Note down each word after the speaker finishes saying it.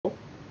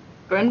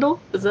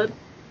Grendel? Is that?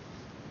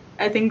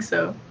 I think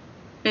so.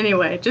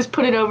 Anyway, just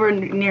put it over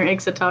near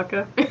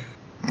Ixataka.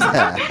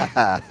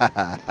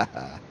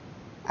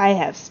 I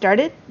have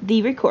started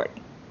the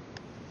recording.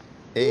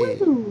 Hey.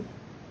 Woo.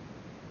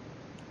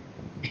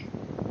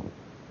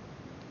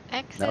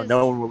 Now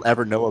no one will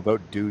ever know about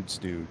dudes.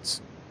 The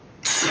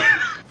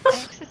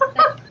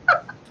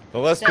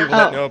less people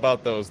that know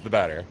about those, the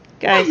better.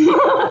 Guys.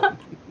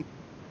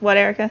 What,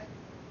 Erica?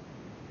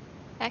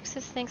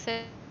 Axis thinks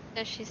that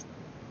she's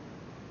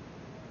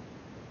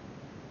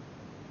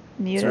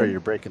muted. Sorry, you're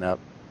breaking up.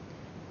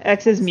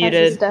 X is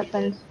muted.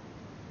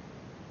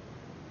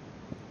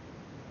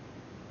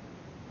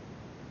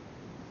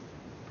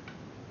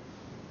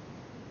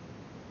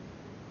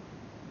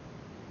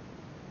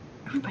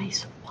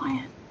 Everybody's so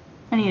quiet.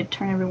 I need to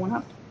turn everyone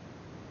up.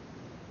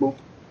 Whoop.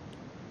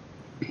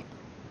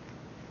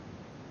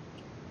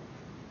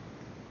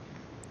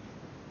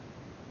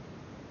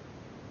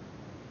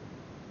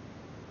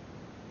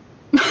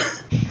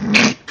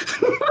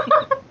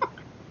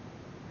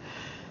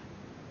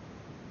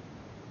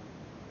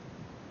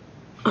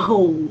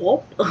 Oh,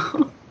 whoop.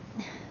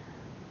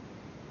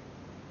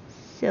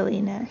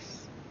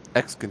 Silliness.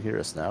 X can hear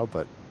us now,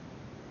 but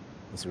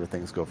we'll see where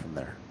things go from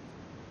there.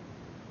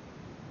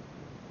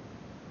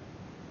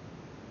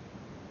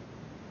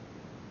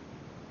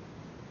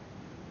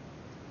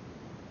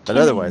 But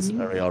otherwise,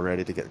 are we all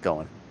ready to get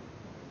going?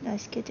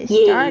 Let's get this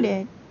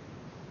started.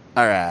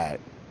 All right.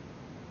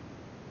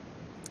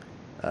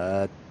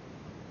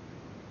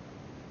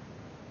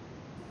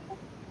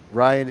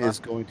 Ryan is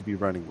going to be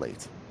running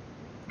late.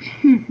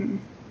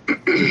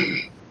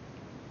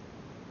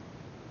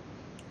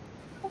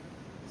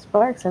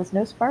 Sparks has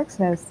no Sparks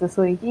notes this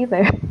week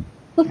either.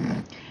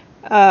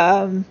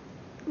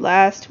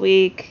 Last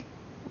week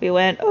we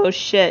went, oh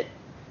shit,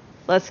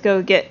 let's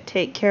go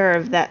take care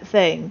of that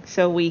thing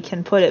so we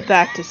can put it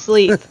back to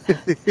sleep.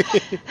 You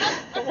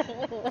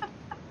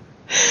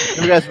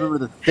guys remember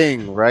the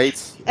thing, right?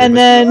 And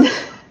then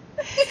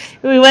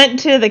we went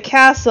to the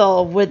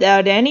castle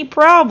without any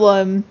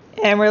problem,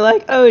 and we're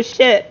like, oh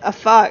shit, a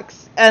fox.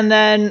 And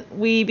then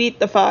we beat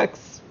the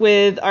fox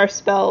with our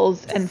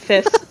spells and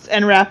fists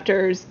and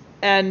raptors,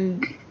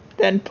 and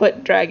then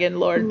put Dragon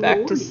Lord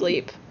back to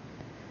sleep.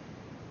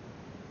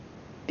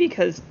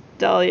 Because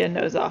Dahlia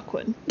knows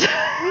Aquan.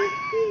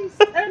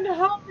 And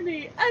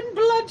harmony and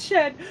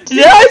bloodshed.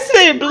 Did I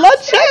say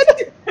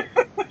bloodshed?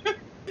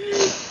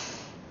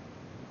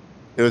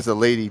 It was a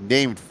lady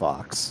named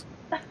Fox.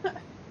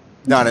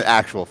 Not an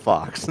actual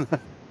fox.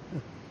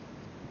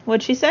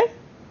 What'd she say?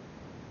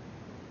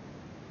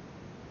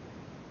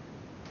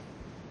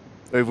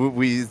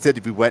 We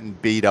said we went and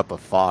beat up a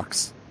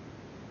fox.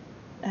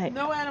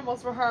 No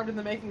animals were harmed in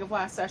the making of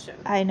last session.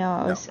 I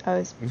know,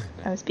 I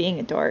was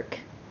being a dork.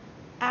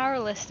 Our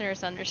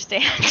listeners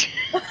understand.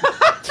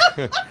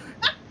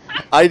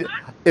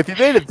 If you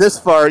made it this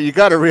far, you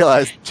got to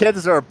realize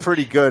chances are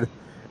pretty good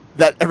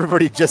that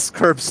everybody just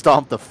curb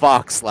stomped the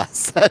fox last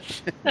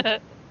session.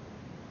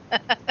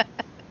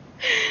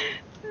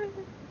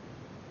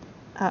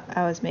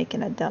 I was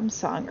making a dumb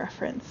song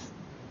reference.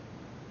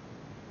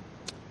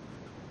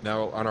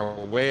 Now, on our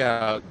way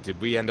out, did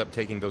we end up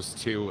taking those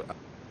two?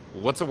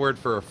 What's a word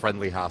for a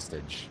friendly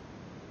hostage?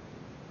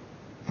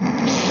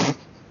 I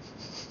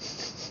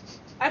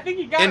think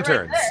you got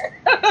interns. It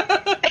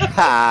right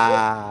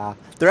Ha!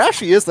 There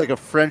actually is like a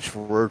French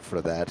word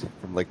for that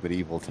from like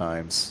medieval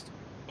times.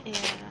 Yeah, I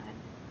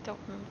don't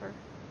remember.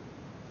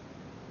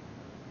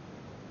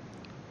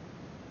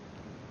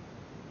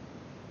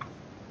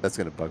 That's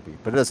gonna bug me,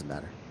 but it doesn't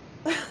matter.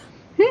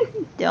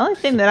 The only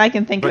thing that I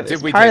can think But of did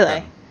is we parlay.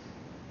 take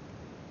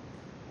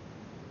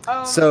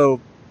there. So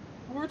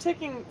We were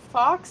taking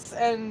Fox,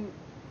 and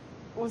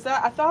was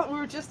that? I thought we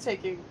were just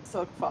taking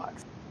Silk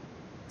Fox.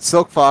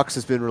 Silk Fox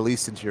has been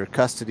released into your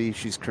custody.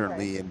 She's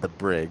currently in the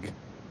brig.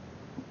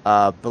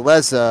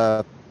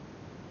 Beleza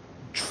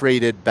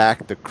traded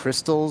back the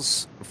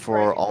crystals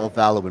for all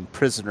Valuan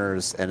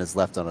prisoners and is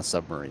left on a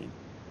submarine.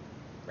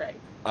 Right.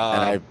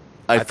 And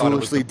I thought it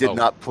was foolishly the did boat.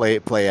 not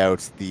play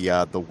out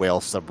the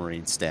whale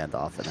submarine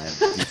standoff, and I am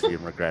deeply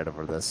regret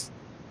over this.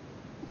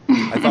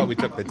 I thought we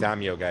took the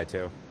Damio guy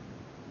too.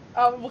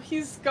 Well,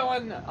 he's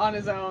going on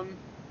his own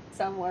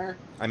somewhere.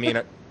 I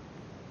mean,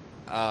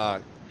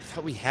 I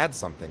thought we had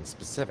something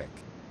specific.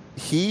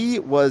 He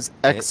was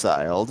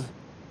exiled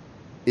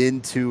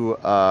into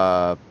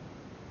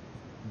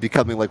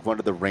becoming like one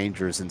of the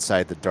rangers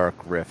inside the Dark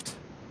Rift.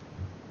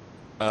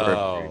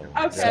 Oh.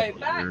 Okay,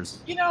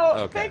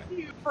 Okay. thank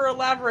you for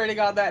elaborating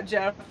on that,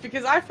 Jeff,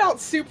 because I felt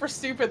super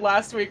stupid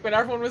last week when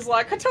everyone was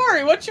like,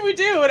 Hattori, what should we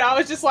do? And I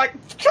was just like,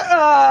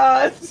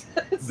 that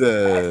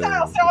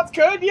sounds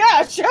good,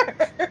 yeah, sure.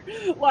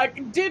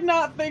 Like, did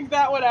not think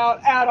that one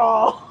out at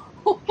all.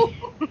 But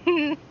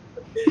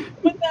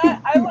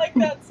I like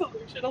that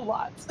solution a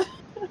lot.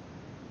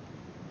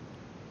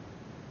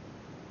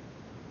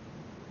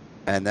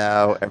 And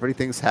now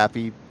everything's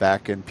happy,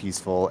 back and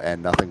peaceful,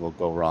 and nothing will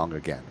go wrong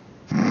again.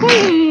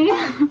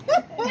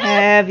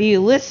 Have you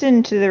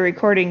listened to the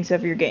recordings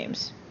of your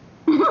games?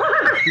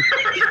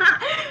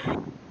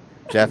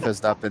 Jeff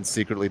has not been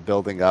secretly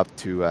building up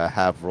to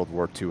have World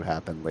War II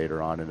happen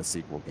later on in a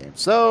sequel game.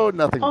 So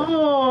nothing.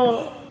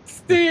 Oh,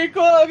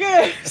 Sequel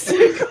game.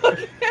 Sequel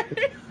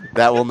game.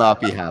 That will not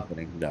be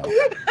happening. No.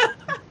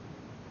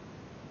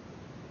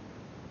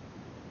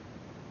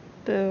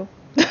 Boo.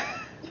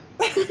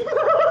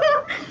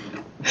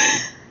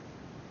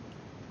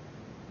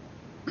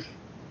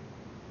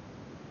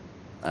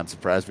 I'm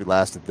surprised we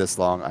lasted this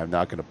long. I'm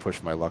not going to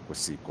push my luck with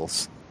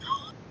sequels.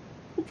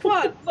 Come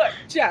on, look,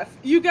 Jeff.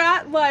 You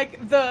got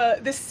like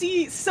the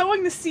seed,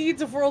 sowing the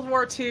seeds of World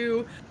War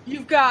II.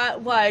 You've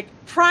got like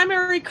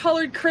primary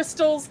colored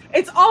crystals.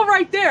 It's all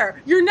right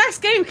there. Your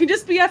next game can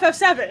just be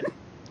FF7.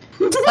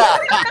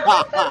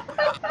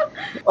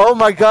 Oh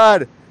my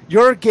god!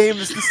 Your game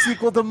is the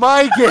sequel to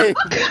my game.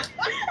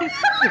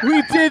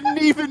 We didn't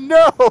even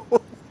know.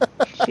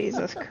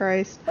 Jesus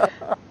Christ.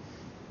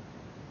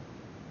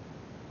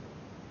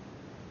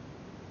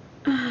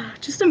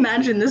 just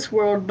imagine this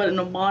world, but in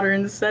a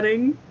modern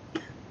setting.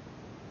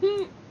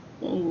 Oh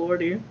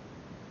lordy.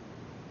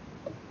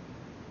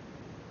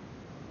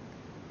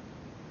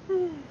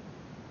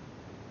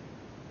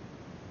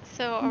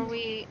 So are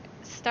we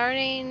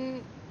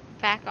starting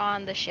back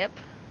on the ship?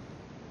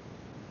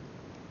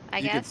 I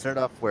You can guess. start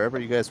off wherever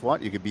you guys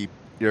want.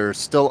 You're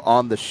still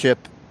on the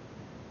ship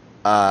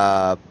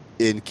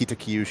in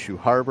Kitakyushu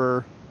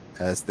Harbor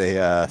as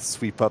they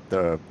sweep up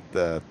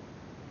the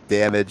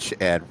damage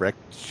and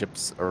wrecked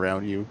ships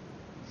around you.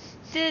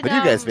 Did But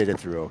you guys made it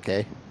through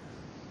okay.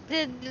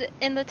 Did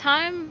in the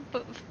time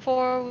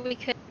before we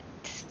could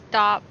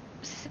stop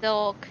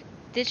Silk,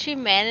 did she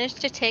manage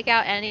to take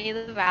out any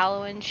of the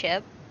Valuan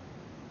ship?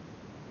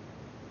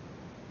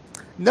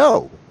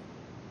 No.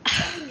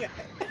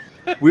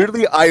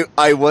 Weirdly,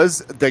 I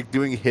was like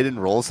doing hidden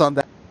rolls on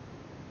that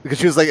because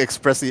she was like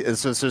expressly.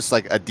 It's just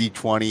like a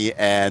D20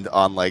 and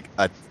on like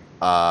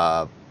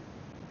a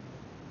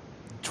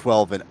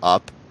 12 and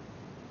up,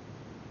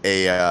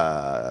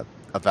 a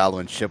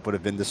Valuan ship would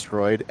have been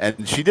destroyed,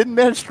 and she didn't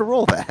manage to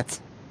roll that.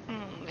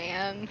 Oh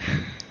man.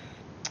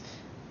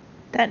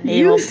 That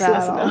naval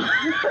Useless battle.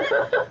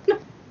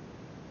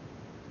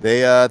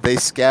 They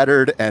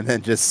scattered and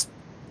then just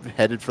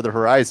headed for the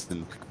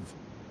horizon.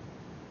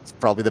 It's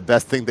probably the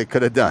best thing they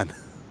could have done.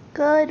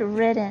 Good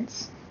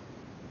riddance.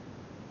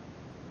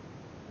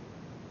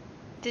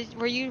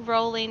 Were you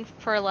rolling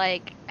for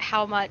like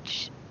how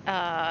much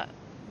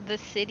the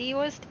city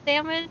was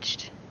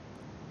damaged?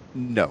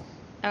 No.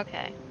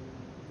 Okay.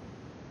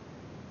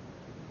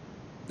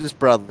 Just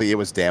broadly, it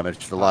was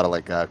damaged. A lot of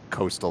like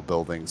coastal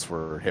buildings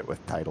were hit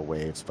with tidal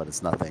waves, but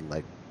it's nothing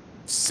like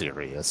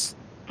serious.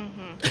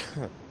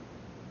 Mm-hmm.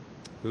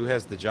 Who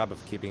has the job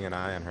of keeping an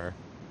eye on her?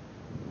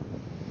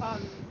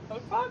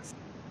 Boatbox?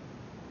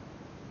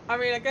 I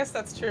mean, I guess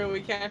that's true.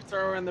 We can't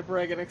throw her in the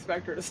brig and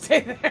expect her to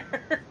stay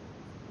there.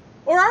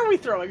 Or are we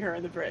throwing her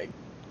in the brig?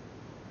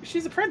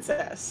 She's a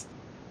princess.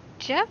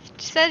 Jeff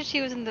said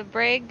she was in the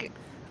brig.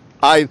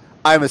 I'm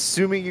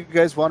assuming you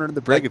guys want her in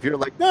the brig. If you're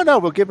like, no,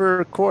 we'll give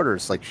her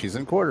quarters. Like, she's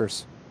in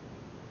quarters.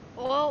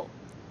 Well,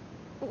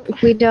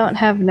 We don't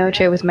have Noche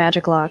with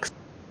magic locks.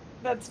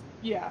 That's,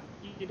 yeah,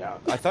 you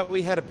don't. I thought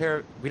we had a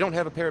pair. We don't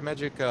have a pair of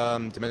magic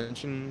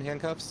dimension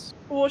handcuffs.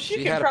 Well, She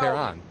can had a probably, pair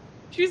on.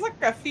 She's like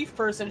a thief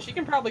person. She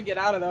can probably get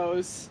out of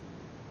those.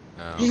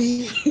 Oh.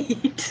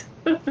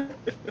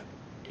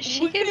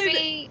 she We could could-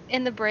 be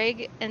in the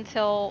brig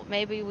until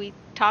maybe we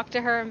talk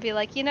to her and be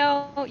like, you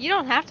know, you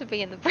don't have to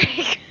be in the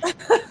brig.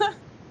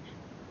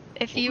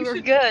 If you We were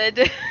should-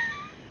 good.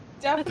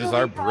 Definitely Does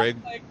our have,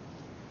 brig- like,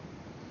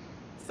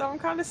 some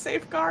kind of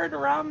safeguard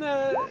around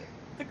the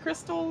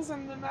crystals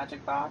and the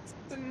magic box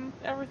and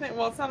everything.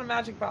 Well, it's not a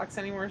magic box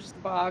anymore, it's just a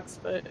box,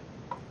 but...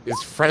 Is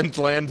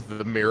Friendland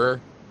the mirror?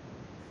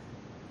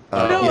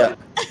 No. Yeah.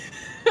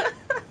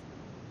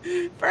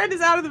 Friend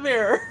is out of the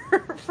mirror.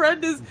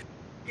 Friend is...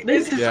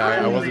 This is Yeah, I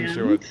Friendland. wasn't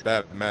sure what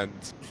that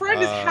meant.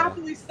 Friend is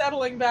happily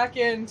settling back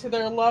into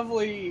their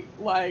lovely,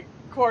 like,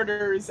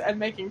 quarters and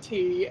making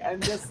tea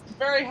and just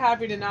very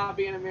happy to not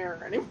be in a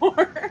mirror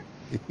anymore.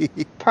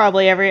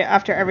 Probably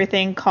after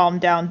everything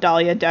calmed down,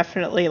 Dahlia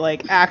definitely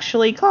like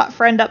actually caught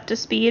Friend up to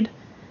speed.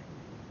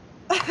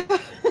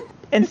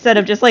 Instead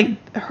of just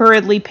like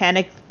hurriedly,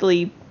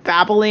 panickedly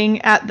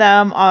babbling at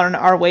them on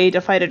our way to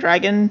fight a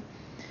dragon.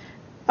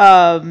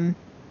 And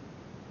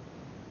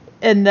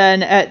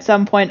then at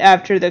some point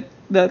after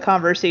the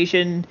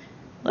conversation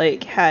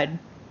like had,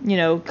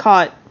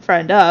 caught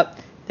Friend up,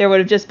 there would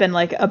have just been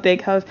like a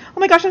big hug. Oh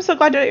my gosh, I'm so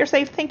glad that you're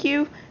safe. Thank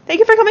you. Thank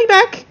you for coming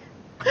back.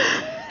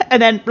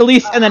 And then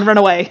release and then run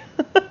away.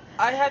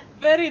 I had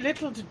very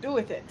little to do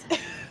with it.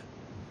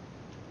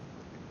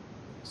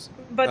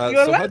 But So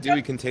you're how welcome. do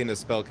we contain a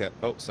spell cap?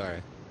 Oh,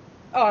 sorry.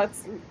 Oh,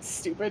 it's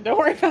stupid. Don't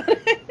worry about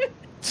it.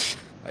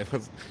 I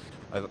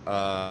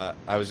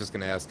was just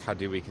gonna ask, how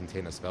do we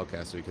contain a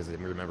spellcaster? Because I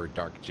remember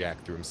Dark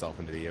Jack threw himself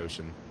into the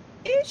ocean.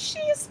 Is she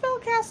a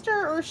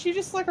spellcaster or is she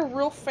just like a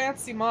real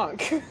fancy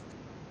monk?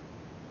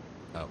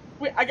 Oh.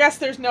 I guess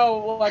there's no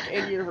like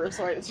in-universe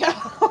way to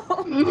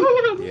tell.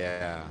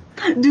 Yeah.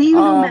 Do you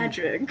know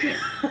magic?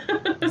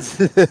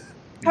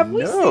 Have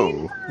we seen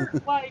No. her,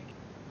 like...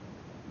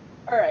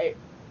 Alright.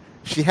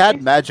 She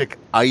had magic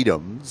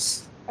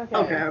items.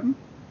 Okay.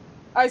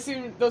 I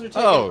assume those are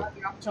taken by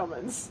the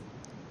Octomans.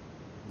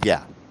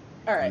 Yeah.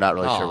 Alright. I'm not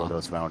really sure where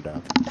those wound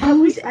up.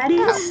 Oh, is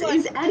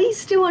Addie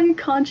still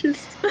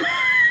unconscious?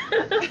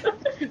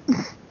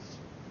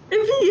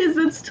 If he is,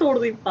 that's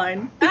totally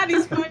fine.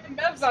 Addie's fine and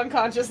Bev's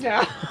unconscious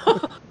now.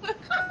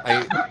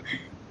 I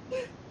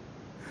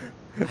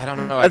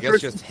don't know. I guess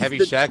just heavy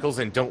shackles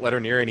and don't let her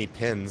near any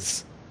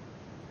pins.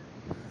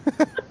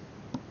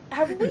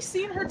 Have we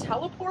seen her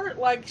teleport?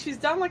 Like, she's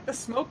done, like, the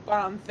smoke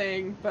bomb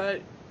thing,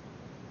 but...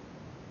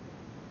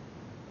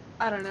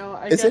 I don't know.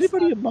 I Is guess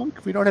anybody a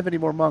monk? We don't have any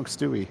more monks,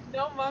 do we?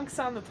 no monks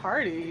on the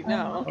party.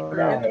 No. Oh, Or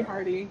no. in the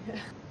party.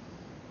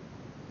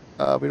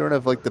 We don't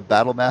have, like, the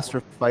Battle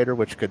Master Fighter,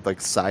 which could, like,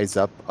 size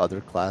up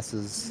other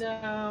classes.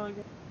 No.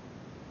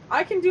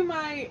 I can do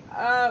my,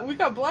 we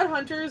got Blood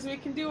Hunters, we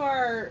can do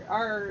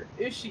our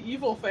Is She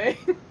Evil thing.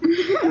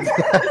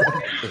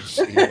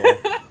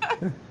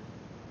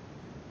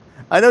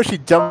 I know she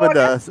summoned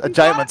a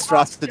giant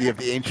monstrosity of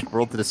the ancient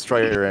world to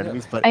destroy her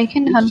enemies, but... I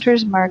can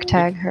Hunter's Mark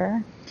tag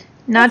her.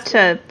 Not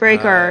to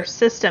break our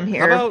system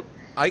here. How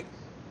about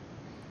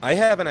I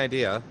have an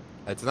idea.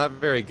 It's not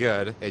very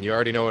good, and you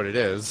already know what it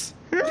is.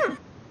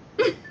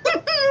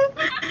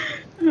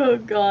 Oh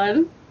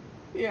god.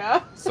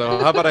 Yeah. So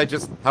how about I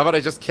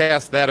just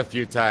cast that a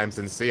few times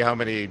and see how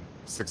many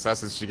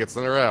successes she gets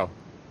in a row.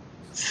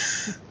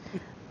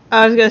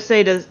 I was gonna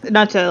say,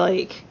 not to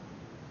like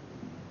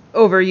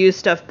overuse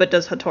stuff, but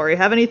does Hattori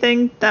have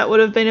anything that would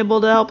have been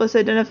able to help us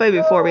identify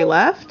before we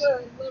left?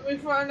 Let me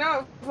find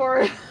out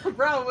for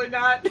probably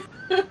not.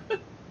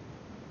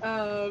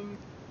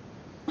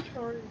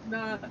 Or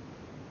not.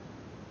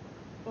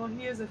 Well,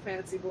 he is a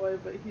fancy boy,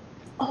 but he.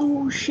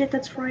 Oh shit,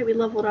 that's right. We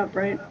leveled up,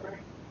 right?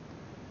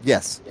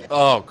 Yes.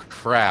 Oh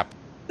crap!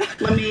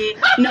 Let me.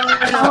 No.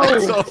 I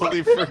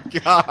totally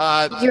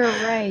forgot. You're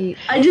right.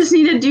 I just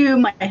need to do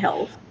my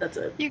health. That's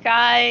it. You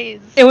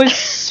guys. It was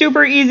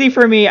super easy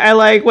for me. I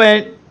like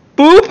went,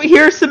 boop,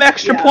 here's some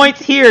extra Yeah. points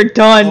here,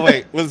 done. Oh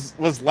wait, was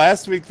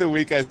last week the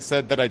week I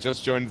said that I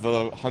just joined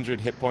the 100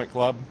 hit point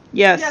club?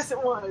 Yes. Yes,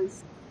 it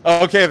was.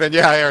 Oh, okay, then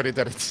yeah, I already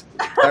did it.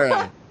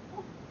 Alright.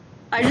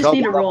 I just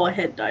need to roll a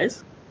hit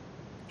dice.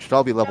 Should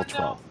all be level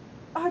No,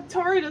 12.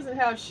 Tori doesn't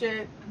have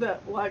shit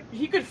that, like,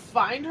 he could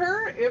find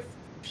her if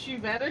she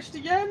vanished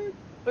again,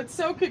 but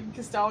so could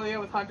Castalia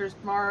with Hunter's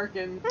Mark,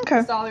 and Okay.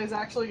 Castalia's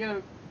actually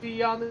gonna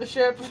be on the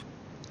ship.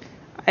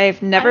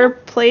 I've never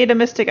played a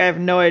Mystic. I have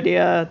no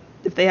idea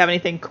if they have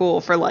anything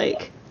cool for,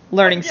 like,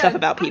 learning stuff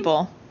about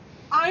people.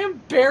 I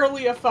am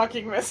barely a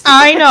fucking mystic.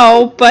 I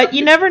know, but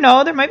you never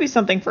know. There might be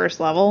something first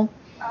level.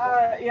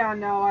 Yeah,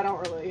 no, I don't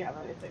really have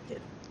anything.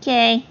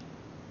 Okay.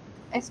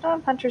 I still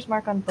have Hunter's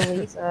Mark on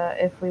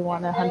Belisa if we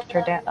want to hunt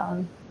her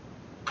down.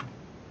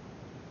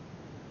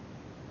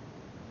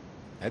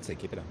 I'd say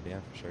keep it up, yeah,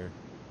 for sure.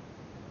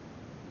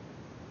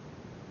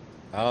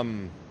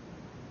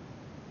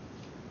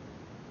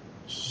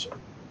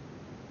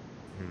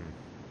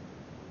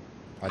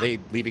 Are they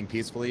leaving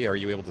peacefully? Are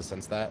you able to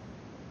sense that?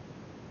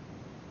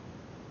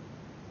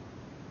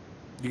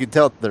 You can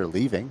tell they're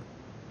leaving.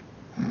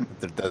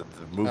 They're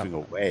moving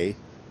away.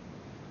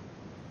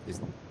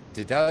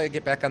 Did Dahlia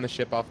get back on the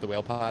ship off the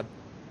whale pod?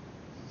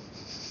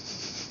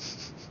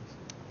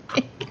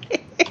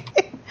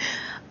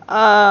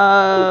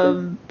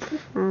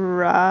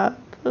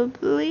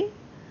 Probably.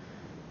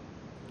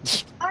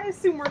 I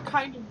assume we're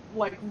kind of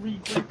like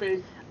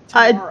regrouping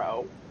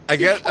tomorrow. I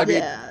guess. I mean,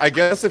 Yeah. I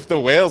guess if the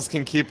whales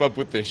can keep up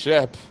with the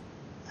ship.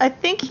 I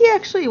think he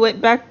actually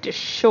went back to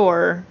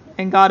shore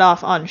and got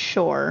off on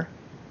shore.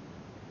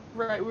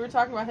 Right, we were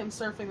talking about him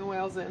surfing the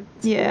whales in.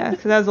 Yeah,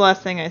 because that was the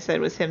last thing I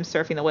said was him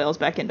surfing the whales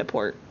back into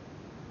port.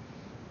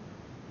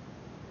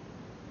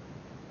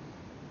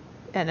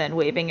 And then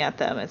waving at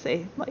them as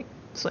they, like,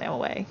 swam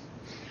away.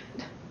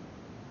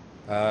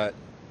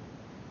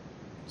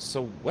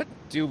 So what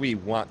do we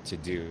want to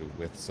do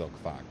with Silk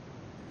Fox?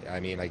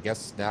 I mean, I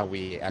guess now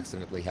we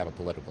accidentally have a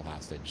political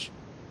hostage.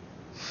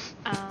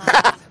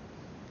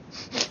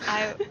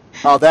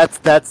 Oh, that's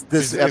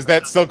this. Is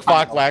that Silk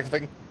Fox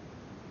laughing?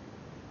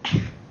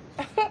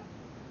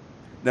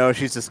 No,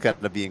 she's just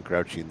gonna be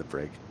grouchy in the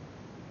brig.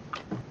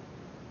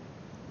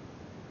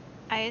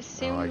 I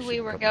assumed should we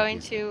were put going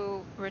these-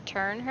 to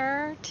return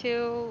her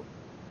to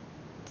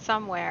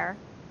somewhere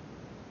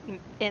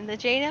in the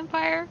Jade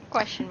Empire?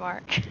 Question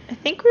mark. I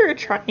think we were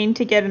trying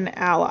to get an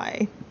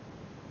ally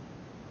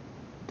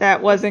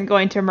that wasn't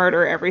going to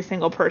murder every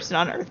single person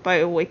on Earth by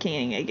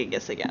awakening a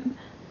Gigas again.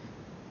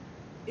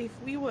 If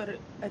we were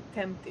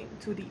attempting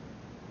to reach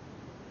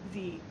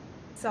the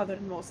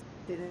southernmost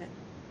continent,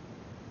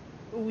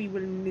 we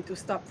will need to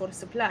stop for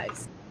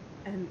supplies,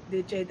 and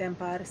the Jade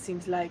Empire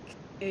seems like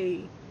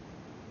a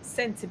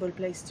sensible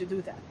place to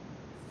do that.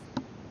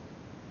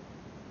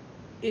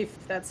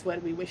 If that's where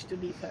we wish to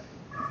leave her.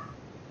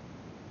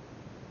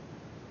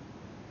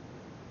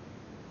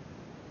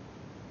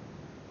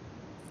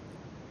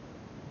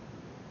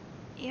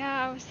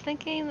 Yeah, I was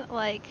thinking,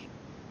 like,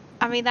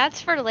 I mean,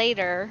 that's for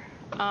later.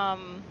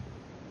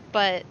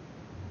 But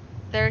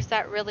there's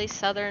that really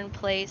southern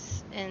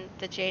place in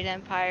the Jade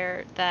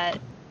Empire that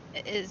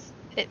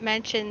it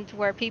mentioned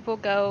where people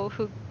go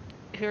who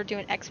are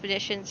doing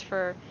expeditions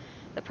for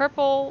the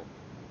purple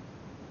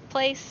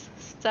place.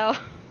 So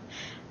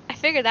I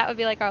figured that would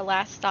be like our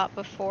last stop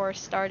before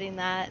starting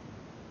that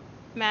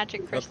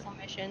magic crystal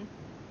mission.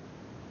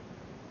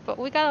 But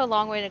we got a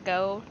long way to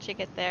go to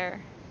get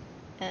there,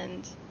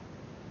 and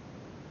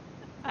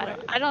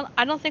I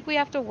don't think we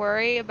have to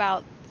worry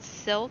about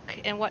Silk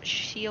and what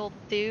she'll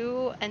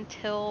do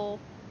until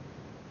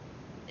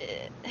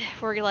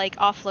we're like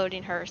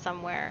offloading her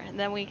somewhere, and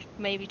then we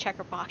maybe check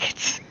her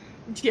pockets.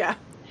 Yeah.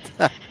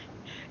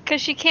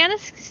 Because she can't.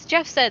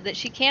 Jeff said that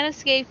she can't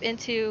escape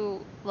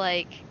into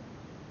like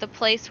the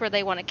place where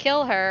they want to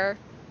kill her,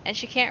 and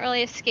she can't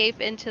really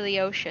escape into the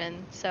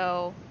ocean.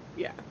 So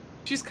yeah,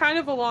 she's kind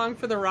of along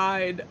for the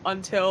ride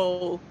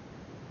until.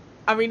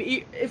 I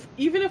mean,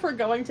 even if we're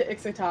going to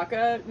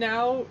Ixataka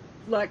now,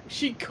 like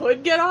she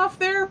could get off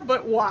there,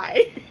 but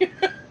why?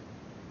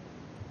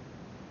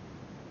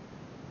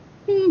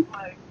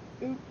 Like,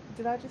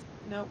 did I just?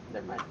 Nope,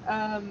 never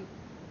mind.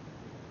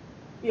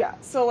 Yeah,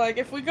 so like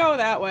if we go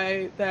that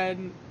way,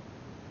 then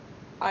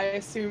I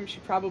assume she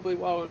probably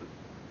won't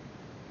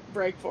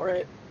break for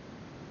it.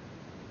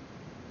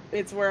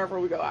 It's wherever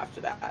we go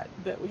after that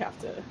we have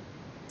to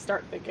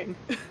start thinking.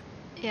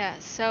 Yeah,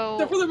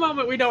 so for the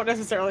moment we don't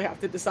necessarily have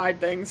to decide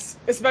things,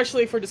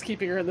 especially if we're just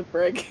keeping her in the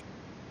brig.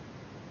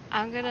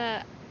 I'm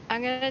gonna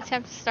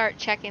attempt to start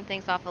checking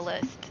things off a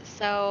list.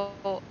 So,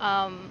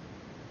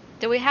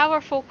 do we have our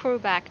full crew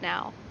back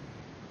now?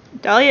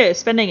 Dahlia is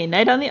spending a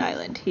night on the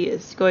island. He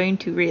is going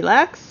to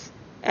relax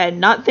and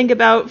not think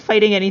about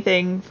fighting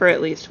anything for at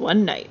least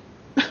one night.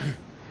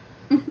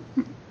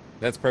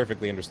 That's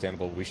perfectly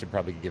understandable. We should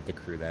probably give the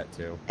crew that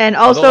too. And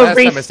also last time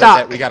I said restock.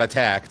 that, we got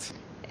attacked.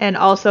 And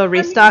also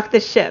restock the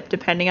ship.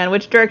 Depending on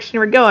which direction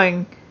we're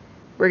going,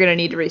 we're going to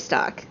need to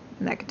restock.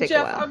 And that could take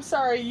Jeff, a while. I'm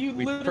sorry, you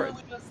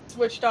literally just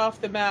switched off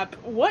the map.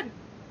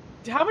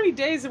 How many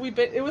days have we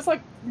been? It was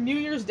like New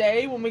Year's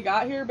Day when we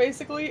got here,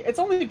 basically. It's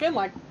only been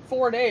like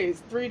 3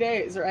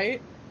 days,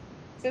 right?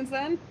 Since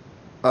then?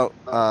 Oh,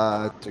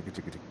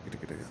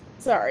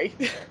 Sorry.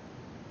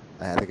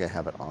 I think I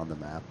have it on the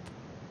map.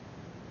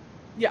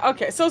 Yeah,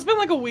 okay, so it's been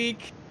like a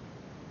week.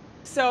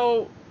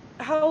 So,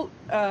 how,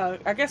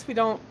 I guess we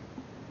don't...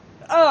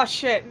 Oh,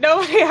 shit.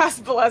 Nobody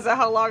asked Beleza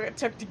how long it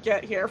took to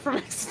get here from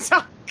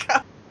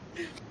Ixataka.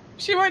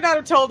 She might not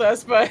have told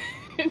us, but...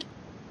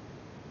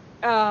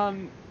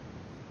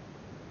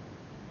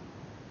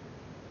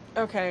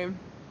 Okay.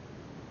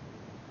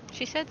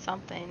 She said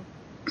something.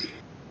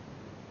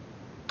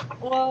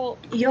 Well...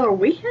 Yo, are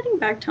we heading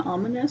back to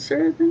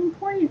Ominouser at any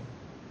point?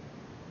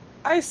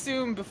 I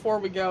assume before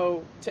we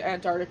go to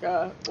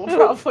Antarctica, we'll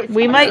probably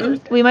we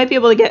might be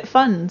able to get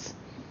funds.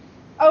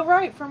 Oh,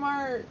 right, from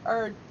our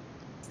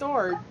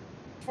store.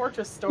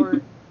 Fortress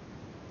store.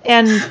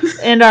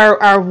 And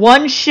our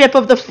one ship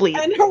of the fleet.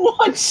 And our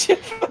one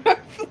ship of our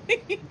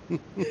fleet.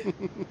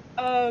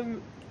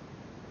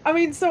 I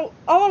mean, so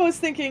all I was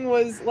thinking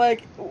was,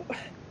 like,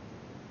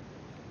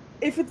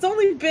 if it's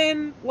only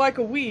been, like,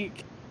 a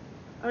week,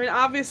 I mean,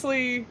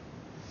 obviously,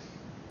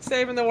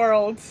 saving the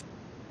world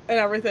and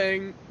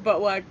everything,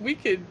 but, like, we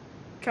could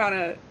kind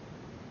of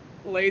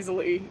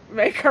lazily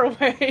make our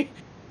way.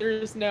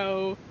 There's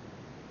no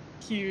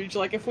huge,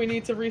 like, if we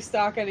need to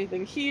restock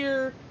anything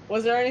here,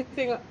 was there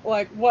anything,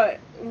 like,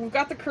 what? We've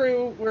got the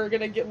crew, we're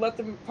gonna let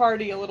them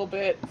party a little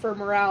bit for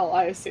morale,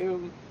 I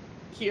assume,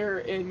 here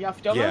in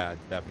Yafdoma. Yeah,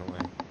 definitely.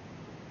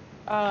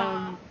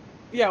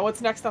 Yeah,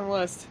 what's next on the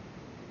list?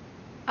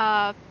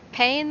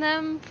 Paying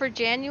them for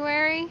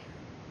January.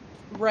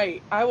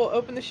 Right. I will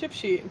open the ship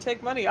sheet and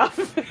take money off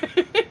of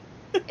it.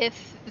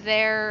 If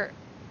they're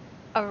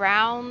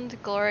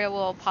around, Gloria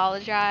will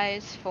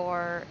apologize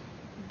for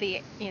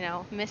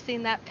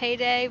missing that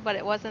payday, but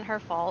it wasn't her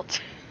fault.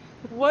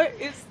 What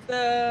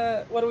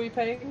are we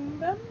paying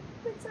them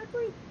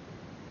exactly?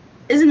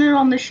 Isn't it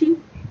on the sheet?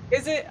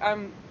 Is it?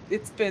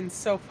 It's been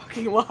so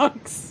fucking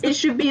long. It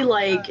should be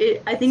like,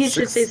 I think it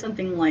should say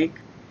something like...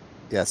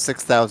 Yeah,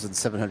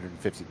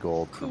 6,750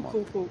 gold per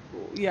month. Cool.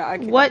 Yeah, I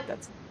can. What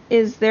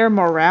is their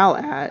morale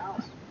at?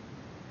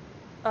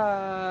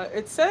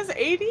 It says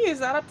 80. Is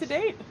that up to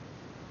date?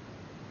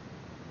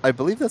 I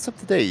believe that's up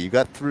to date. You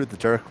got through the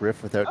Dark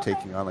Rift without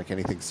taking on like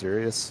anything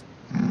serious.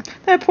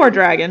 That poor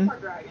dragon.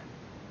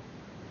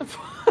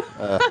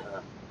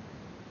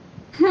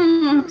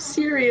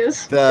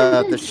 Serious.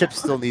 The ship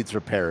still needs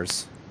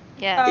repairs.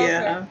 Yeah.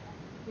 Yeah.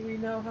 Do we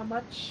know how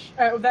much?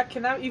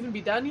 Can that even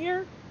be done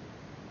here?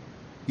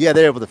 Yeah,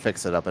 they're able to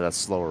fix it up at a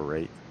slower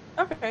rate.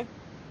 Okay.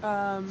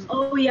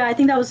 Oh yeah, I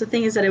think that was the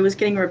thing, is that it was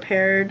getting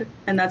repaired,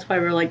 and that's why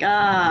we're like,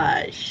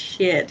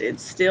 shit,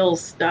 it's still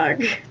stuck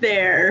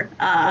there.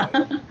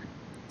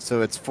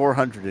 So it's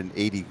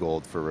 480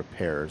 gold for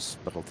repairs,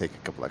 but it'll take a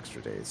couple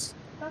extra days.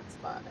 That's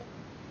fine.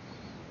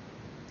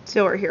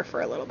 So we're here for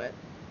a little bit.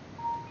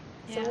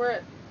 Yeah. So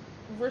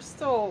we're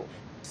still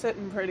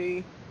sitting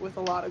pretty with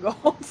a lot of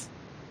gold.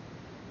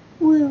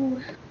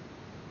 Well,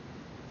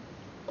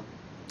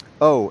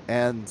 Oh,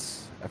 and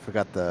I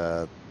forgot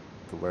the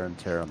wear and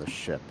tear on the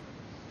ship,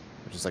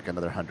 which is like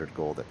another 100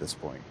 gold at this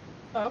point.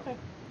 Oh, okay.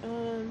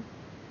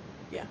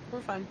 Yeah,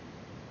 we're fine.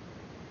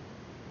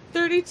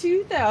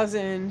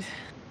 32,000.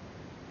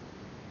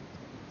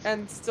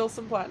 And still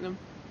some platinum.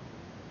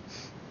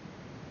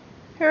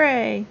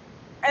 Hooray!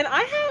 And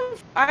I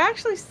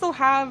actually still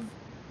have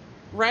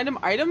random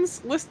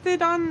items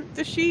listed on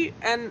the sheet,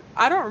 and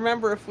I don't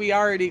remember if we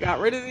already got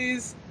rid of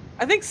these.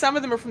 I think some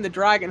of them are from the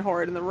Dragon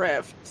Horde and the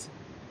Rift.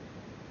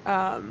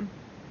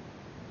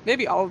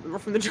 Maybe all of them are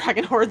from the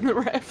Dragon Horde and the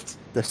Rift.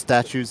 The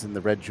statues and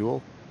the red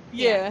jewel?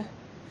 Yeah.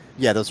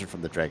 Yeah, those are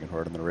from the Dragon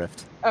Horde and the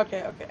Rift.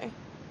 Okay, okay.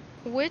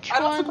 Which I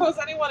don't one? suppose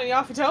anyone in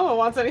Yafutoma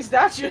wants any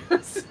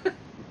statues.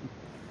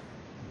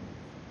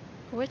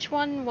 Which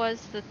one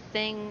was the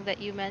thing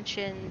that you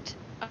mentioned?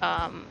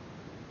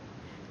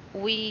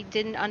 We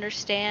didn't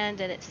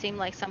understand, and it seemed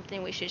like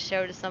something we should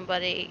show to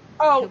somebody.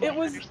 Oh, who it might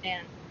was.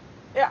 Understand.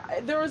 Yeah,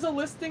 there was a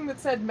listing that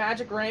said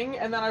magic ring,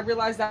 and then I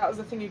realized that was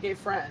the thing you gave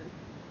friend.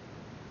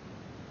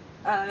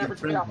 And I never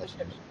took it off the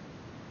ship.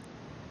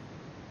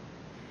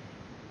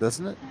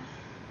 Doesn't it?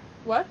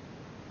 What?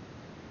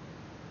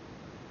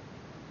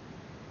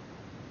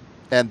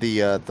 And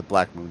the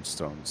black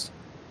moonstones.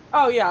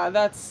 Oh yeah,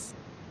 that's.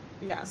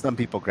 Yeah. Some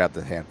people grabbed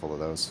a handful of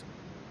those.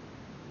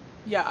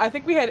 Yeah, I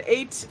think we had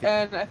 8,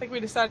 and I think we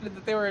decided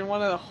that they were in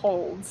one of the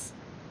holds.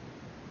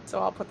 So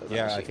I'll put those on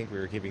the Yeah, sheet. I think we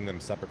were keeping them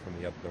separate from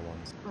the other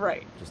ones.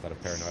 Right. Just out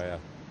of paranoia.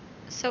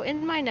 So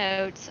in my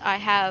notes, I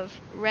have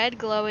red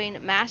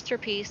glowing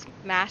masterpiece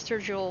master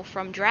jewel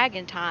from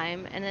Dragon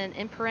Time, and then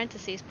in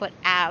parentheses put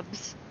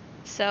abs.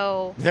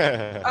 So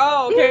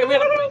Oh, okay, we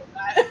had to put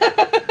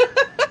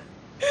that.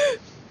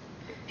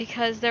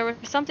 because there was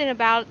something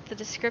about the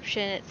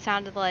description, it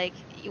sounded like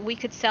we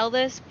could sell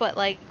this, but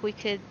like we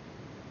could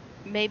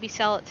maybe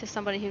sell it to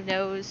somebody who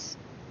knows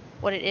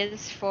what it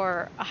is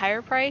for a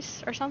higher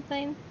price or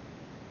something.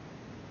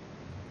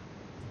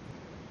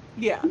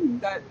 Yeah,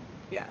 that.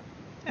 Yeah.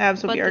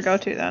 Abs will But be our this-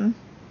 go-to then.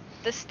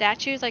 The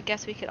statues, I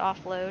guess we could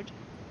offload.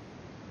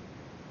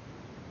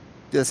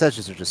 The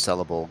statues are just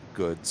sellable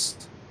goods.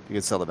 You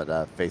can sell them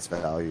at face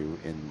value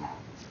in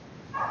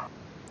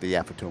the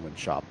Yafutoman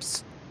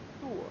shops.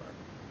 Sure.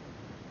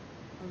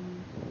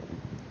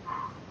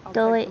 I'll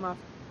Delete. take them off.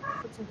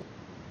 Put some-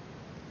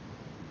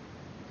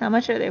 How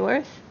much are they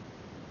worth?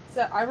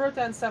 So I wrote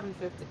down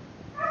 750.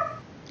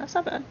 That's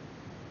not bad.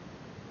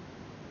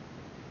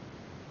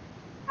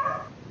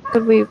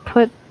 Could we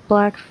put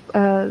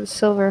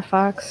silver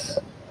fox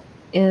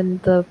in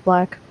the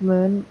black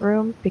moon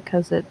room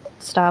because it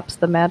stops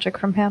the magic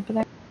from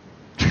happening?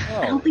 I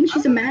Oh, don't think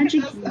she's a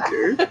magic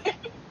user.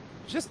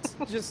 just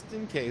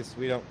in case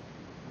we don't.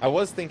 I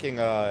was thinking,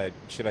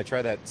 should I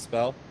try that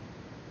spell?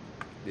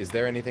 Is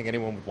there anything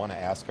anyone would want to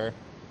ask her?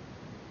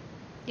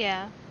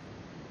 Yeah.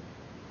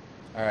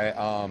 All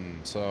right.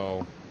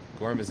 So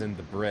Gorm is in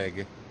the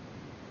brig,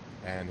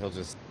 and he'll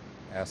just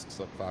ask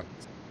Slipfox,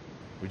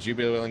 "Would you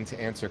be willing to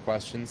answer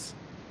questions?"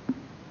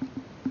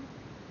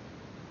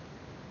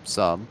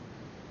 Some.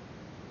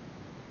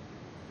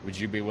 Would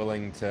you be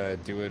willing to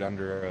do it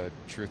under a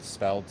truth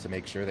spell to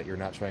make sure that you're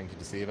not trying to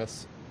deceive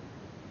us?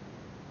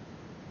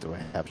 Do I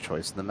have a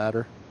choice in the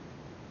matter?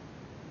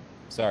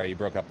 Sorry, you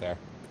broke up there.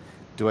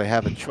 Do I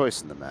have a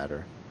choice in the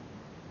matter?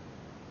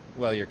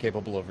 Well, you're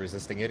capable of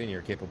resisting it, and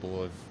you're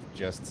capable of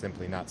just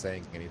simply not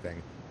saying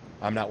anything.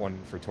 I'm not one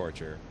for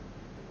torture.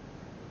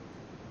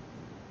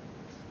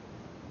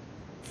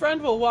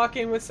 Friend will walk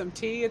in with some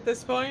tea at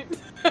this point.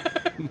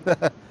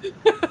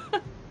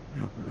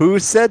 Who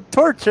said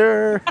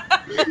torture?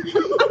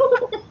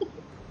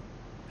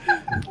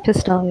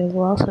 Dahlia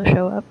will also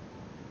show up.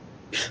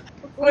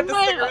 With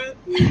a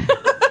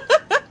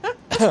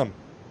cigarette.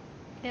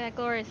 Yeah,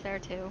 Gloria's there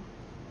too.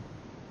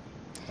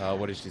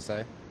 What did she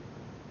say?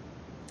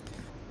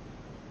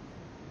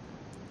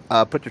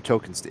 Put your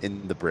tokens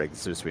in the brig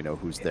so we know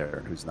who's there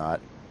and who's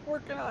not.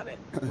 Working on it.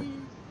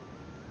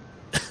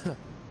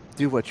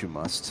 Do what you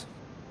must.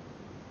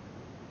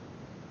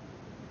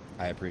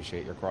 I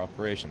appreciate your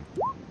cooperation.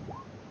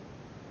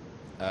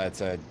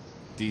 It's a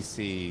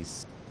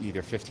DC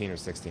either 15 or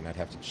 16. I'd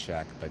have to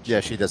check, but Yeah,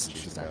 she doesn't.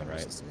 She's She's not right.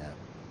 resistant,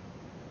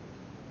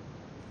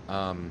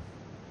 yeah.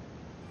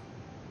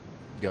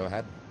 Go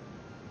ahead.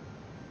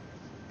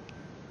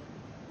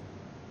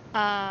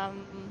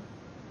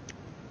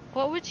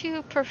 What would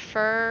you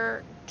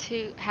prefer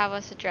to have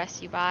us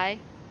address you by?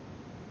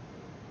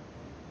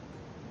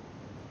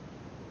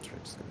 Sure,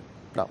 just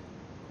gonna... No.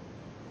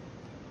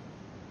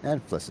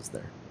 And Fliss is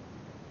there.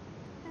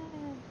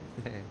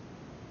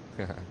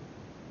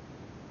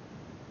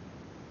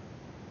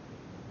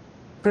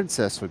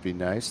 Princess would be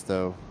nice,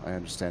 though I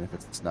understand if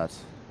it's not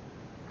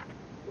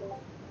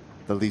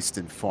the least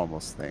informal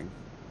thing.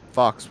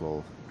 Fox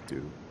will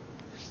do.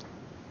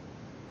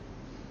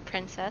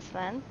 Princess,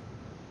 then.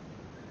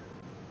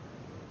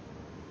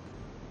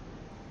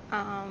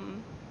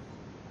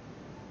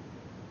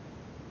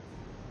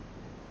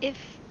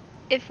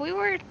 If we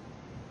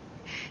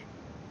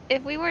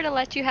were to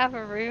let you have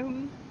a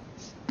room,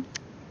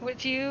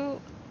 would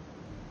you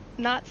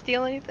not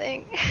steal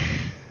anything?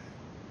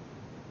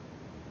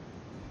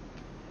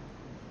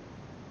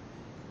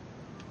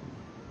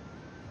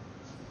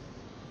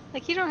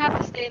 Like, you don't have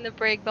to stay in the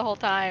brig the whole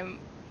time,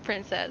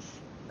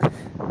 princess. Do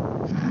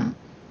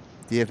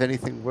you have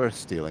anything worth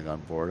stealing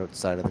on board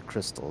outside of the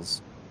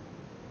crystals?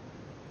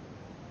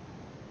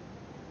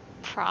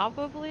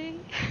 Probably.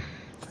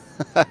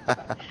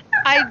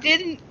 I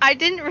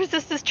didn't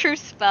resist this truth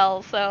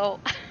spell,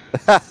 so.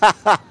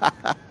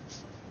 I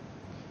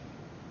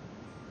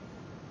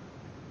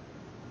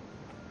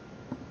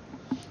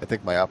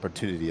think my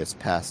opportunity has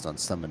passed on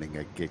summoning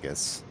a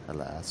Gigas,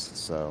 alas,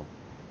 so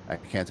I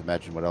can't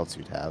imagine what else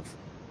you'd have.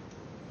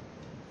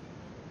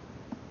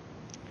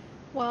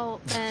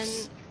 Well, then,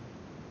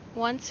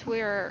 once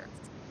we're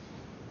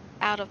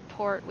out of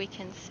port, we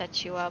can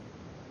set you up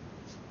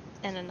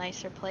in a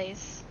nicer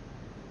place.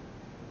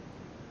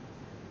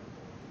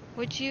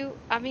 Would you?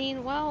 I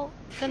mean, well,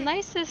 the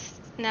nicest.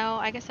 No,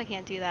 I guess I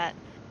can't do that.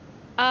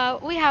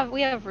 We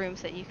have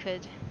rooms that you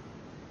could.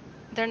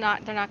 They're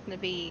not going to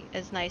be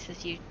as nice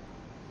as you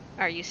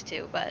are used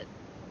to, but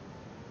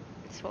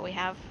it's what we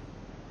have.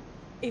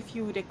 If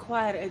you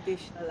require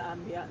additional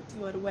ambience,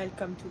 you are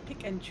welcome to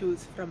pick and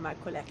choose from my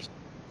collection.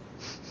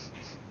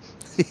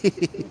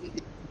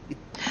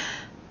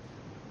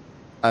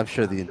 I'm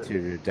sure the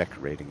interior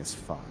decorating is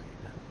fine.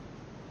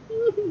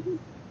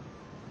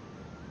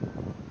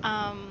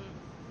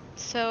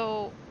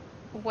 So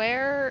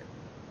where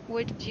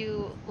would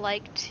you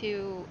like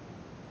to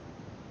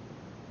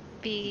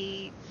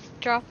be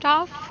dropped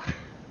off?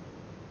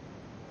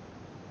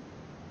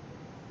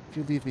 If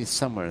you leave me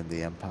somewhere in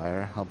the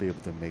Empire, I'll be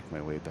able to make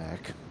my way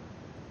back.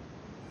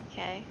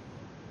 Okay.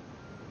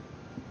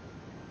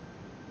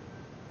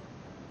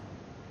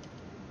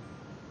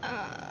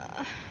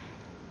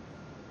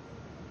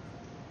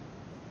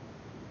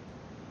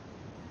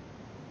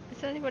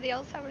 Does anybody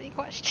else have any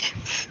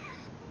questions?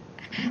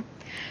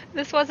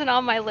 This wasn't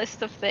on my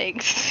list of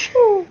things.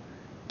 Ooh,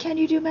 can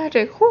you do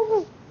magic?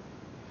 Ooh.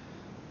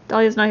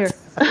 Dahlia's not here.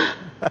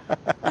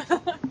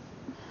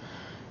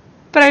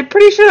 But I'm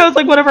pretty sure that was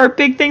like one of our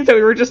big things that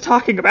we were just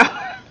talking about.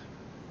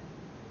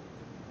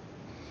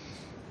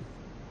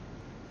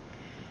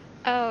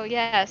 Oh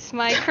yes,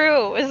 my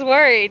crew is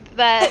worried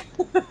that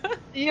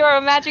you're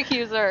a magic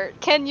user.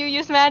 Can you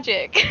use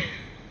magic?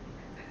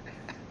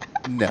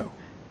 No.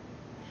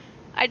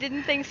 I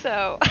didn't think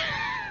so.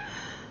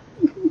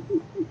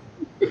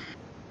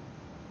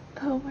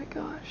 Oh my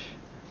gosh.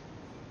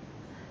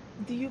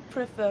 Do you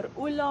prefer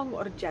oolong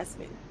or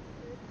jasmine?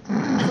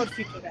 For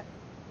future reference.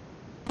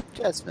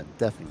 Jasmine,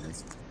 definitely.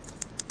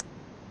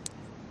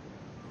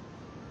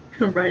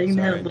 Writing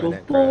Sorry, that my little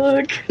net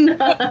book.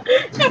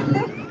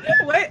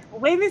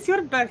 When is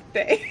your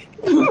birthday?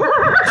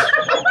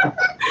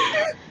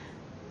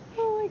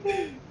 Oh my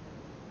god.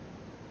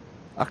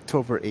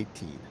 October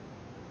 18.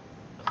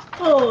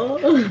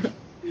 Oh.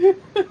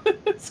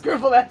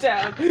 Scribble that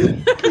down.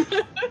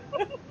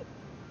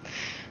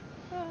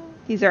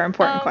 These are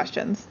important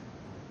questions.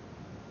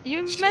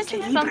 You She's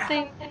mentioned a Libra.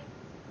 something.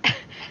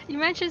 You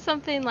mentioned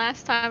something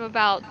last time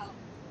about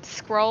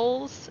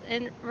scrolls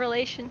in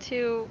relation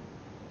to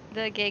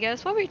the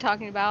Gigas. What were you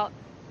talking about?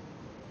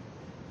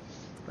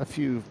 A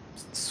few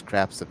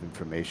scraps of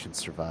information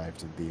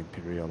survived in the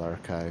Imperial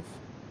Archive.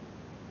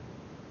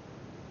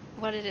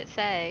 What did it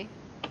say?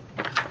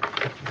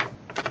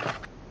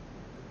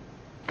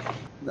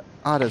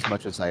 Not as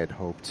much as I had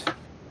hoped.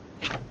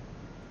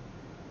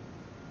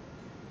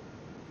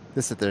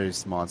 This that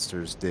these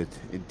monsters did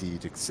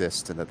indeed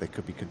exist and that they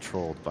could be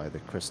controlled by the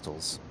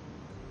crystals.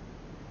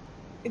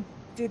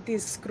 Did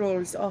these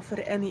scrolls offer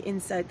any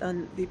insight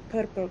on the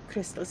purple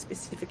crystal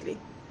specifically?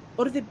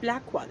 Or the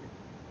black one?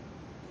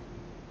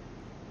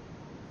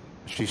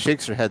 She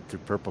shakes her head through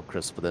purple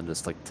crystal, but then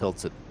just like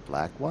tilts it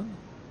black one?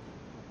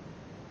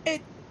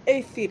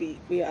 A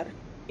theory we are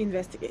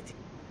investigating.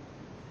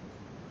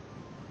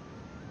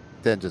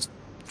 Then just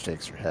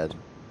shakes her head.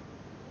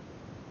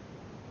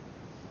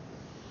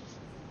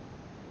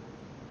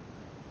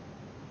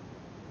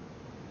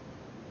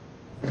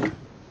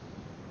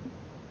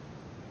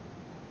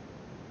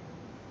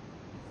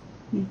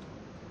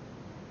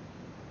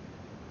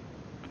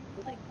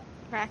 Like,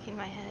 racking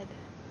my head.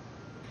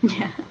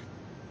 Yeah.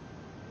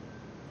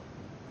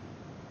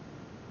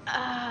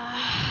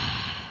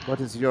 What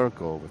is your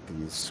goal with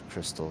these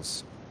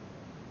crystals?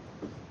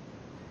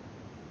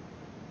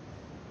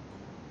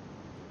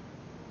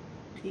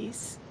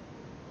 Peace.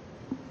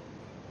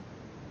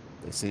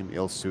 They seem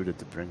ill-suited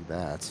to bring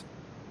that.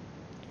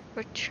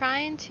 We're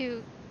trying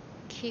to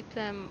keep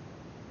them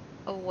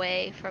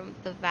away from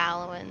the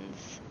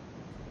Valuans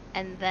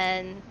and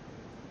then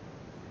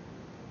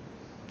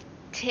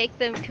take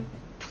them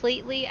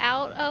completely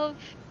out of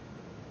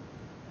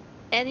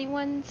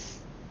anyone's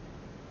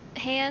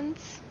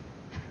hands.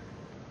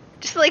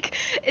 Just like,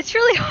 it's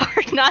really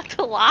hard not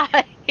to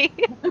lie.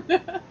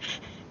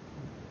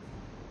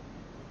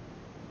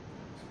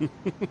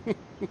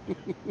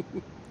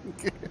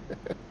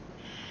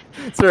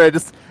 Sorry, I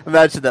just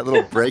imagine that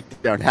little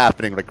breakdown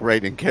happening, like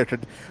right in character.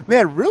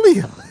 Man,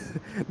 really,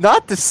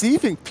 Not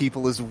deceiving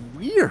people is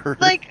weird.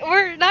 Like,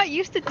 we're not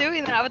used to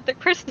doing that with the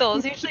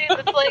crystals. Usually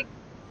it's like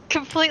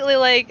completely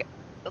like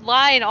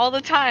lying all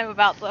the time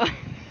about them.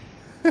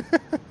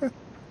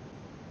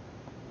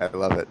 I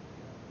love it.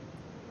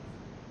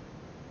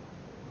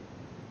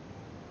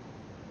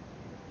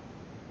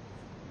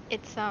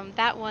 It's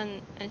that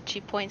one, and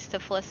she points to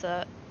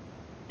Felissa,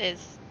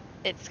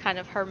 it's kind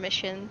of her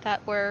mission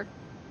that we're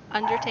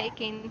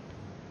undertaking.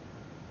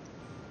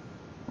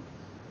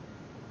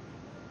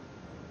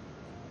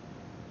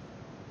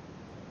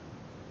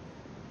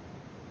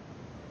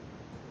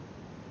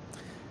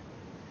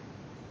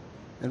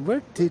 And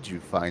where did you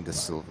find a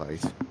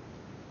Sylvite?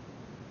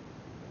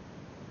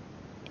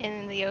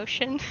 In the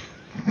ocean.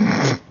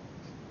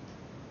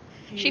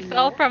 She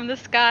fell from the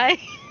sky.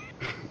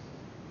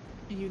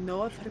 You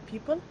know of her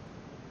people?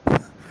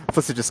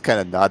 Felissa just kind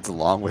of nods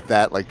along with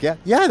that, like, yeah,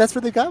 that's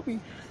where they got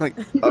me. Like,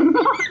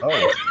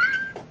 oh.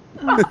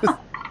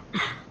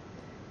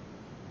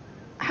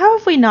 How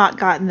have we not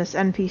gotten this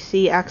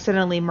NPC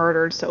accidentally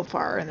murdered so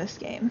far in this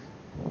game?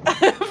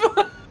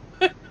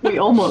 We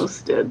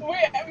almost did.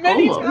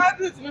 Many Almost.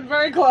 times it's been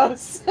very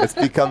close. It's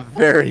become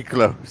very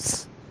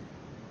close.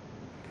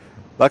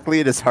 Luckily,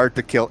 it is hard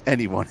to kill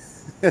anyone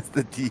as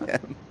the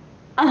DM.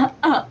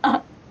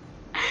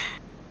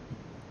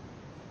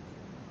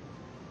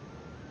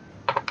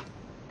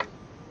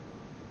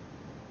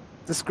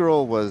 The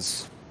scroll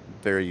was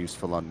very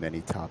useful on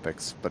many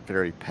topics, but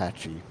very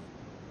patchy.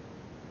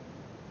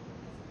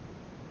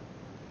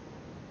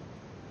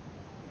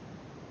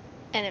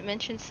 And it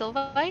mentioned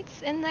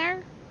Sylvites in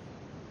there?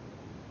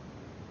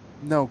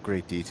 No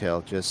great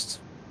detail,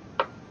 just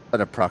an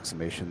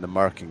approximation, the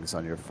markings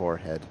on your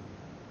forehead.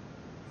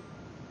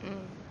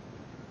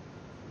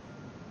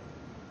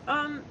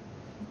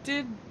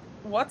 Did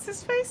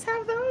what's-his-face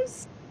have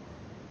those?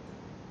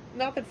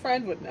 Not that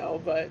Friend would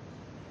know, but...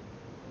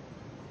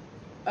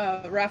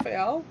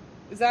 Raphael?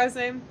 Is that his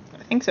name?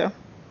 I think so.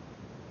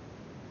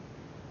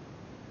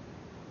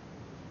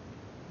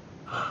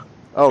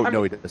 Oh,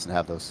 no, he doesn't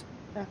have those.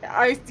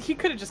 Okay. He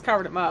could have just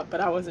covered him up,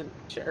 but I wasn't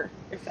sure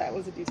if that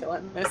was a detail I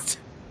missed.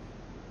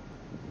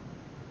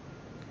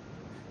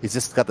 He's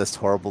just got this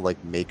horrible,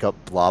 like, makeup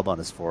blob on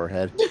his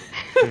forehead.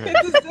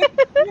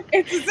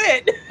 It's a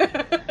zit.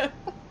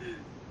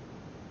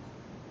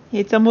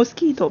 It's a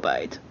mosquito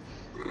bite.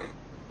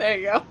 There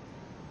you go.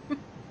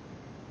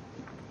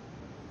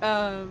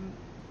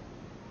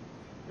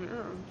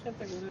 Can't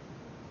think of it.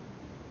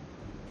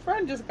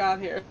 Friend just got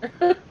here.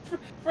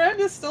 Friend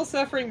is still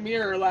suffering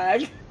mirror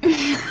lag.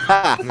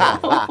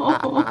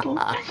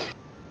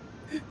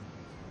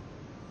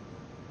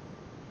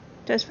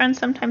 Does Friend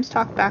sometimes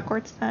talk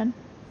backwards then?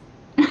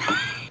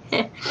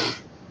 I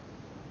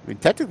mean,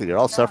 technically, you're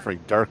all suffering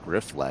dark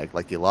rift lag.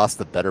 Like, you lost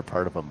the better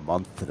part of a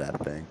month to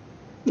that thing.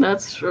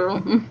 That's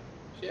true.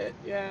 Shit,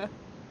 yeah.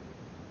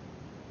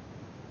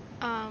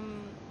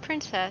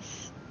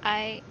 Princess,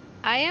 I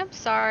am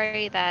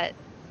sorry that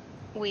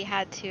we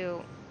had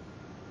to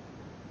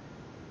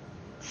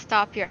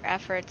stop your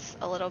efforts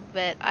a little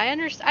bit. I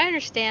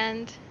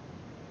understand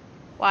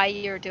why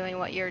you're doing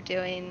what you're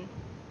doing.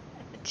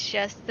 It's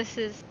just this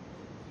is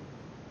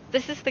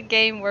the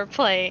game we're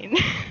playing.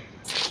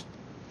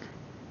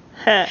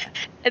 And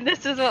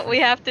this is what we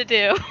have to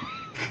do.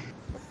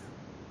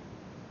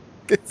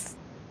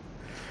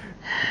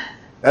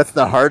 That's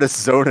the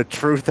hardest zone of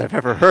truth I've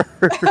ever heard.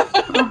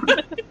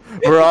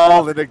 We're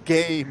all in a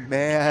game,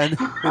 man.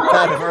 It's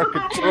out of our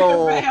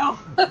control.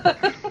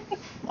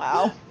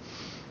 Wow.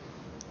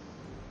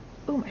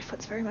 Oh, my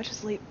foot's very much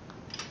asleep.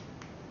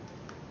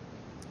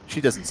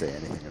 She doesn't say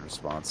anything in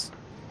response.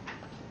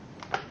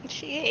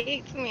 She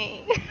hates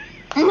me.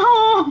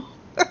 No.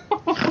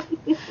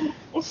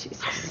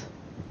 Jesus.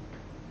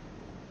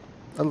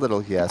 A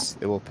little, yes.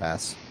 It will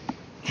pass.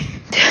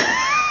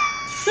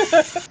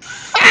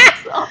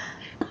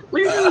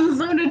 Leave it in the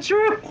zone of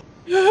truth.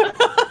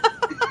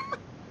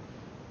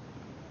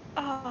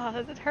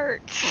 Oh, that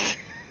hurts.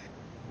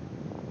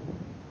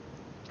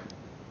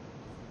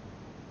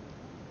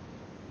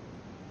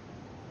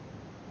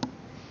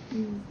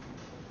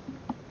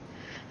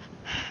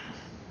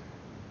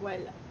 Well,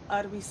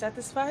 are we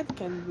satisfied?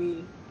 Can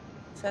we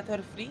set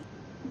her free?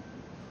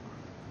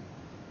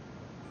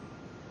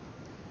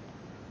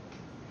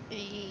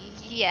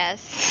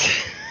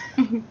 Yes.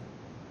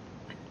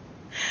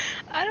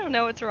 I don't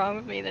know what's wrong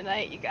with me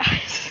tonight, you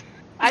guys.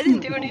 I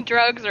didn't do any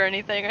drugs or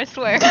anything, I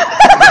swear.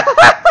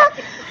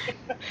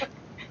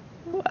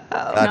 Wow.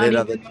 Not in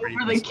on the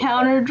Over the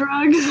counter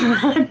drugs.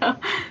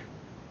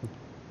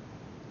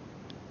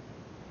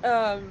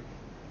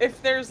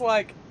 If there's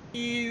like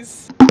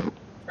keys,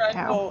 Fred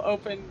Ow. will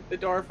open the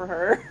door for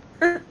her.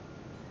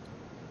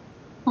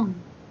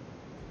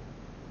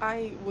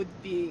 I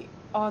would be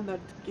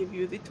honored to give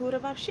you the tour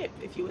of our ship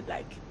if you would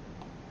like.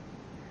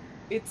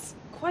 It's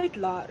quite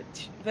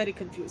large, very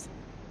confusing.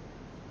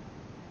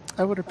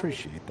 I would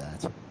appreciate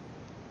that.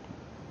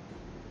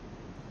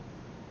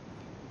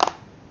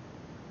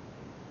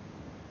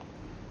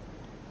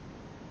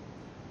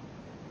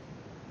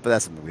 But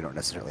that's something we don't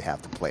necessarily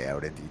have to play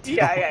out in detail.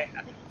 Yeah.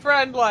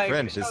 Friend, like,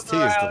 French, his goes tea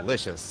is around,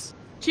 delicious.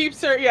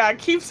 keeps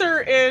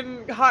her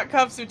in hot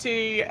cups of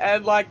tea,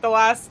 and like the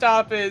last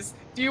stop is,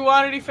 do you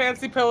want any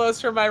fancy pillows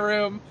for my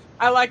room?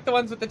 I like the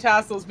ones with the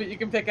tassels, but you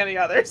can pick any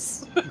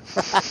others.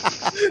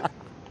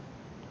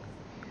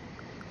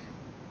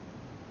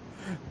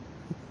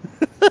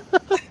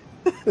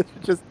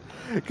 Just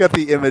got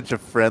the image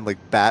of Friend like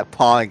bat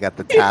pawing at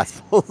the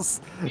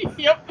tassels.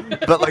 Yep.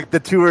 But like the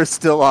tour is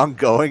still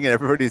ongoing and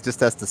everybody just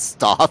has to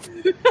stop.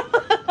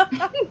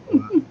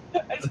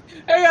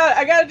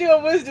 I gotta do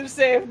a wisdom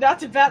save not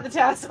to bat the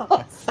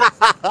tassels.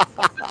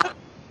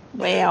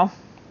 Wow.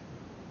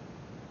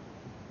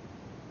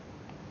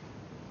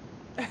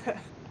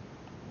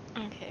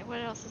 Okay, what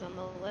else is on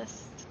the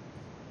list?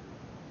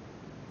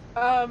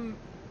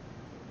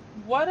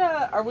 What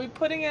are we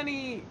putting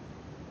any?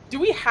 Do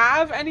we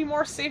have any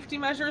more safety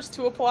measures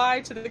to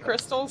apply to the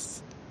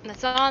crystals?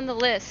 That's on the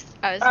list.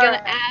 I was All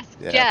gonna right. ask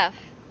Yeah. Jeff,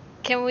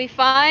 can we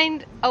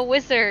find a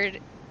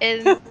wizard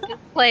in this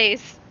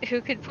place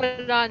who could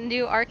put on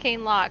new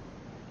arcane lock?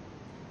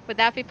 Would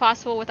that be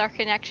possible with our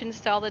connections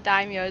to all the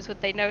daimyos?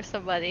 Would they know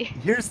somebody?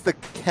 Here's the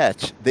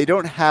catch. They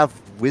don't have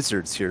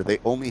wizards here. They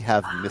only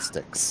have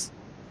mystics.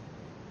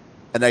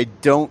 And I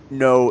don't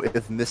know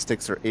if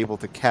mystics are able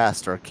to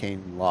cast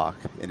arcane lock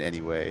in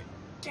any way.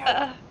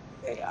 Yeah,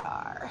 they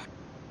are.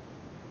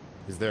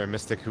 Is there a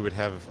mystic who would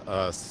have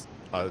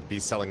be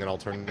selling an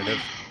alternative?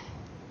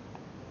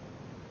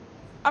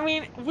 I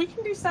mean, we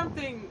can do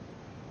something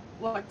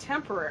like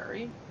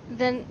temporary.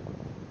 Then,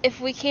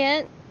 if we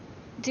can't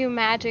do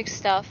magic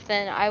stuff,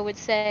 then I would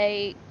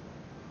say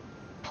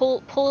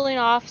pulling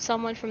off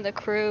someone from the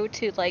crew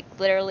to like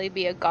literally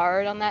be a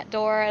guard on that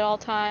door at all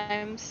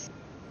times.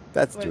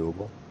 That's Wait.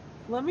 doable.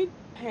 Let me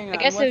hang on. I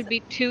guess it would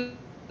be two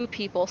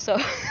people, so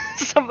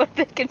someone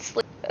that can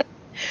sleep.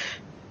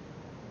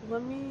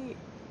 Let me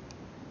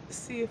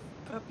see if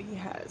Puppy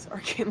has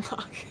arcane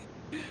lock.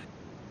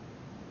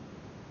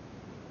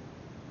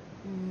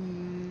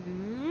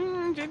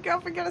 Did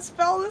Guppy get a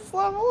spell this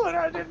level and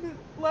I didn't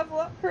level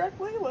up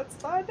correctly? Let's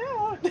find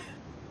out.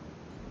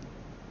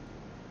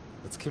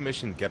 Let's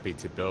commission Geppy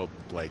to build,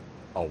 like,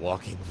 a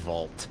walking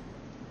vault.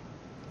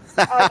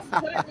 I'm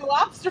putting the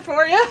lobster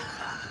for you.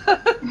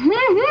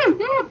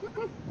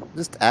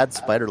 Just add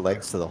spider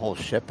legs to the whole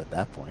ship at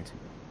that point.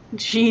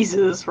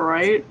 Jesus,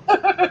 right?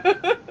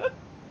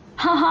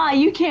 Haha,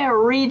 you can't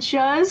reach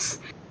us.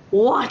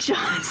 Watch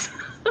us.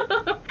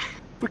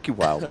 Wiki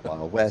Wild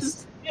Wild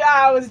West. Yeah,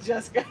 I was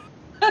just gonna.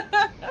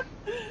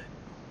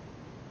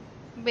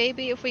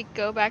 Maybe if we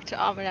go back to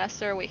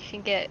Amanester, we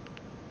can get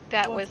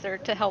that What?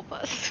 wizard to help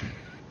us.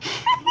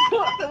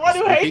 The one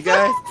who Spooky hates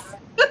guy?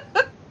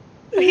 us.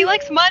 He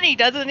likes money,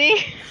 doesn't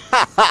he?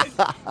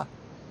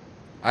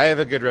 I have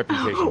a good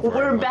reputation for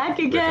We're him, back with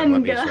him, again,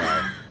 let me guys.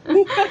 try.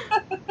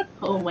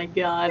 Oh my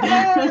god.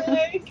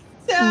 Hey,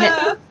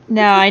 Steph.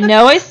 Now, I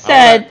know I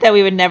said that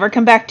we would never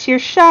come back to your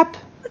shop.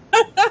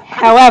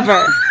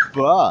 However,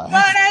 But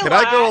Can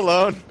I go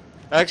alone?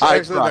 Actually,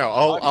 I brought- no.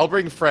 I'll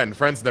bring Friend.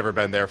 Friend's never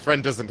been there.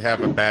 Friend doesn't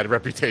have a bad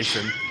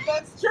reputation.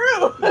 That's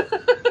true.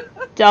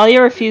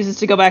 Dahlia refuses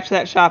to go back to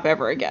that shop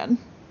ever again.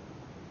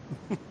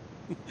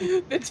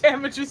 The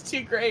damage was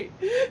too great.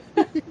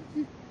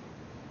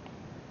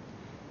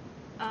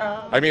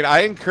 I mean, I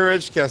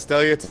encouraged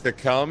Castelia to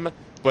come,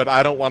 but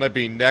I don't want to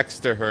be next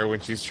to her when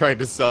she's trying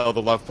to sell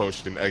the love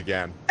potion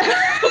again.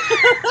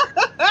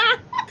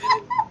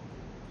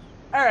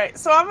 Alright,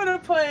 so I'm gonna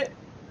put,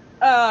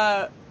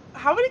 how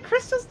many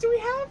crystals do we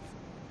have?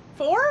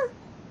 4?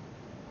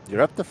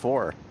 you're up to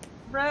 4.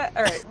 Red,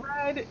 alright,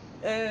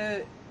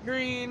 red,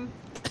 green,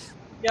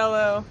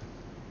 yellow,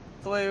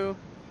 blue,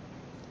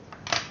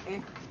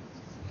 and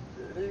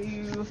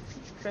blue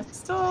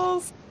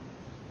crystals.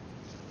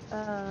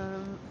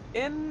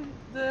 In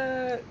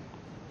the...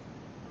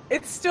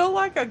 It's still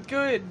like a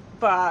good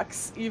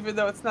box, even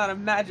though it's not a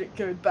magic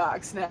good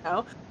box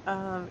now.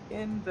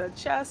 In the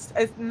chest,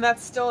 and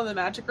that's still in the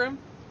magic room?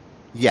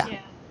 Yeah.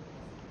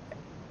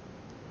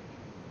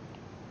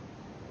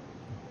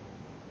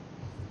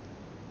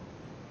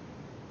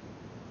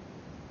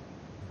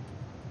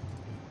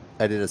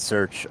 I did a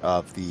search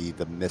of the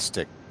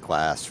mystic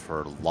class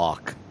for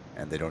lock,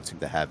 and they don't seem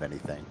to have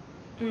anything.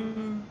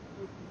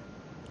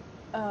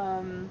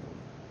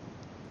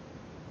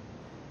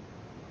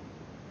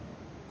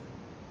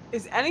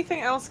 Is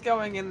anything else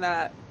going in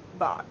that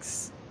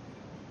box?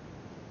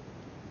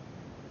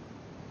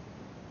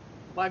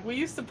 Like, we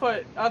used to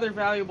put other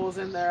valuables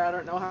in there. I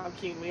don't know how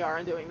keen we are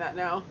on doing that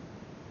now.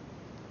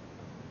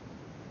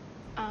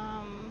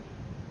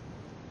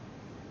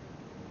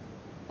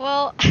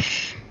 Well,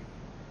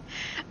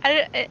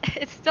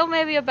 it's still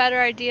maybe a better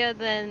idea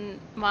than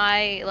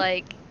my,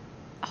 like,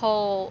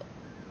 whole...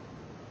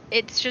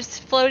 It's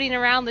just floating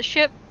around the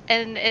ship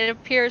and it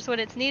appears when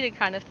it's needed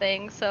kind of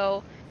thing,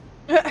 so...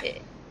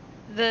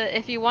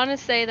 If you want to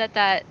say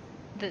that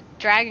the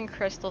dragon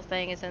crystal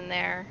thing is in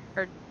there,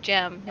 or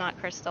gem, not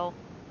crystal,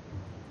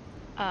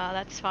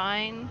 that's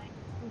fine.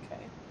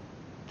 Okay.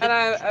 And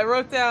I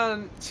wrote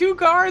down 2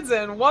 guards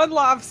and 1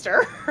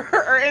 lobster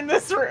are in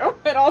this room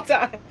at all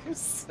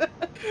times.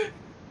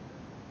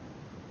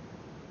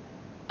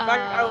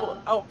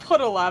 I'll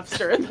put a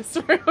lobster in this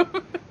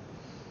room.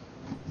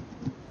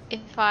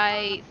 If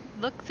I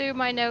look through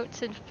my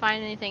notes and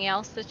find anything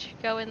else that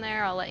should go in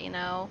there, I'll let you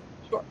know.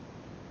 Sure.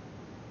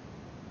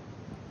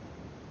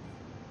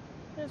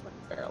 There's my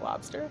spare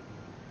lobster.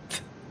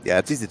 Yeah,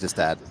 it's easy just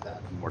to add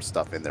more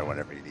stuff in there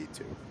whenever you need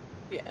to.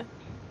 Yeah.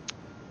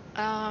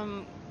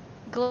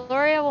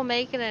 Gloria will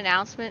make an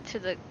announcement to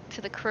the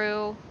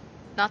crew,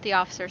 not the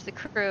officers, the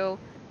crew,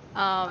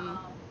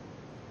 about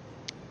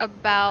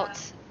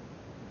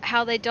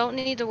how they don't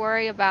need to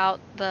worry about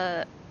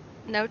the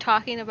no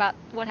talking about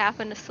what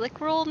happened to Slick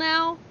rule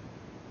now,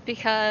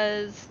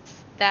 because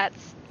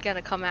that's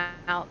gonna come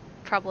out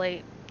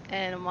probably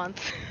in a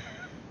month.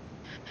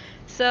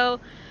 So,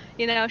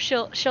 you know,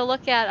 she'll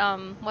look at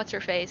what's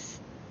her face?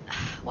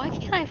 Why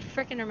can't I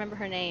freaking remember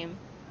her name?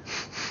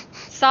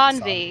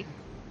 Sanvi.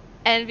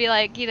 And be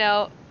like, you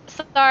know,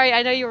 sorry,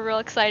 I know you were real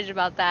excited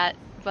about that,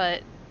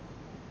 but,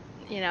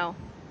 you know,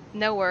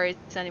 no worries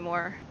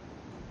anymore.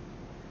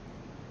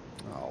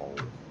 Oh.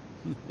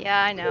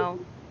 Yeah, I know.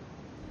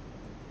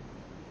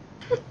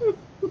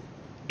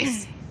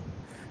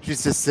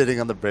 She's just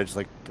sitting on the bridge,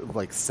 like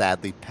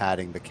sadly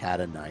patting the cat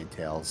of 9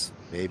 tails.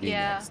 Maybe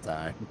next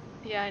time.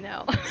 Yeah, I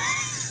know.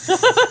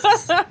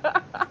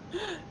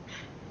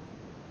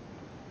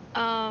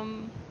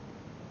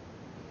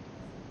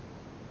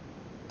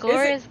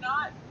 Gloria's...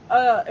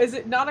 Is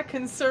it not a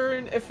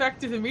concern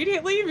effective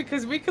immediately?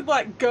 Because we could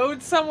like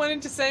goad someone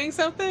into saying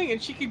something,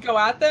 and she could go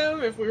at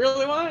them if we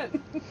really want.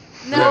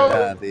 No.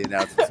 Yeah, the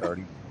announcement's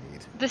already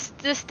made.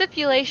 The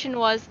stipulation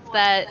was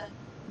that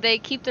they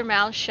keep their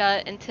mouths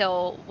shut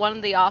until one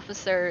of the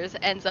officers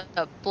ends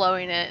up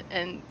blowing it,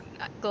 and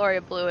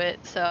Gloria blew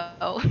it,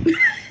 so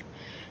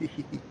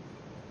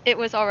it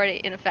was already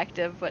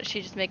ineffective, but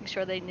she's just making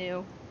sure they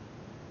knew.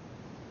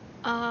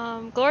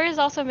 Gloria's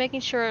also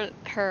making sure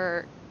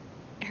her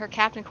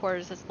captain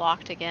quarters is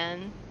locked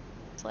again.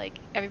 It's like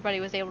everybody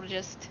was able to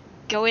just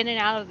go in and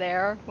out of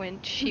there when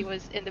she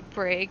was in the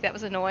brig. That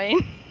was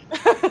annoying.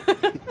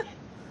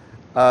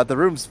 The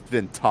room's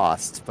been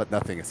tossed, but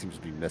nothing seems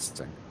to be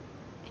missing.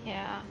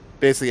 Yeah.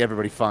 Basically,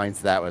 everybody finds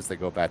that as they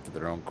go back to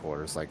their own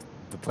quarters. Like,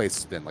 the place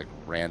has been, like,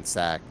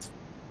 ransacked,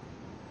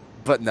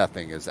 but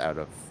nothing is out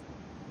of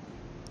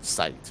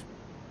sight.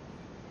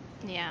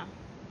 Yeah.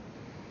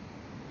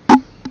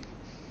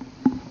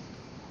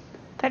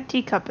 That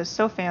teacup is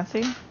so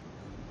fancy.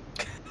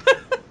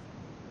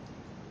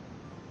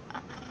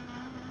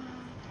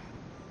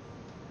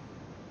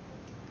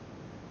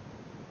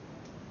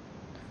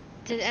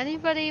 Did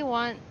anybody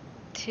want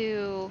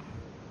to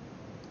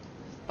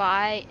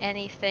buy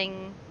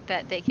anything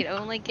that they could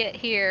only get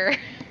here?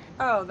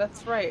 Oh,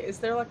 that's right. Is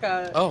there like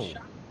a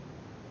shop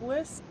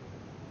list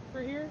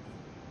for here?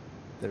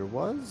 There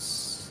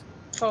was?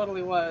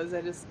 Totally was.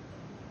 I'm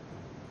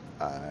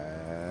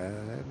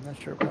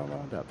not sure where I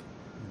wound up.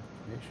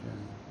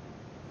 Information.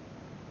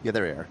 Yeah,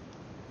 there we are.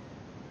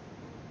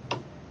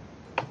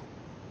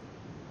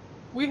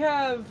 We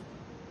have,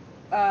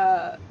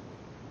 hang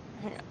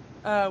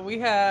on. We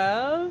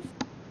have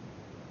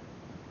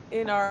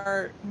in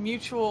our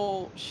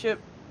mutual ship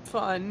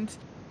fund,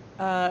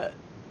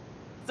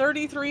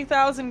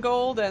 33,000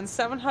 gold and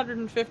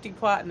 750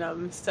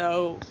 platinum.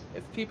 So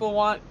if people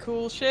want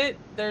cool shit,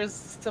 there's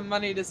some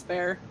money to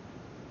spare.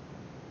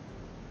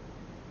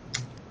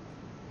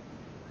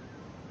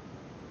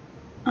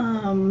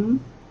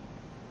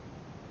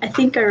 I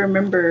think I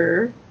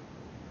remember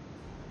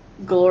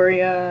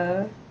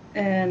Gloria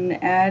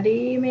and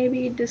Addie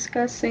maybe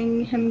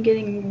discussing him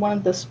getting one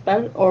of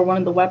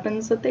the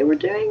weapons that they were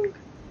doing.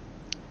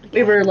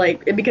 We were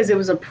like, because it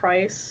was a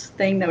price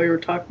thing that we were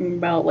talking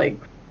about, like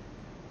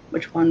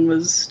which one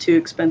was too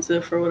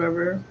expensive or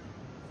whatever.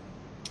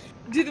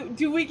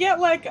 Do we get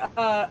like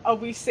a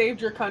we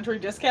saved your country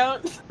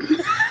discount?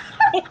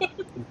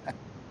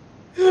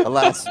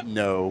 Alas,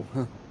 no.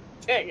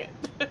 Dang it.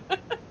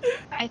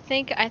 I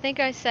think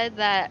I said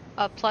that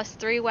a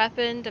 +3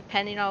 weapon,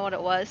 depending on what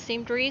it was,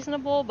 seemed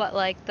reasonable, but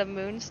like the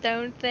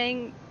moonstone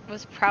thing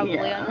was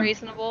probably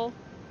unreasonable.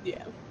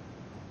 Yeah.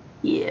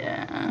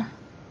 Yeah.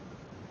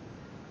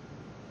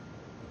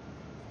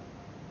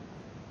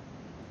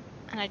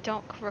 And I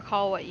don't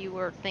recall what you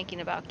were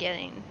thinking about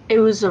getting. It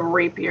was a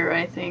rapier,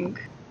 I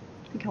think.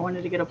 I think I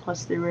wanted to get a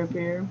 +3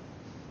 rapier.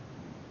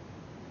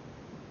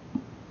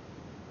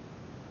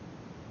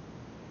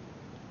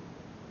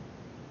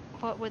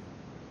 What would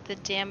the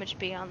damage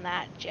be on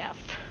that, Jeff?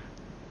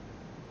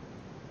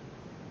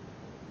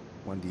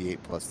 1d8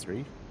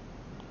 +3.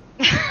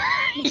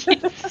 You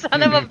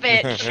son of a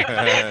bitch.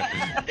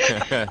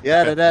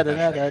 Yeah, da.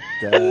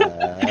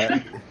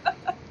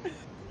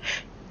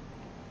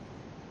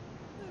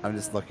 I'm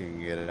just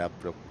looking it up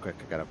real quick.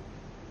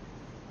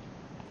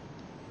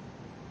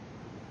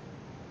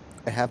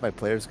 I have my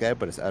player's guide,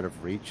 but it's out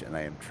of reach, and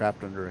I am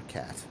trapped under a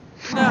cat.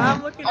 No,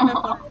 I'm looking at it,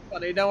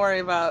 buddy. Don't worry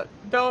about.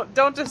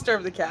 Don't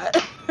disturb the cat.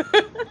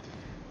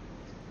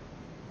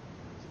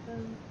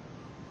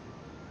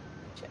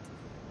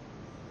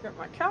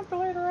 my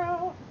calculator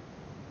out.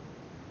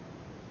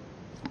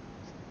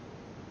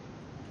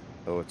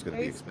 Oh, it's going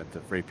to be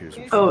expensive. Rapiers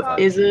are Oh, 45.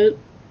 is it?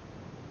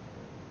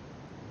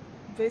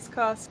 Base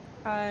cost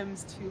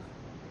times 2.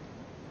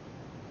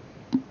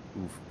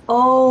 Oof.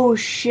 Oh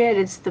shit!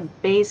 It's the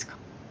base.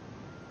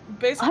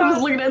 Base I was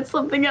cost. looking at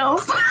something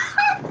else.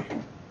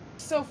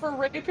 So for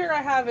rapier,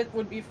 I have it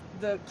would be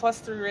the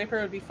 +3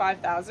 rapier would be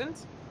 5,000.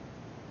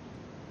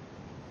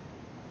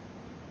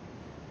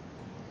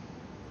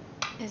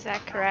 Is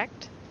that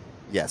correct?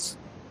 Yes.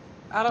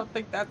 I don't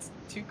think that's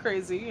too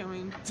crazy. I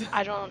mean,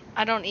 I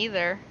don't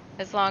either.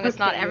 As long as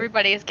not Okay.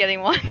 everybody is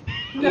getting one.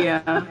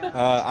 Yeah.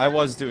 I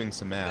was doing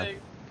some math.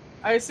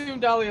 I assume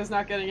Dahlia's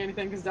not getting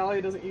anything because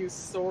Dahlia doesn't use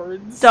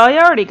swords. Dahlia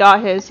already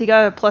got his. He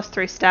got a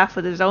 +3 staff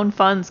with his own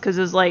funds because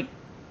it was like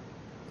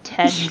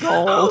 10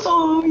 gold.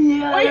 Oh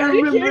yeah, Wait, I are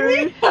you remember.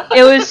 kidding me?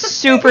 It was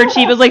super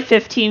cheap. It was like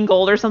 15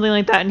 gold or something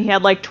like that, and he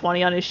had like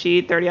 20 on his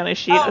sheet, 30 on his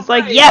sheet. Oh, It's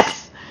like, right.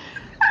 yes!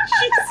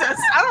 Jesus,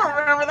 I don't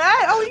remember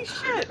that. Holy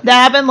shit. That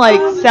happened like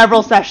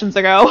several sessions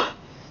ago.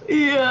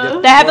 Yeah.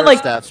 That happened, Sword like-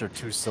 staffs are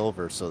 2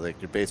 silver, so like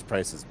your base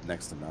price is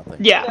next to nothing.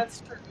 Yeah.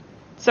 That's true.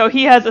 So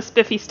he has a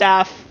spiffy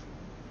staff.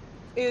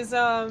 Is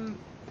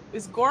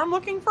Gorm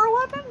looking for a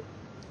weapon?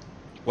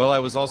 Well, I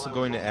was also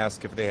going to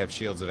ask if they have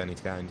shields of any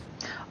kind.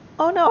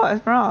 Oh no, I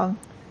was wrong.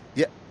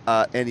 Yeah,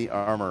 any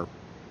armor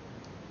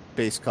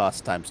base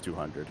cost times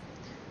 200.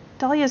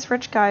 Dahlia's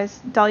rich, guys.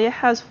 Dahlia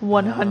has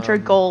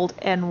 100 gold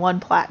and 1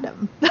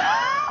 platinum.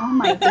 Oh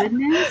my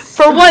goodness.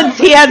 For once,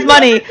 he has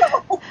money.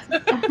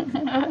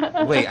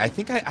 Wait, I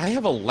think I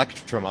have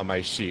Electrum on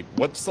my sheet.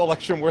 What's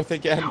Electrum worth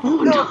again?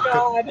 Oh, no. Oh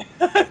god.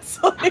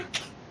 It's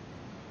like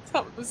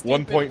something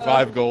stupid.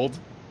 1.5 gold.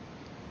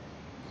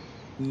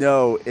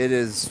 No, it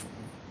is.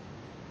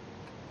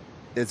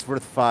 It's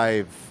worth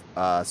 5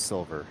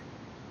 silver.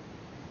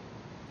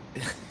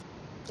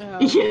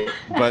 Yeah.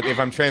 But if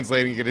I'm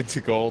translating it into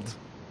gold...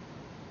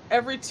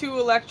 Every 2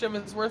 Electrum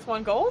is worth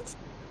 1 gold?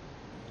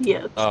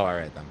 Yeah. Oh,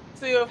 alright then.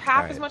 So you have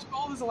half Alright. as much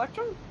gold as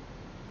Electrum?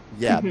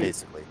 Yeah, Mhm.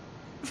 basically.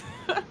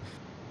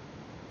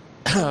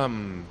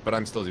 But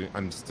I'm still doing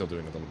a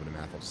little bit of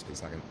math. I'll just be a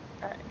second.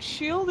 Alright,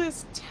 shield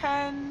is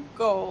 10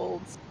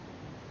 gold.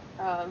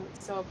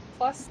 So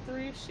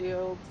 +3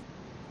 shield,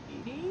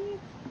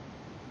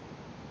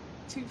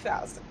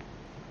 2,000.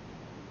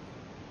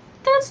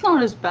 That's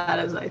not as bad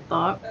as I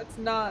thought. That's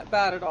not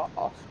bad at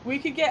all. We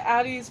could get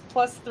Addie's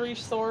 +3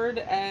 sword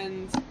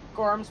and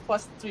Gorm's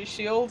 +3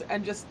 shield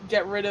and just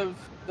get rid of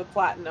the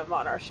platinum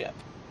on our ship.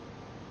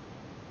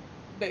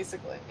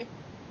 Basically.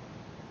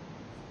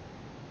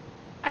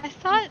 I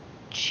thought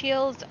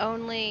shields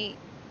only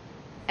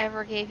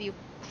ever gave you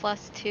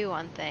 +2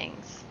 on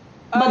things.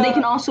 But they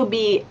can also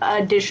be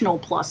additional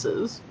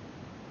pluses.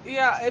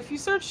 Yeah, if you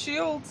search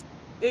shields,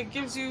 it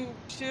gives you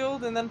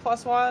shield and then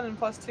 +1 and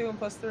 +2 and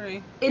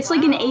 +3. It's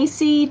like an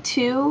AC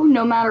 2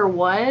 no matter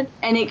what,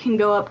 and it can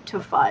go up to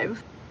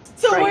 5.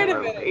 So wait a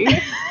regularly.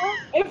 minute.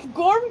 If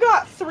Gorm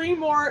got 3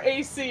 more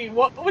AC,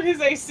 what would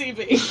his AC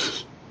be?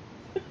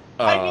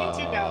 I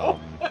need to know.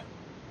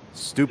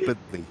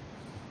 Stupidly.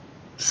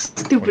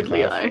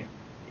 Stupidly 25. high.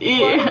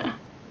 Yeah.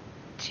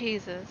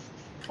 Jesus.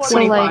 So,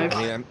 like- 25.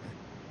 I mean,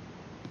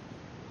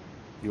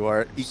 You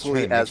are Just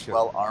equally trying to make as sure.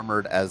 well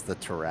armored as the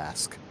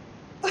Tarask.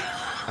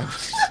 I'm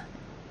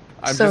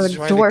So, just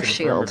trying dwarf to confirm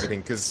shield.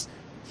 everything because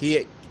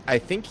I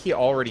think he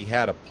already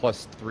had a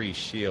 +3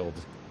 shield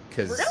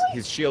because Really?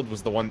 his shield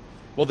was the one.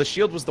 Well, the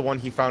shield was the one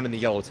he found in the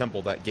Yellow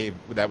Temple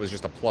that was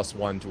just a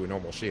 +1 to a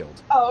normal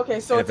shield. Oh, okay,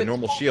 so And it's if a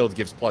normal shield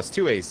gives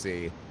 +2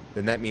 AC,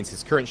 then that means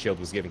his current shield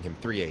was giving him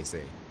 3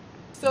 AC.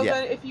 So Yeah.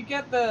 then if you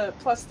get the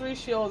 +3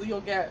 shield,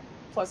 you'll get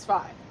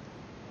 +5.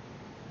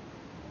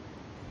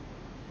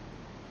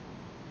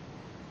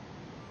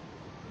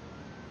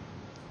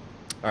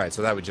 All right,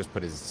 so that would just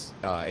put his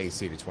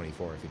AC to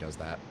 24 if he does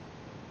that.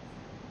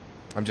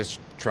 I'm just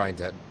trying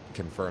to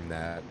confirm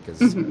that because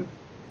Mhm.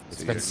 it's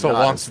So been you're so not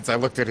long as- since I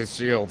looked at his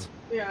shield.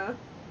 Yeah.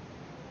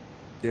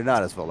 You're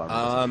not as well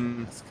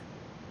armored as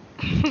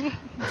the Tarask.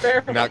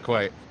 Fair. Not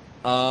quite.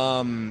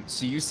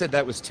 So you said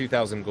that was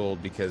 2,000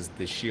 gold because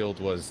the shield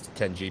was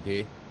 10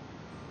 GP.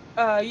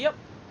 Yep.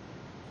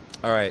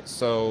 All right,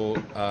 so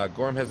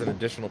Gorm has an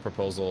additional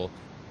proposal.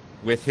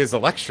 With his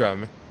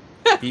Electrum,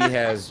 he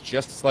has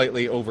just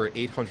slightly over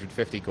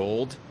 850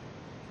 gold.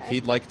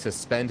 He'd like to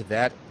spend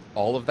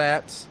all of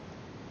that,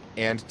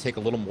 and take a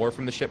little more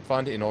from the ship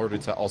fund in order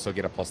to also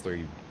get a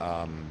 +3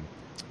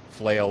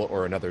 flail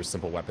or another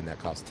simple weapon that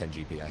costs 10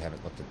 GP. I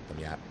haven't looked at them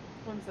yet.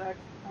 1 sec.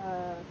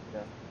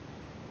 Yeah.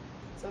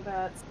 So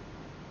that's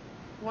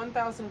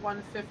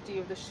 1,150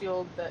 of the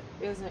shield that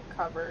isn't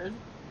covered.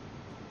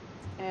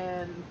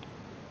 And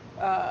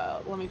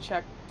let me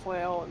check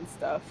flail and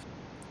stuff.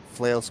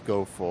 Flails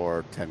go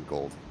for 10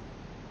 gold.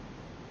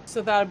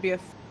 So that would be a...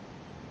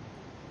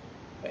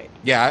 Wait.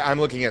 Yeah, I'm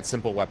looking at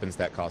simple weapons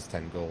that cost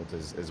 10 gold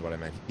is what I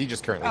meant. He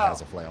just currently Oh.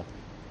 has a flail.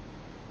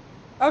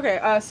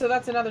 Okay, so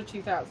that's another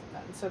 2,000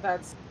 then. So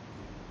that's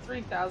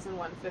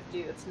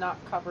 3,150 that's not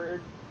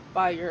covered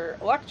by your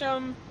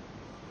Electrum.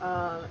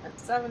 And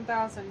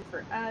 7,000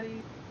 for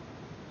Addie.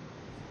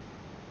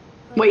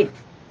 Wait,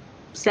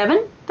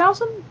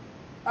 7,000? Or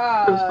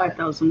was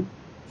 5,000?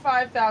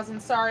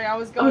 5,000. Sorry, I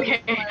was going.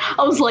 Okay,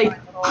 I was like,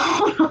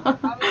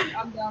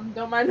 I'm dumb.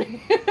 Don't mind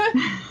me.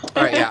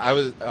 All right, yeah, I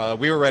was.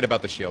 We were right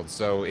about the shield.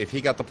 So if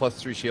he got the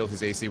 +3 shield,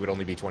 his AC would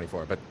only be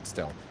 24. But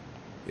still,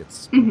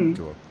 it's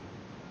cool.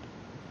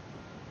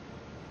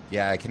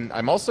 Yeah, I can.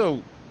 I'm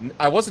also.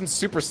 I wasn't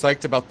super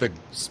psyched about the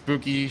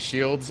spooky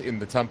shields in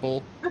the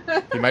temple.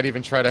 He might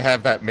even try to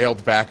have that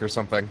mailed back or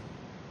something.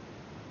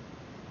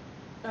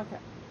 Okay.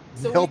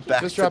 So Mailed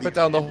back just to drop the it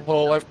down the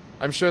hole.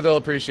 I'm sure they'll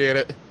appreciate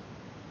it.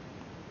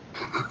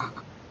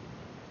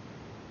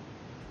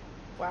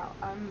 Wow,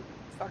 I'm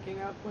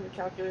fucking up with a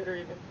calculator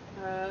even.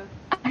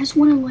 I just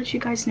want to let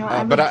you guys know.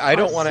 But I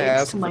don't want to +6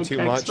 ask to for my too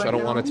dex much. right I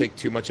don't want now. to take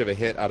too much of a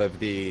hit out of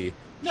the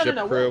ship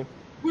No. crew.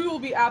 We will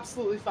be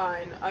absolutely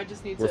fine. I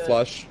just need We're to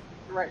flush.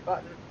 the right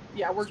button.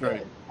 Yeah, we're Sorry.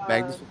 good.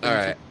 Magnus, All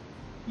right.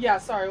 Yeah,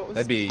 sorry. What was?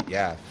 That'd be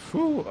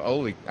Whew,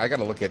 holy! I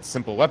gotta look at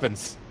simple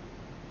weapons.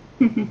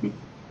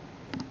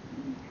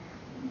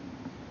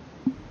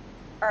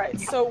 All right,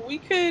 so we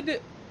could.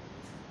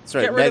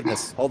 Sorry, Get rid of-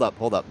 Magnus. Hold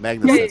up.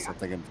 Magnus said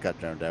something and got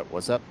drowned out.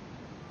 What's up?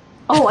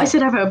 Oh, I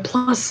said I have a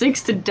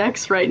 +6 to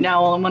dex right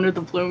now while I'm under the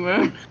blue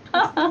moon.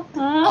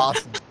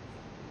 Awesome.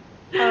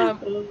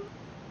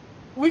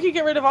 We could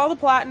get rid of all the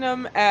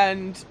platinum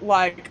and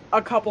like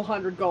a couple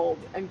hundred gold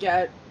and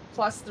get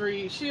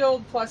 +3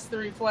 shield,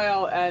 +3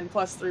 flail, and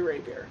 +3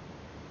 rapier.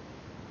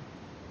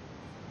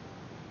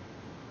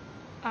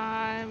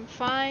 I'm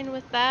fine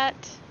with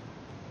that.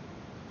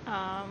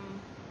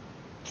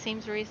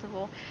 Seems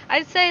reasonable.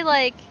 I'd say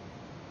like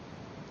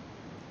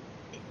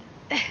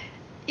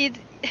you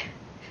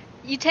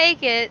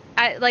take it.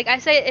 I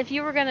say if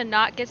you were gonna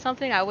not get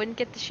something, I wouldn't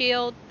get the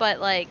shield.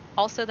 But like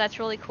also that's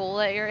really cool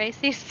that your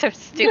AC is so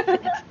stupid.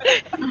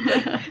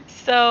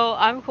 So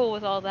I'm cool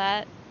with all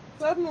that.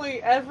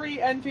 Suddenly, every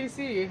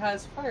NPC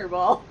has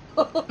fireball.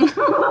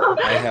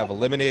 I have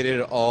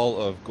eliminated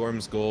all of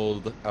Gorm's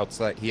gold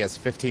outside. He has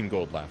 15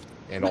 gold left,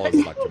 and all his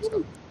electrum's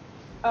gone.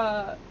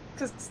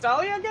 Is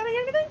Dahlia getting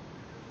anything?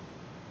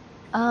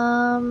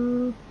 I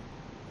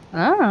don't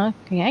know.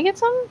 Can I get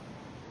some?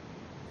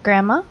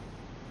 Grandma?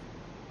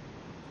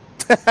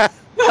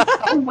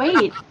 Oh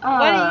wait.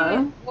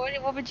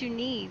 What would you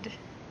need? Is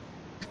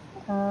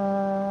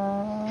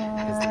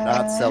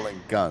not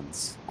selling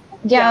guns.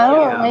 Yeah, I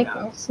don't yeah. like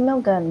it's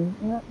no gun.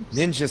 No.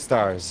 Ninja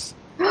stars.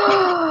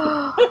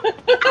 Oh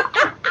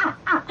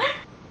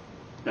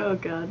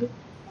god.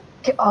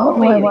 Oh,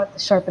 Wait. I want the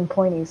sharp and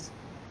pointies.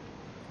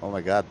 Oh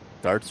my god,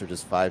 darts are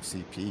just 5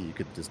 CP. You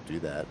could just do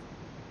that.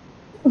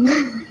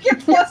 Get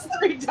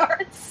 +3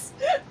 darts.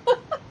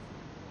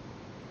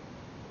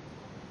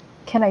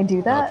 Can I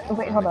do that? Oh,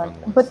 Wait, hold on.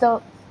 fun But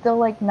they'll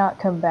like not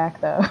come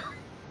back though.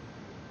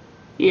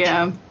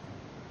 Yeah.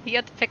 You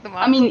have to pick them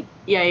up. I mean,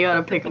 yeah, you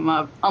gotta pick them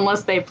up.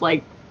 Unless they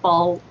like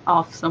fall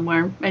off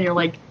somewhere and you're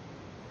like,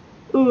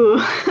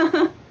 ooh.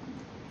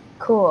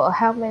 Cool.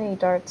 How many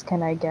darts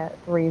can I get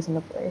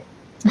reasonably?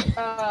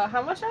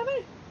 How much are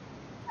they?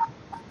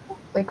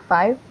 Like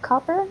 5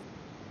 copper?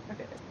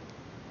 Okay.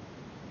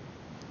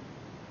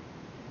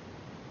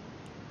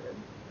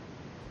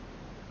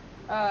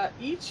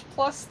 Each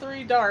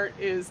 +3 dart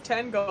is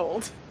 10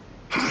 gold.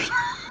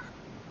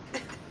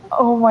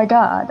 Oh my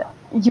god.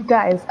 You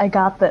guys, I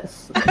got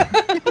this.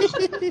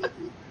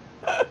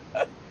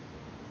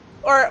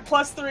 Or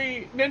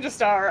 +3 ninja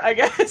star, I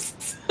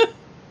guess.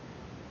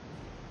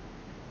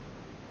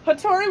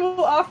 Hattori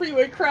will offer you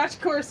a crash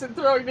course in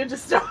throwing ninja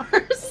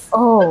stars.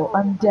 Oh,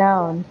 I'm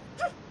down.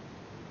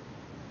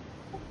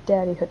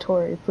 Daddy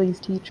Hattori, please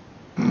teach.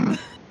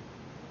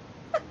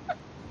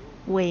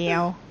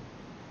 Wow.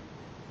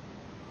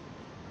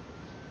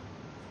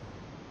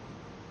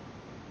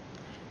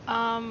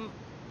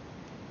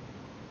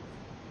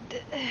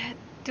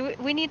 Do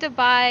we need to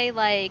buy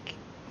like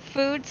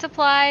food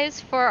supplies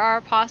for our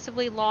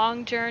possibly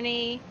long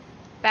journey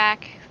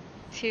back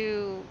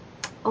to?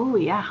 Oh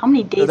yeah, how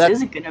many days that-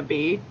 is it gonna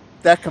be?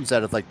 That comes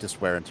out of like just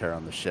wear and tear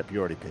on the ship. You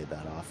already paid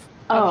that off.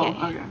 Oh,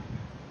 Okay. okay.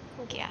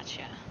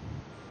 Gotcha.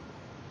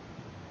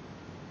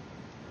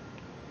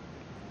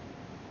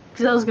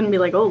 Because I was gonna be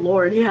like, oh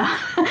lord, yeah.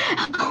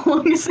 How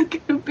long is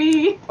it gonna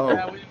be? Oh,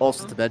 Yeah,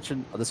 also to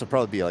mention, this will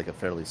probably be like a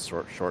fairly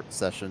short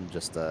session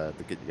just to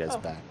get you guys Oh.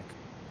 back.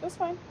 That's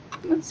fine.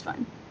 That's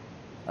fine.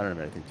 I don't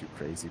have anything too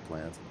crazy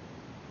planned.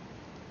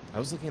 I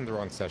was looking at the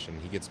wrong session.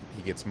 He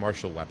gets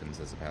martial weapons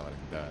as a paladin.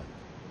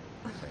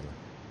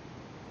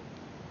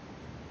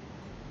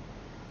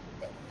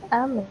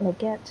 I'm gonna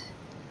get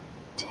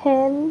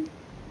 10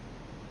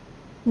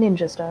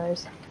 ninja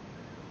stars.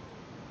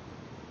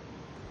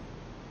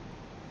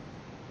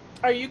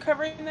 Are you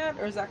covering that,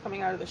 or is that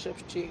coming out of the ship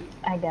sheet?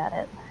 I got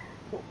it.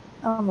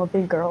 I'm a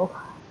big girl.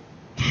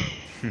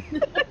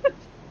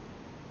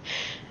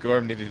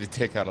 Gorm needed to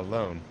take out a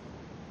loan.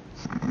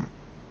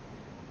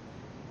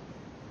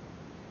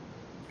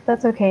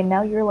 That's okay,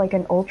 now you're like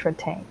an ultra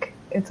tank.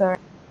 It's alright.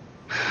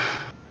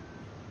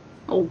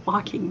 A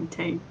walking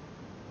tank.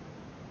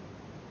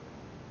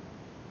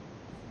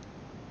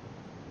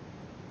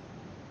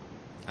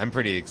 I'm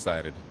pretty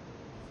excited.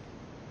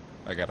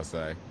 I gotta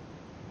say.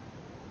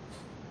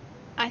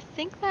 I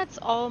think that's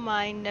all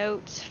my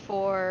notes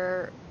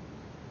for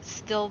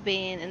still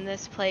being in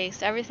this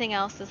place. Everything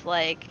else is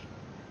like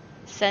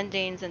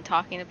sendings and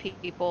talking to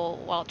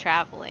people while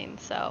traveling,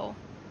 so.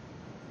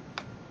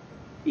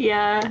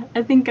 Yeah,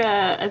 I think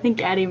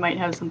Addie might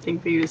have something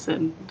for you to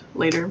send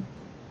later.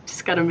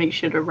 Just gotta make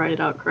sure to write it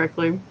out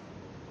correctly.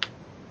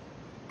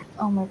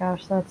 Oh my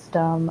gosh, that's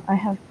dumb. I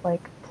have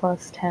like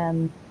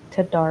 +10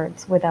 to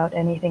darts without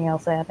anything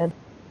else added.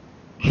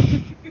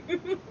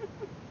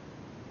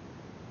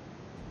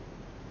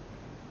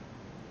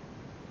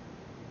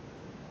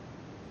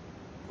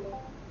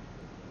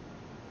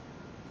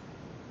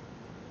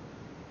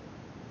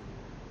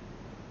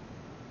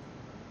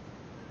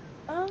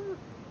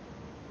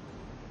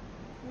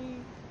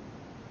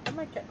 I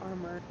might get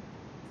armor.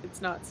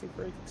 It's not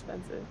super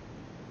expensive.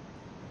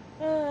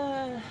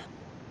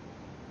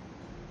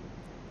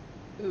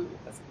 Ooh,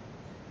 that's...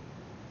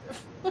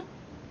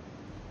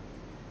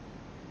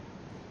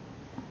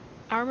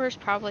 Armor's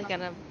probably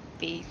gonna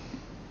be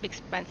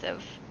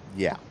expensive.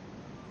 Yeah.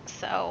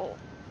 So.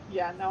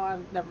 Yeah, no,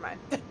 never mind.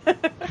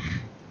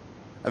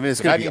 I mean,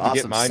 it's But I going to be need to get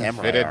awesome mine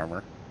samurai fitted.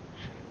 armor.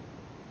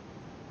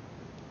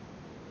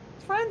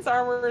 Friend's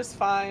armor is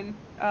fine.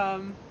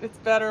 It's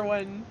better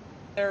when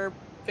they're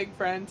big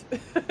friend.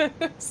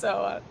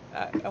 So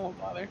I won't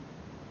bother.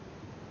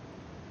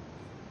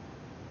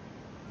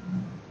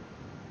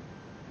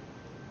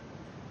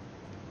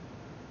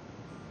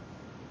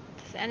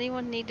 Does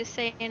anyone need to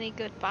say any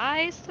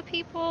goodbyes to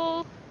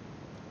people?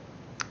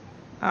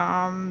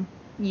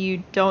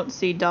 You don't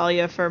see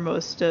Dahlia for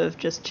most of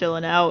just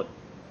chilling out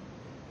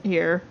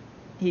here.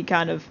 He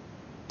kind of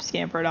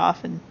scampered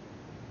off and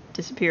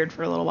disappeared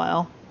for a little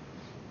while.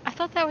 I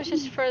thought that was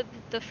just for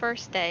the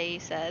first day, you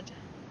said.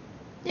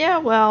 Yeah,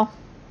 well,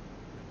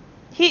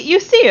 you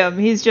see him.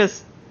 He's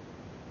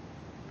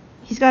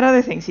got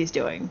other things he's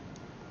doing.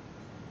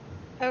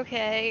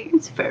 Okay.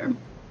 It's fair.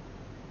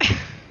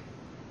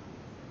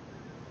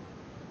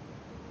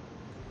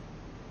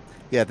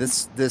 Yeah,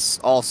 this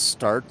all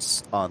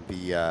starts on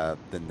the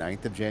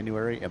 9th of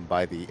January, and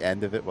by the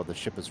end of it, while the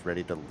ship is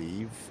ready to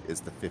leave, is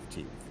the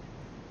 15th.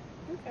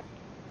 Okay.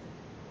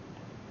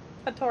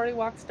 Hattori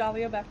walks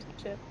Dahlia back to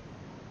the ship.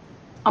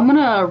 I'm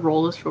gonna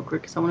roll this real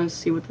quick because I want to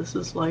see what this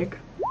is like.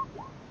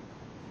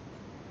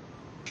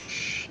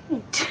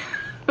 Shit.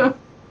 Oh,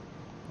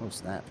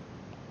 snap.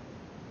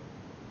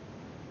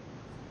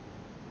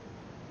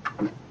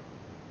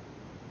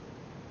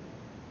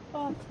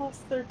 Oh,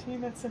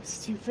 +13, that's so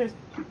stupid.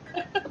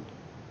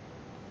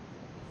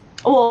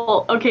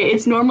 Well, okay,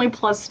 it's normally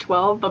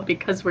 +12, but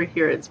because we're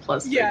here, it's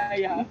 +13.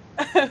 Yeah.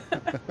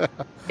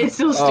 It's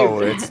still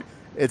Oh, stupid.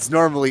 it's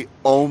normally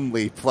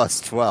only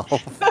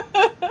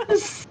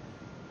 +12.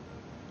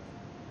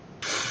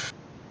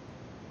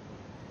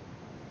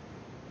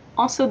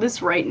 Also,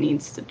 this right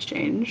needs to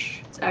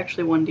change. It's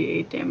actually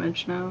 1d8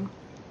 damage now.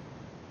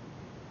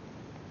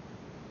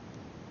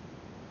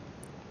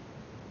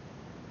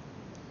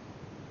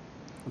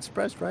 I'm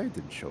surprised Ryan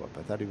didn't show up.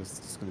 I thought he was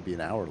just going to be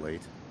an hour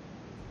late.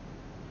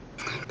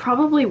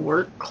 Probably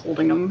work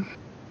holding him.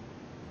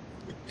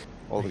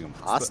 Holding him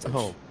hostage.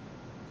 Oh.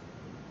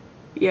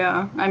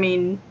 Yeah, I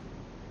mean,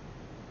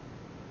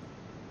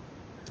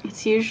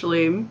 it's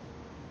usually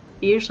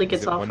he usually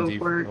gets off of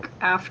work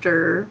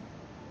after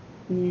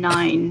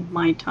 9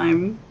 my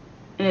time,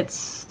 and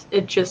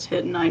it just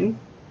hit 9.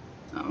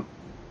 So.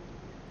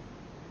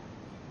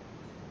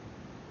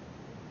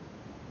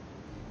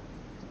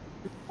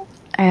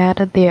 I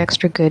added the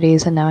extra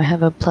goodies and now I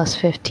have a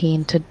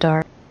 +15 to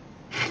dart.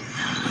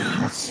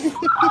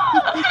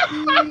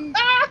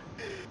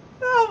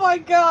 Oh my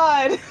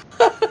god!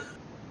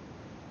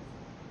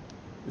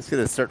 He's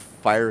going to start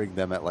firing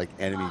them at, like,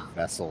 enemy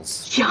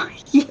vessels. Yeah.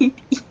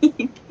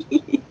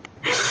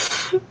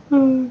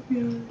 Oh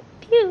god.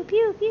 Pew,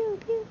 pew, pew,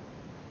 pew.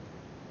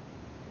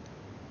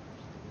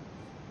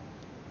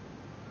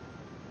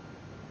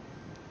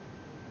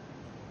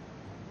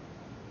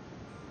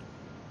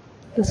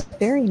 This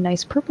very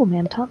nice purple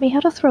man taught me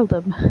how to throw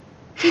them.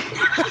 It's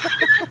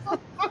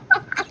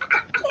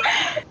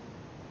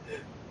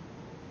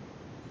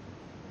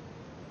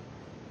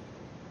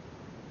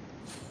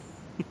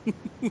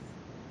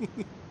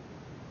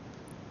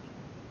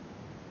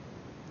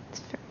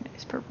a very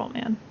nice purple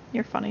man.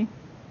 You're funny.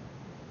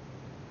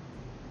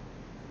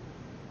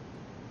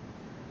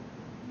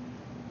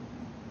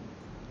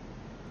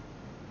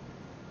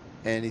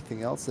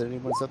 Anything else that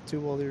anyone's up to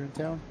while they're in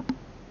town?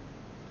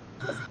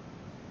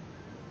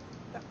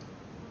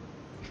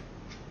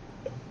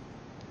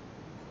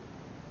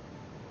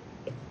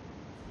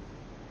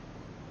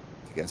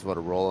 You guys want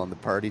to roll on the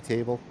party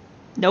table?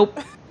 Nope.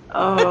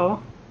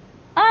 Oh.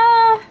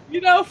 You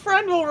know,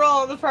 friend will roll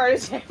on the party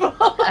table.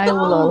 I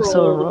will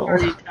also roll.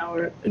 Party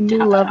tower.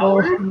 New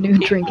level, new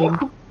drinking.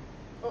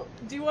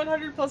 Do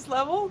 100 plus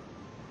level?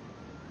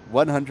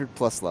 100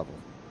 plus level.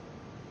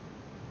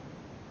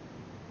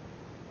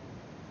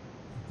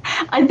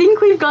 I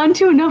think we've gone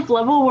to enough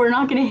level. We're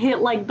not gonna hit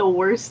like the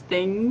worst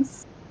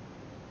things.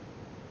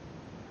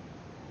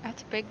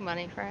 That's big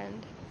money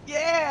friend.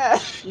 Yeah.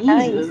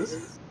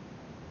 Jesus.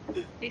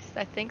 At least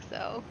I think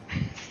so.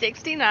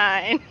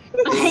 69.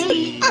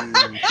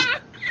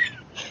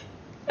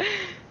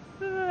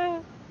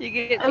 You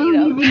get I beat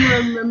don't up.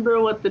 even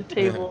remember what the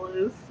table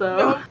is,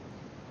 so.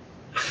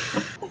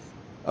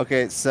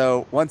 Okay,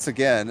 so once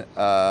again,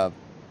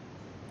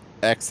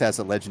 X has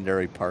a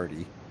legendary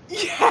party.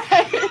 Yeah.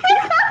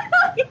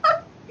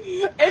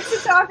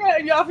 Ichitaka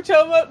and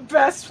Yafutoma,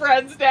 best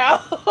friends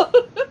now.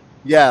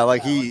 Yeah,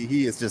 like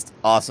he is just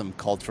awesome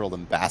cultural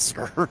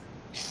ambassador.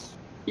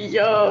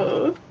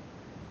 Yo.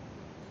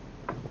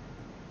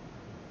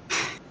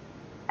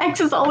 X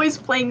is always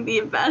playing the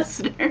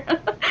ambassador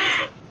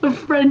of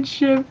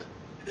friendship.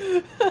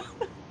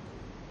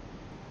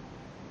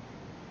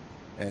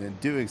 And in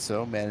doing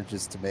so,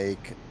 manages to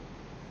make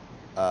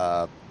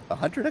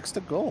 100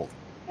 extra gold.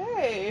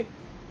 Hey.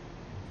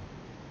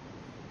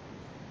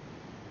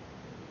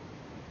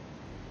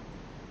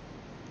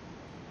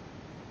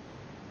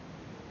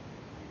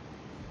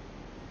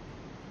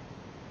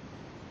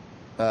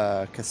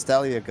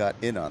 Castalia got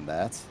in on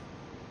that.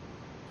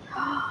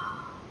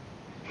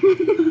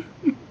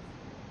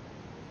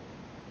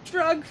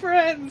 Drug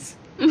friends.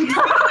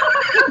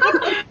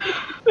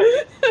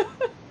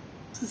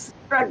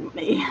 Struck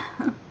me.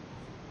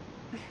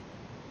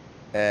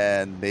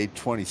 And made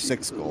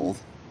 26 gold.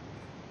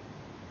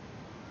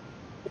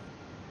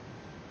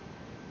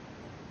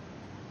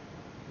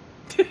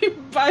 He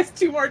buys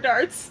 2 more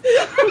darts.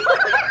 Oh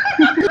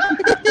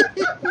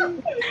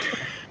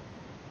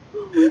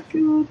my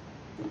god.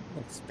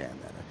 I'll expand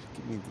that. I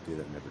keep meaning to do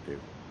that, I never do.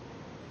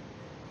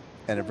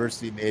 And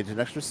adversity made an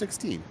extra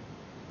 16.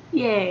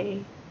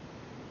 Yay.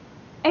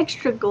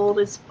 Extra gold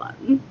is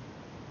fun.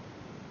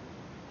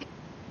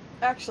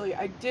 Actually,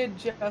 I did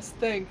just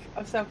think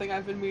of something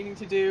I've been meaning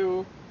to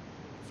do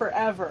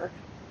forever.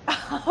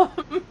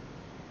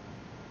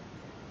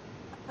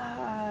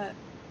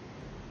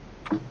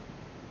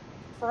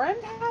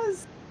 Friend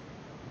has,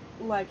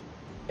 like,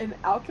 an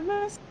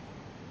alchemist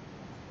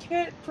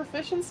kit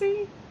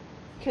proficiency.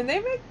 Can they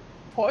make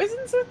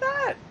poisons with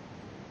that?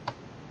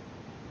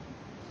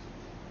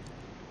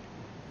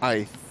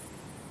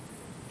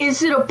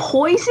 Is it a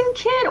poison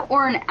kit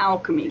or an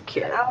alchemy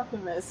kit? An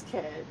alchemist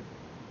kit.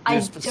 I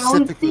don't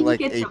specifically think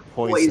like it's a a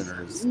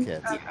poisoner's poison.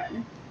 kit.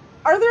 Okay.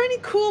 Are there any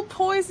cool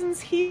poisons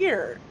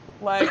here?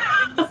 Like,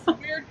 in this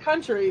weird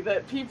country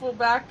that people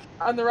back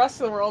on the rest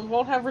of the world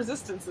won't have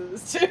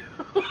resistances to?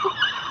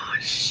 Oh,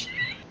 shit.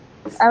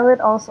 I would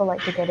also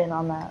like to get in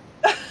on that.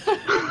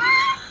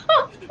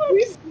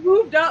 We've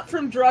moved up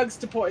from drugs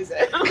to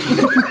poison.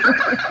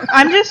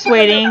 I'm just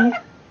waiting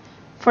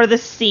for the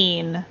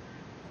scene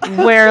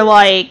where,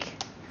 like,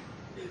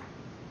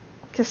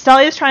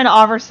 Castalia's trying to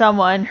offer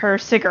someone her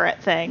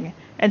cigarette thing,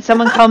 and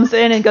someone comes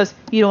in and goes,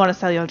 "You don't want to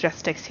sell your just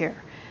sticks here,"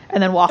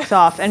 and then walks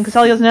off. And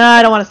Castalia goes, "No,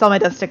 I don't want to sell my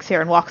just sticks here,"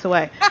 and walks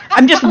away.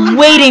 I'm just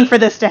waiting for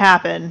this to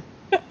happen.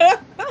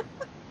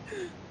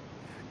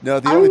 No,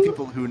 the only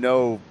people who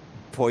know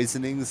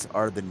poisonings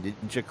are the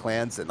ninja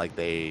clans, and like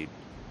they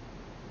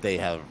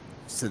have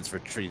since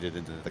retreated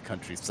into the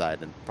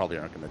countryside and probably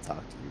aren't going to talk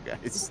to you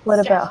guys. What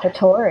about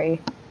Hattori?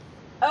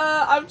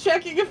 I'm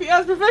checking if he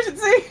has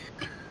proficiency.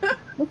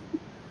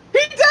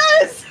 He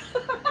does!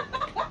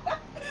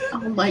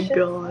 Oh my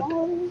god.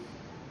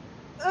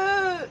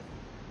 I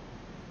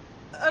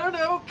don't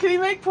know. Can he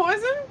make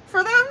poison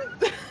for them?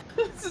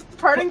 This is the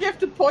parting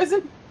gift of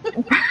poison.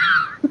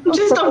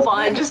 Just a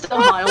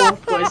vial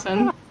of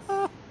poison.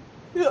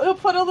 He'll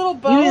put a little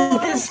bow Use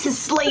on this to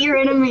slay your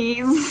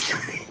enemies.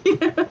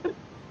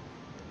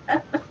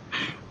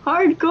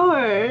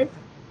 Hardcore.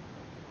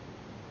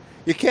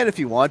 You can if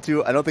you want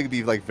to. I don't think it'd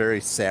be like very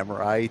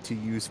samurai to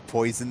use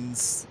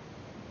poisons.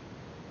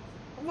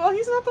 Well,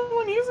 he's not the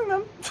one using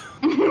them.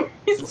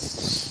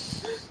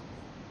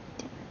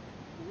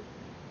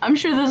 I'm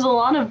sure there's a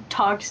lot of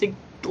toxic,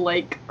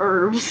 like,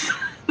 herbs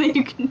that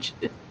you can just...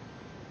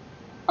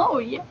 Oh,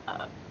 yeah.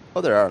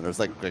 Oh, there are. There's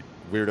like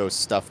weirdo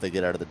stuff they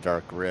get out of the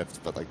Dark Rift,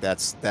 but like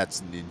that's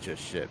ninja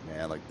shit,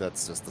 man. Like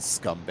that's just the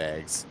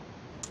scumbags.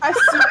 I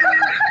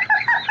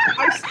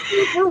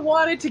super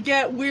wanted to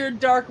get weird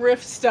Dark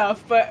Rift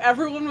stuff, but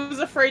everyone was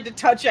afraid to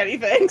touch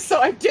anything,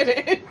 so I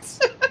didn't.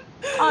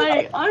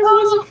 I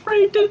was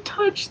afraid to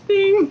touch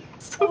things.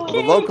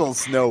 Okay. The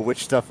locals know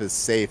which stuff is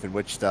safe and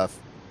which stuff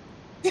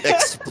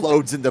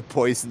explodes into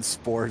poison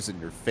spores in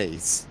your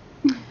face.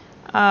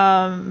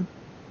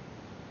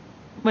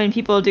 When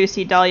people do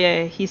see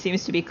Dahlia, he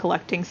seems to be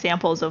collecting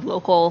samples of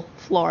local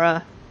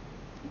flora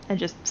and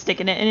just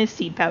sticking it in his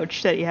seed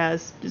pouch that he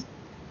has. Just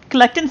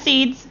collecting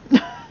seeds.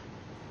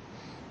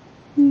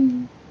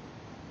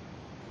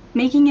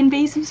 Making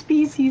invasive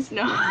species?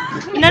 No.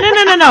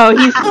 No.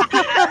 He's...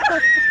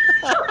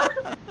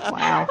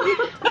 Wow.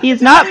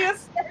 He's not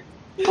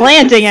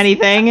planting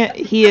anything.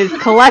 He is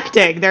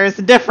collecting. There's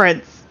a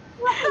difference.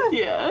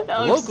 Yeah. The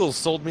locals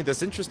sold me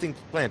this interesting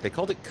plant. They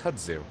called it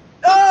kudzu.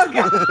 Oh,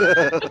 God.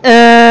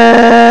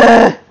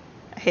 I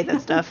hate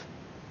that stuff.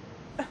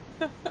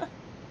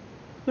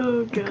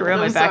 Oh, God. Grew in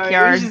my I'm sorry.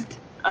 backyard.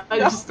 I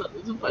just thought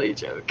it was a funny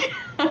joke.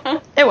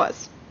 It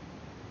was.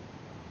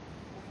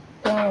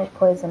 The only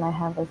poison I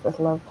have is this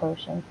love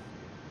potion.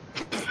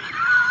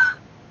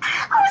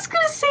 I was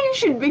gonna say you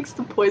should mix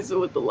the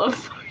poison with the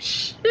love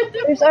potion.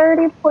 There's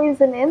already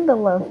poison in the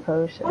love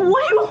potion. Wait,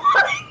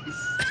 what?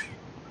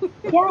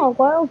 Yeah, a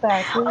while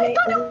back. I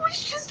thought it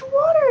was just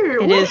water.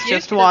 It What? is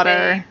just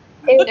water.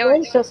 It No,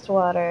 was just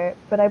water,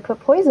 but I put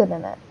poison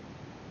in it.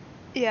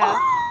 Yeah.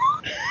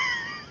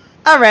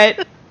 All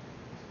right.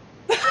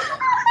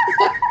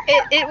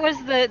 It was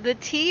the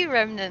tea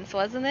remnants,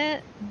 wasn't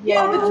it?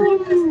 Yeah, the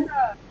dream mist.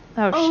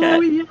 Oh, Oh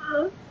shit. yeah.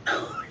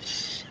 Oh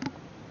shit.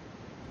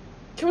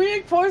 Can we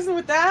make poison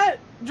with that?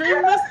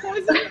 Dream mist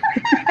poison?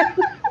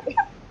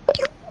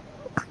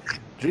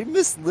 Dream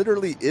mist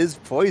literally is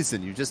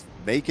poison. You just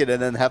make it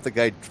and then have the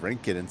guy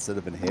drink it instead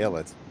of inhale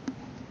it.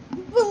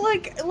 But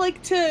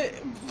like to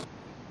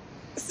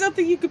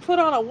something you could put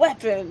on a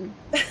weapon.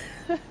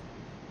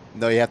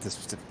 No, you have to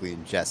specifically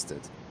ingest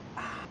it.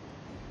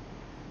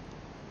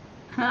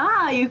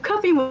 Ah, you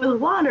cup me with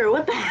water.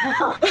 What the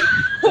hell?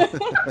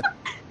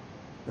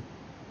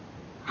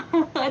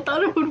 I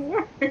thought it would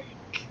work.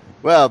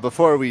 Well,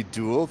 before we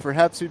duel,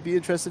 perhaps we'd be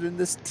interested in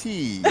this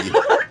tea.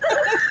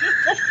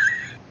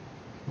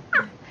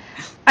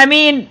 I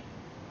mean,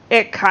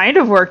 it kind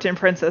of worked in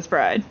Princess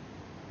Bride.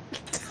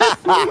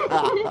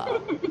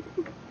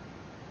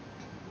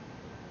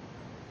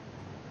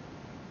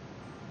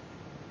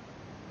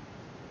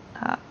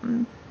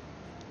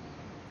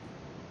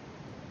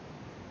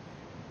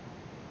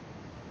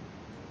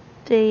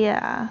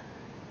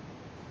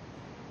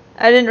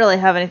 I didn't really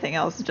have anything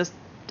else, just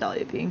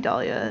Dahlia being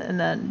Dahlia, and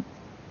then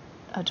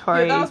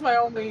Hattori. Yeah, that was my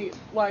only,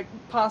 like,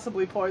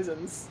 possibly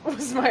poisons.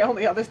 Was my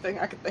only other thing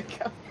I could think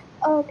of.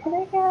 Oh, can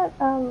I get,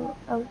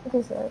 what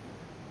is it?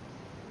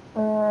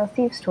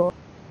 Thieves' Tool.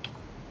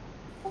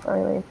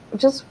 Really.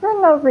 Just for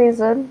no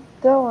reason.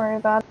 Don't worry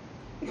about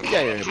it.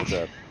 Yeah, you're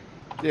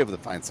able to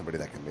find somebody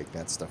that can make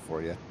that stuff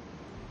for you.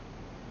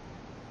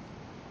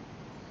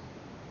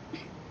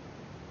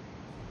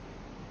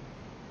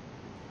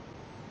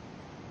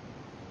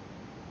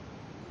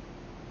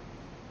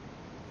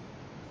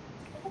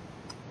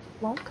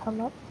 Won't come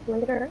up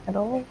later at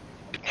all.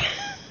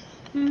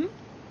 Hmm?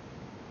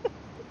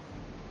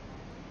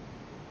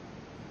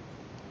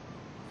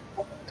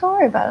 Don't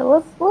worry about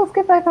it. Let's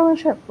get back on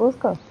the ship. Let's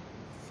go.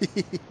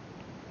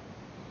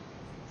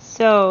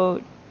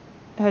 So,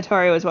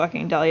 Hattori was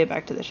walking Dahlia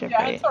back to the ship,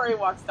 Yeah, right? Hattori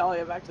walks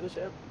Dahlia back to the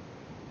ship.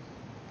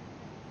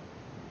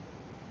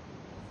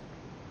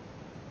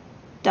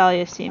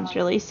 Dahlia seems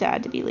really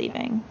sad to be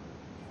leaving.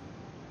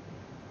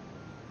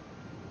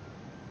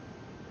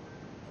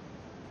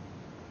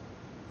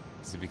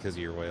 Is it because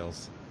of your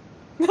whales?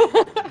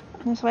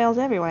 There's whales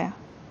everywhere.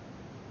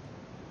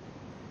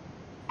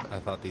 I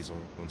thought these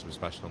ones were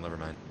special. Never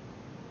mind.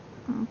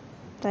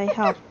 They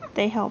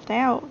helped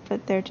out,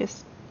 but they're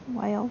just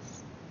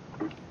whales.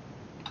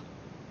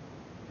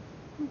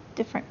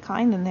 Different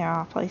kind than there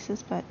are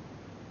places, but...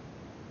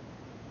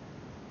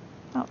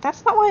 Oh,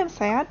 that's not why I'm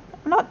sad.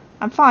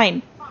 I'm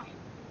fine.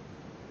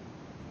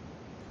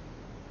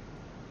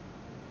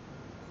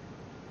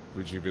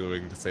 Would you be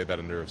willing to say that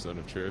under a zone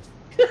of truth?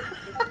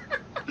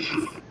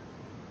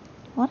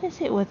 What is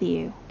it with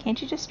you?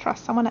 Can't you just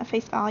trust someone at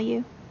face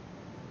value?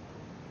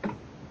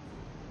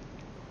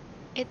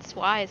 It's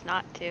wise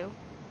not to.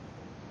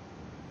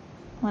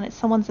 When it's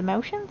someone's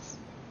emotions?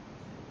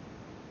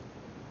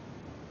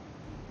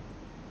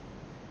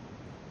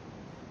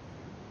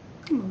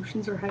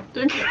 Emotions are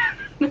hectic.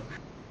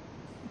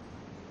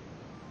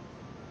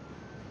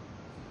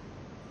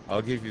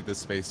 I'll give you the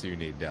space you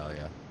need,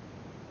 Dahlia.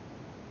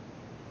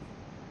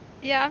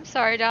 Yeah, I'm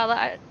sorry,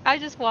 Dahlia. I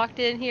just walked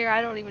in here.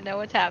 I don't even know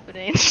what's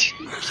happening. She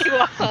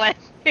walked away.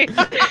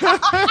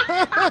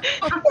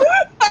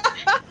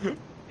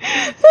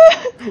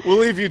 We'll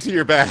leave you to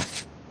your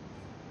bath.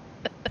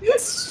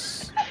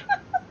 Jesus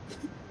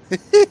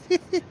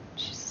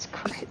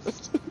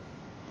Christ.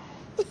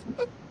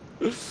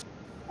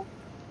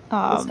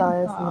 The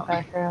stars in the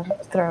background,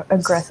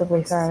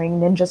 aggressively throwing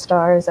ninja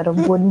stars at a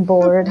wooden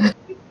board.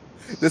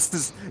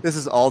 This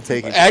is all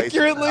taking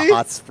Accurately? place in a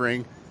hot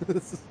spring.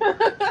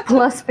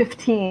 Plus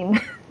 15.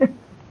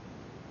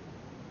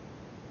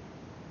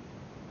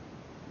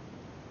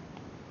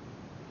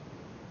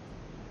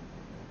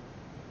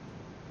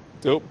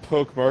 Don't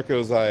poke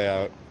Marco's eye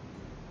out.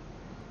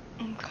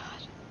 Oh, God.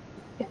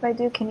 If I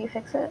do, can you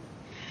fix it?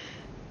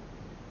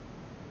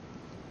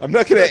 I'm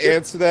not gonna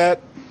answer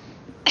that.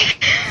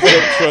 I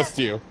don't trust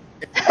you.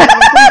 I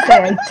was gonna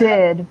say I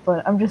did,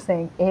 but I'm just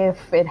saying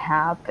if it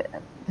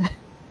happened.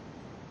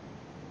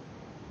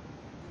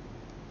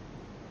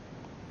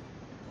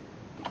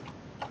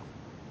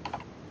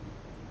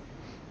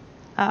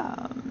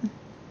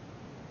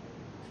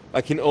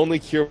 I can only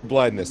cure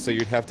blindness, so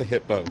you'd have to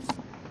hit both.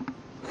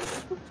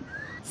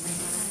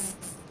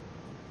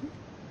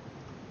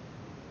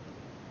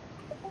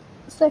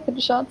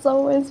 Second shot's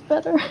always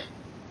better.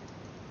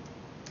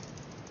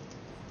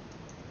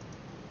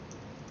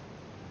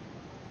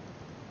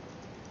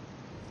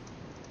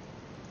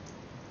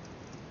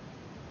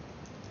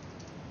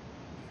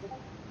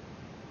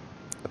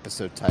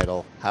 episode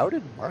title, How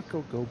Did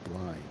Marco Go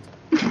Blind?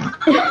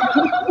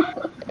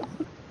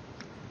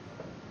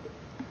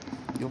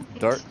 You'll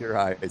dart your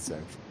eyes out.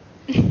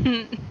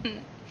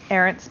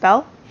 Errant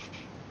spell?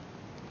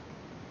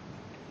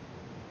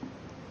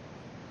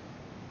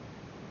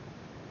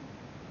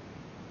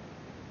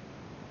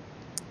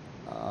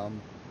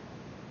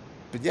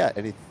 But yeah,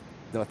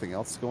 nothing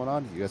else going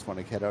on? You guys want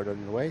to head out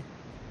on your way?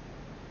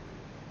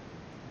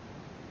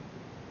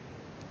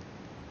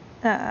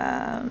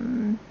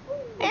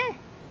 Eh.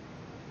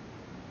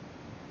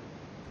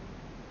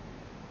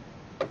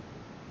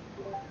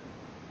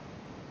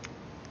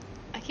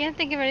 I can't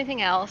think of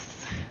anything else.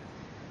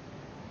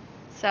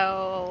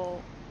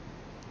 So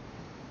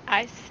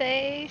I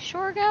say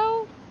sure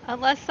go,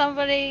 unless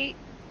somebody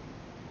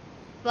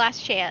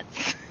last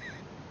chance.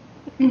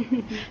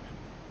 Because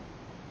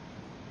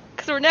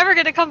we're never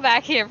gonna come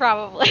back here,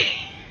 probably.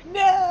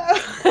 No.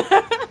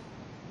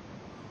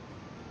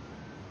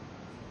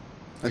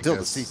 Until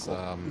the Because,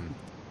 sequel.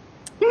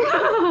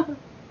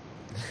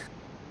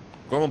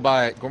 Gorm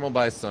will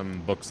buy some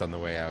books on the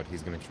way out.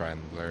 He's gonna try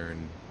and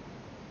learn.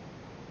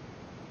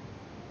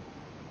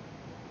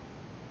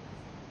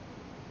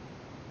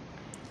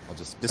 I'll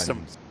just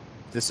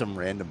some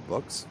random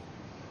books.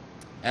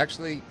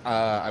 Actually,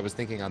 I was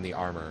thinking on the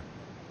armor.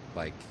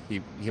 Like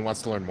he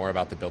wants to learn more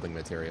about the building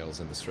materials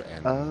and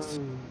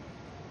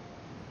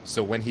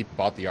so when he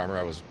bought the armor,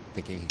 I was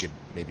thinking he could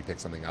maybe pick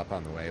something up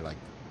on the way. Like,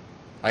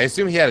 I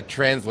assume he had a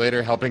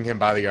translator helping him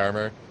buy the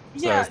armor.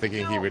 So I was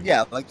thinking he would.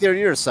 Yeah, like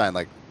you're assigned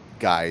like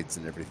guides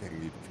and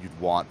everything you'd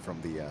want from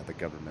the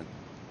government.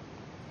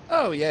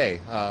 Oh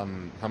yay! How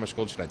much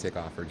gold should I take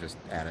off, or just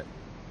add it?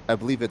 I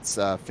believe it's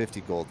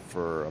 50 gold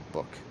for a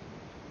book.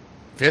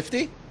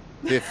 50?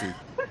 50.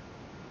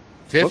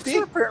 50? Books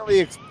are apparently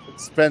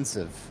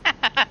expensive.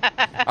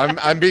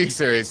 I'm being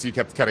serious. You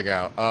kept cutting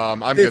out.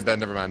 I'm 50. good then.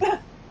 Never mind.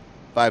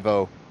 Bye,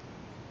 Bo.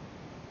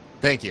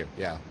 Thank you.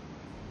 Yeah,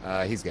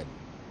 he's good.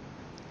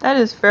 That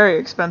is very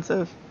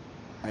expensive.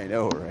 I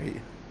know,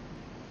 right?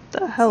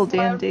 The hell,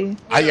 D&D?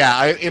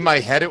 In my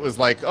head it was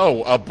like,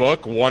 oh, a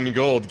book, 1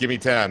 gold, give me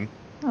 10.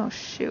 Oh,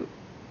 shoot.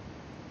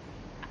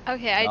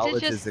 Okay,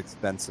 Knowledge is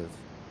expensive.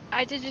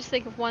 I did just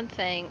think of one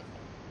thing.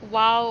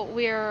 While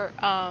we're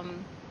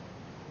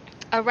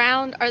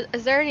around,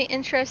 is there any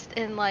interest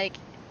in like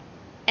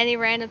any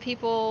random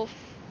people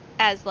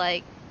as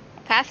like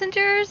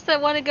passengers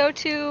that want to go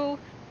to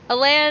a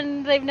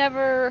land they've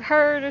never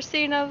heard or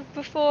seen of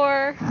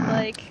before?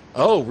 Like,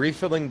 Oh,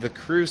 refilling the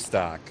crew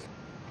stock.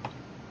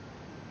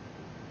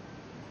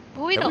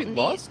 well, we Have don't we need.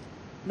 lost?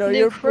 No, New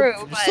you're crew,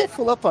 still but-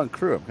 full up on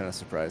crew. I'm kind of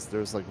surprised. There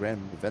was like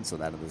random events on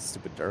that in the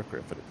stupid Dark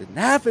Rift, but it didn't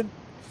happen.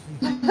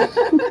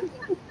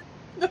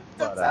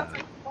 That's how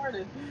it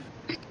started.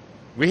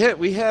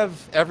 We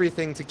have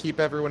everything to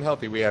keep everyone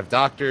healthy. We have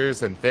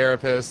doctors and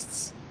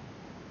therapists.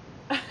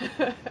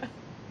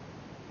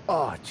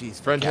 Oh,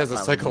 jeez. Friend has a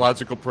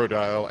psychological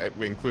profile,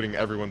 including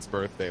everyone's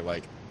birthday,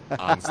 like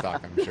on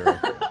stock, I'm sure.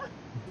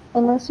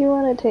 Unless you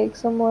want to take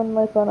someone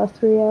like on a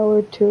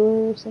 3-hour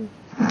tour or something.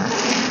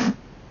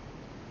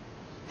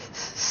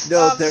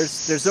 No,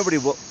 there's nobody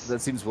that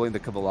seems willing to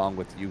come along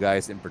with you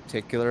guys in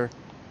particular.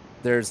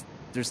 There's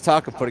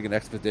talk of putting an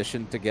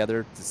expedition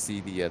together to see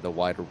the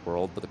wider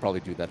world, but they probably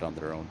do that on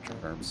their own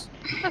terms.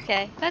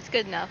 Okay, that's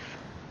good enough.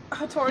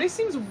 Hattori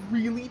seems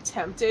really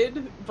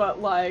tempted,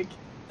 but like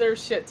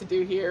there's shit to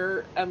do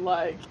here, and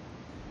like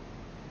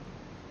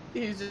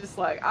he's just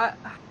like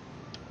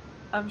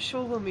I'm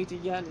sure we'll meet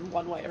again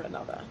one way or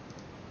another,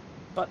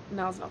 but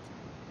now's not.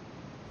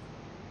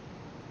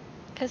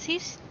 Cause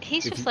he's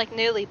just like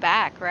newly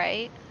back,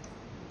 right?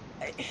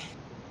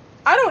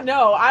 I don't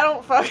know. I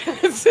don't fucking.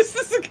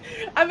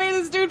 I made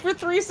this dude for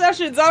 3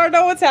 sessions. I don't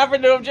know what's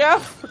happened to him,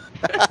 Jeff.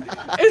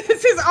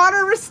 Is his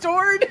honor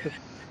restored?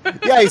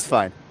 Yeah, he's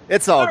fine.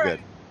 It's all All good.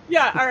 right.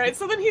 Yeah. All right.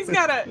 So then he's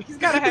gotta hang Is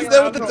that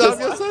around what the for a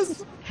Dahlia while.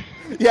 says?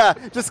 Yeah,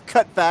 just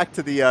cut back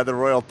to the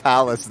royal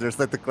palace. And there's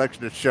like the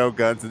collection of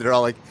shoguns, and they're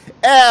all like,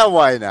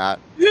 why not?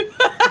 Yeah.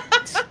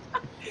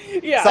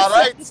 It's all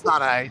right. It's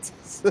not right.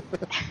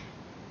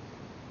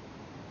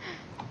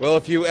 Well,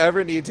 if you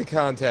ever need to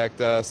contact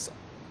us,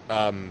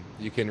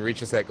 you can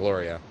reach us at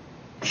Gloria.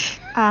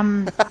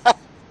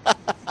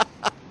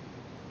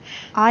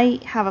 I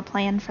have a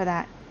plan for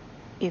that,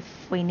 if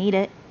we need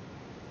it.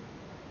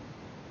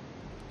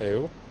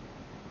 Who?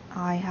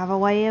 I have a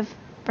way of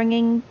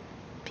bringing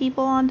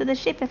people onto the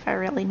ship if I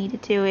really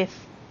needed to,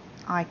 if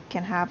I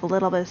can have a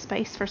little bit of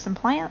space for some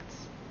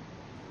plants.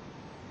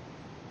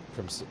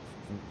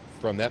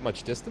 From that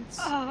much distance?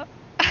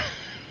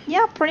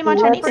 Yeah, pretty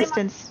much any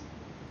distance.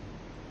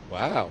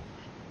 Wow.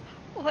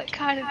 What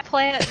kind of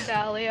plant,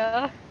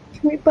 Dahlia?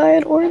 Can we buy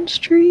an orange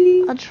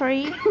tree? A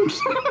tree.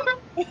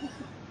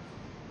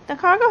 The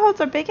cargo holds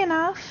are big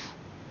enough.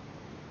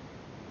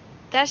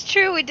 That's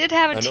true. We did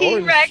have a An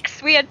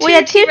T-Rex. We had two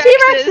T-Rexes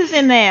T-Rexes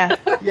in there.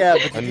 Yeah,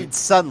 but you And- need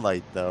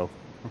sunlight, though.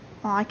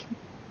 Well, I can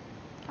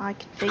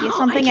figure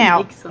something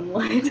out. Make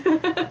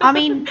sunlight. I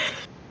mean,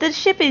 the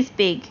ship is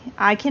big.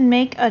 I can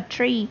make a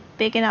tree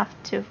big enough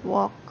to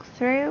walk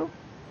through.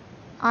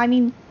 I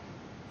mean,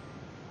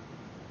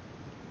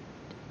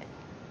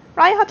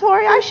 Right,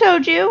 Hattori? I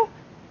showed you.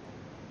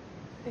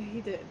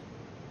 He did.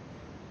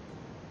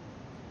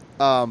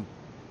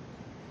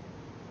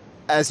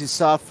 As you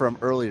saw from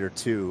earlier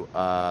too,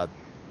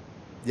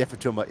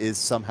 Yefutoma is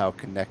somehow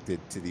connected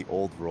to the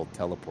old world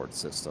teleport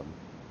system.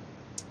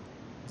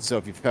 So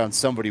if you found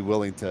somebody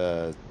willing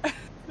to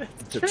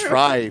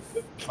try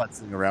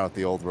futzing around with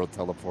the old world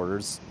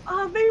teleporters,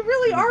 They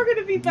really are going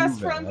to be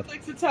best friends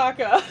like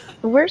Sataka.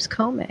 Where's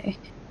Kome?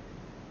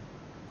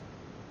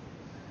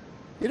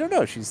 you don't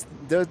know. She's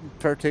doesn't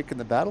partake in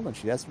the battle, and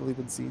she hasn't really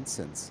been seen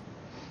since.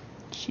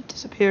 She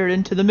disappeared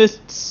into the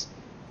mists.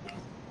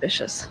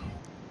 Vicious.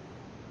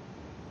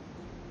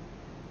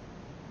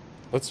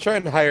 Let's try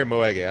and hire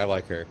Moege. I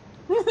like her.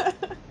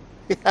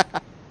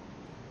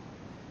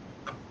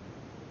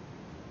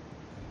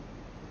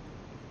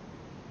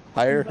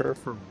 Hire her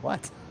for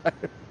what?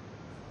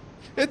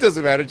 It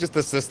doesn't matter, just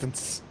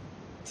assistance.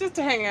 Just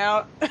to hang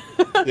out.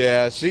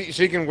 Yeah,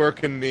 she can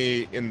work in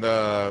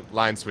the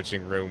line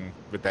switching room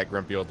with that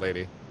grumpy old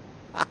lady.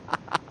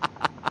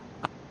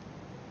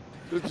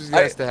 It's just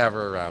nice to have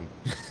her around.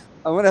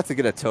 I'm gonna have to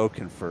get a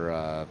token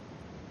for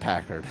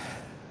Packard.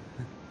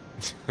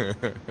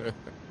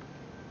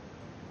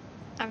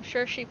 I'm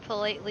sure she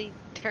politely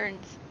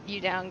turns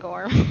you down,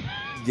 Gorm.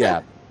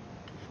 Yeah.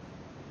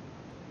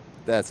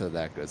 That's how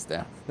that goes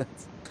down.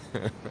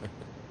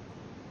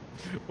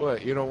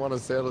 What, you don't want to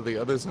sail to the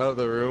other side of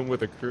the room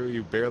with a crew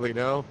you barely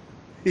know?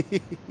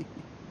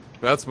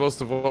 That's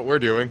most of what we're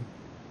doing.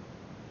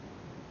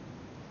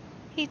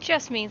 He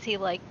just means he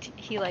liked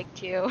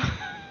you.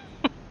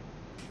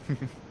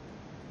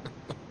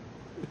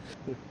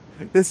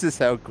 This is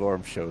how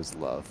Gorm shows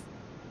love.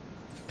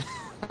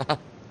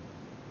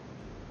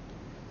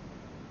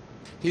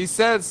 He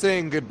said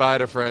saying goodbye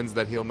to friends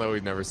that he'll know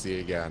he'd never see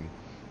again.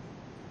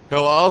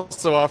 He'll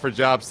also offer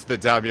jobs to the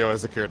daimyo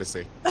as a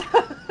courtesy.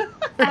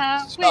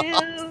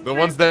 The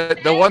ones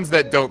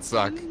that don't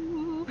suck.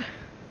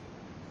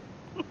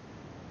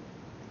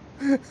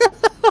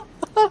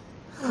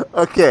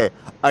 Okay,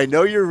 I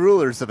know you're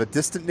rulers of a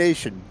distant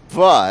nation,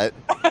 but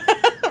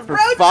for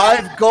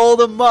 5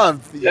 gold a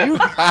month, you.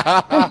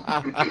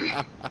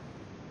 I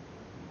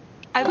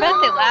bet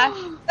they laugh.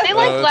 They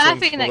like that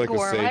laughing sounds at like a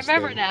Gorm. I sage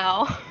remember thing.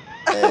 now.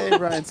 Hey,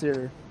 Ryan's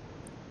here.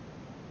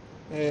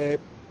 Hey,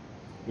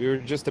 we were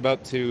just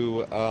about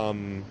to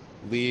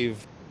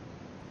leave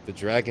the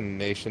Dragon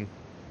Nation.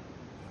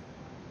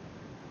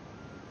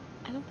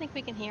 I don't think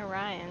we can hear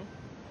Ryan.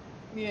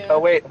 Yeah. Oh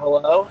wait,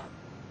 hello?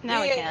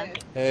 Now we Yeah. can.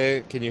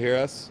 Hey, can you hear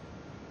us?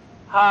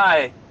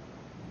 Hi.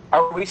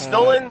 Are we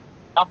still in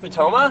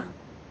Afutoma?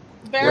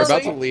 Barely. We're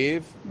about to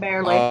leave.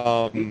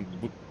 Barely.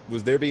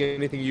 Was there be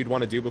anything you'd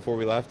want to do before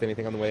we left?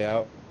 Anything on the way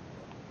out?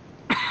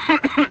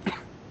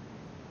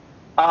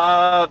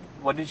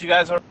 What did you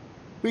guys order?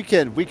 We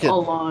can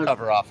Hold on.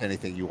 cover off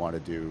anything you want to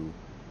do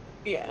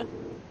Yeah.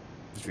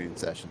 between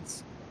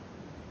sessions.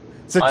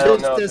 So I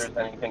don't know if just,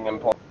 there's anything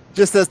important.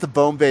 just as the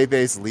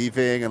Bombebe's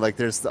leaving, and like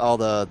there's all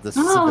the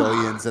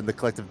civilians and the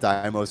collective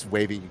daimos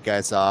waving you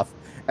guys off,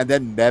 and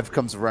then Mev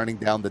comes running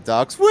down the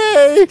docks.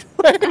 Wait!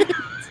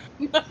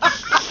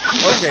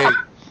 Okay.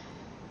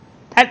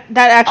 That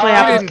actually I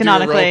happens didn't do a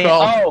roll canonically.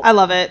 call. Oh, I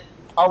love it.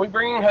 are we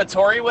bringing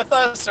Hattori with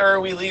us, or are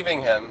we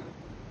leaving him?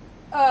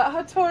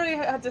 Hattori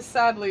had to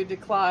sadly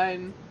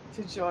decline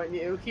to join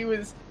you.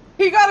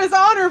 He got his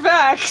honor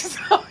back,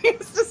 so he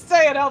has to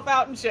stay and help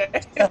out and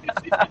shit.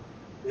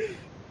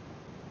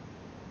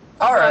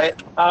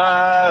 Alright,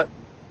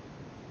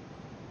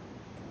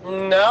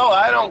 no,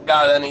 I don't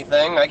got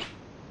anything. I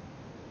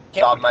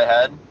can't off my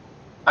head.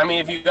 I mean,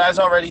 if you guys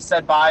already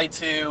said bye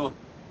to,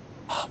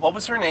 what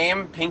was her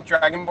name? Pink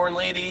Dragonborn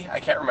lady? I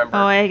can't remember.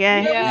 Oh,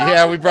 okay.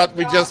 Yeah, we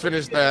just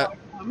finished that.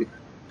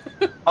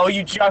 Oh,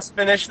 you just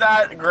finished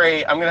that?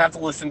 Great. I'm gonna have to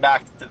listen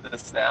back to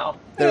this now.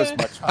 There was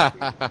much.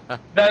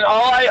 Then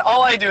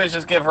all I do is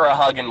just give her a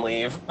hug and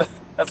leave.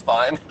 That's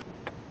fine.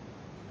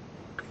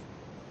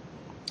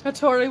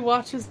 Hattori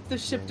watches the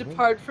ship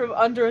depart from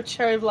under a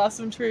cherry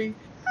blossom tree.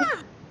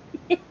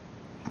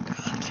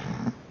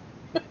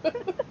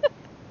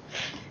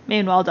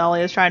 Meanwhile,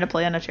 Dahlia is trying to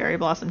plant a cherry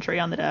blossom tree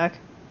on the deck.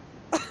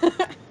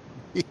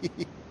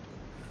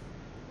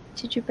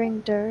 Did you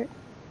bring dirt?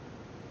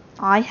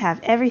 I have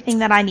everything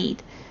that I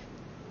need.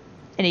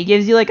 And he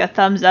gives you like a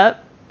thumbs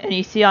up, and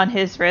you see on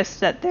his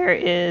wrist that there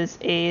is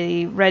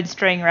a red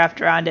string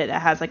wrapped around it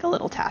that has like a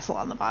little tassel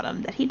on the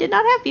bottom that he did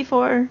not have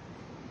before.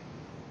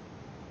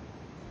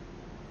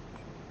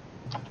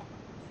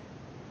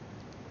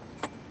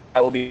 I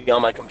will be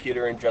on my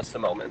computer in just a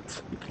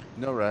moment.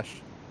 No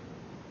rush.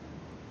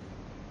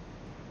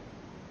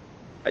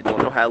 I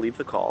don't know how to leave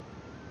the call.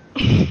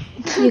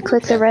 You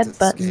click the red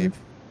button. Escape.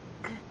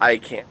 I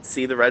can't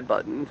see the red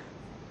button.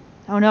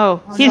 Oh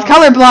no, he's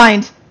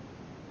colorblind!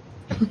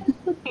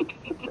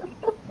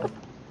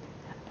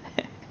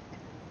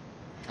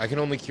 I can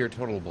only cure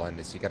total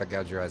blindness. You gotta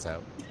gouge your eyes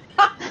out.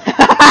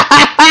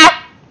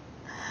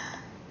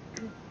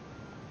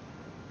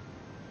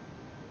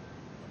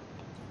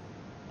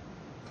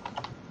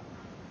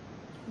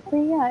 But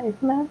yeah,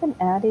 if Mav and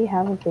Addie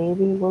have a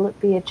baby, will it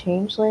be a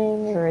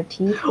changeling or a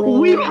tiefling?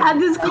 We've had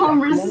this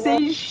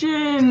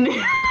conversation.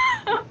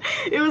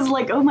 It was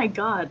like, oh my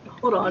god,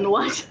 hold on,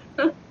 what?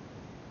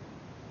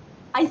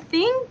 I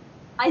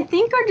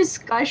think our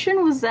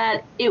discussion was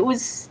that it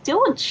was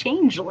still a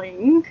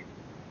changeling,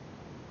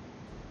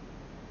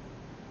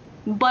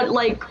 but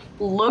like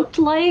looked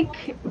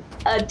like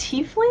a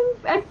tiefling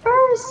at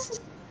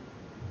first.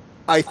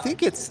 I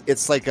think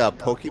it's like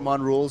Pokemon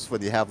rules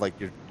when you have like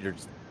you're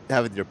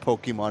having your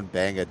Pokemon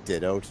bang a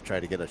Ditto to try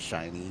to get a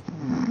shiny.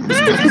 It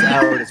switches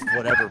out as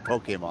whatever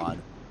Pokemon.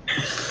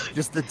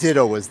 Just the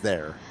Ditto was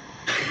there.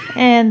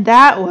 And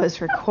that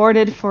was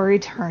recorded for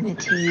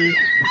eternity.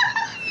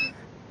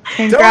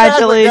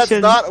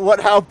 Congratulations. That's not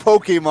how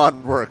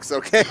Pokemon works,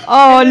 okay?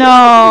 Oh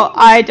no,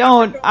 I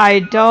don't.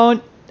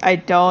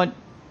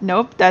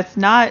 Nope, that's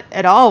not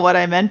at all what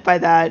I meant by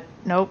that.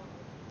 Nope.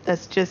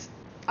 That's just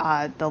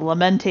the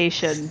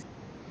lamentation.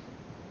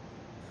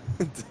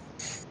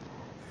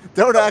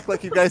 Don't act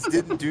like you guys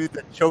didn't do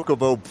the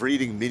Chocobo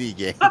breeding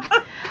minigame.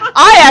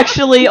 I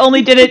actually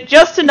only did it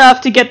just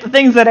enough to get the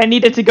things that I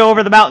needed to go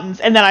over the mountains,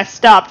 and then I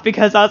stopped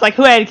because I was like,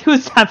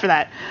 who's time for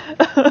that?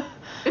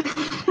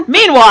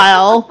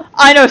 Meanwhile,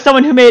 I know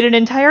someone who made an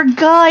entire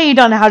guide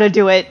on how to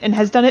do it and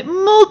has done it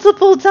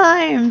multiple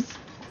times.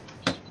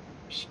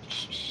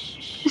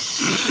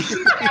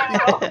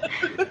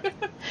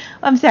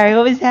 I'm sorry,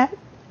 what was that?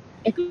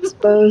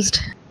 Exposed.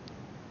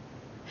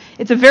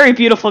 It's a very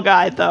beautiful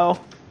guide, though.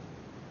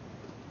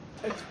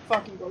 It's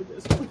fucking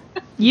gorgeous.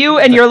 You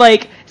and your,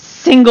 like,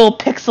 single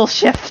pixel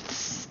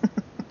shifts.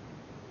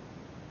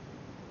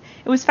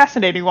 It was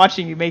fascinating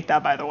watching you make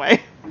that, by the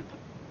way.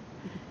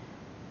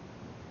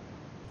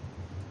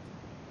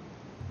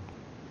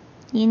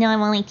 You know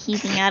I'm only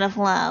teasing out of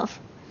love.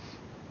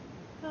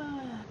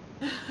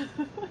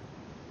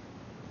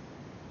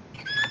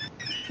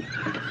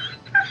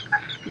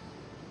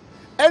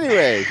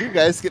 Anyway, you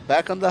guys get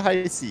back on the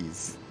high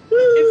seas.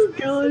 Is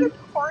this an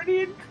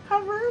accordion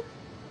cover?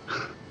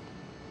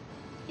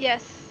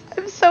 Yes.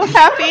 I'm so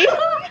happy.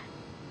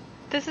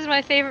 This is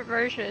my favorite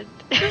version.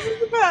 This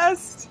is the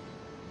best.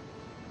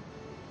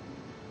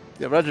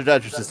 Yeah, Roger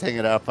Dodger's just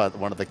hanging out on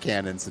one of the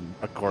cannons and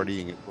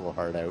accordioning his little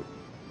heart out.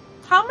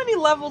 How many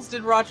levels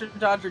did Roger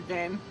Dodger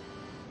gain?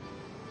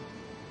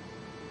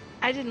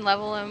 I didn't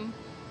level him.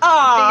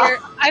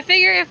 Ah. I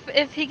figure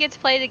if he gets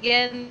played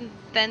again,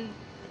 then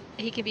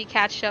he can be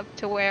catched up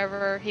to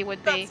wherever he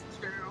would be. That's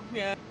true.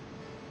 Yeah.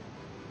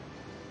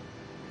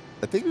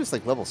 I think it was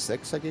like level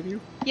 6 I gave you.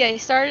 Yeah, he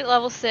started at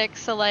level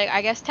 6, so like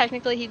I guess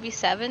technically he'd be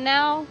 7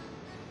 now.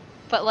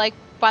 But like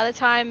by the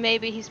time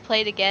maybe he's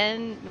played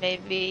again,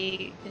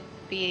 maybe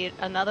it'd be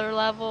another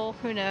level.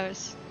 Who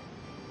knows?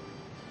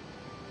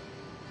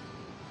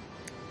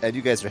 And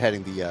you guys are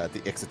heading the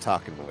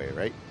Ixatakan way,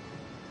 right?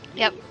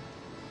 Yep.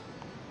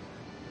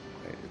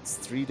 Right, it's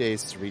 3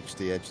 days to reach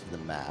the edge of the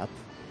map.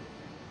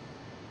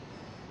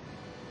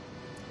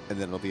 And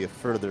then it'll be a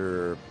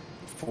further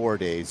 4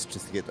 days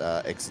just to get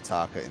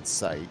Ixataka in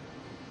sight.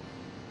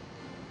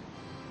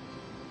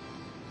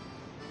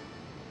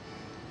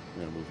 I'm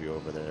gonna move you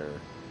over there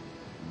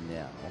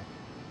now.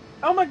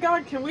 Oh my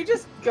god, can we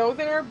just go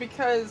there?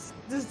 Because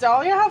does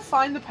Dahlia have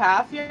Find the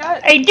Path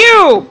yet? I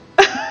do!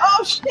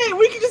 Oh shit,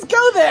 we can just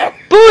go there!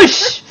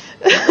 Boosh!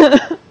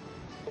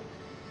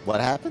 What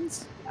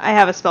happens? I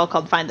have a spell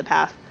called Find the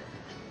Path.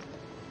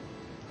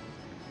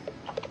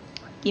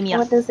 Give me a...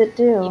 What does it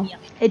do?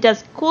 It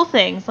does cool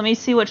things. Let me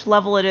see which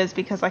level it is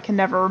because I can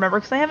never remember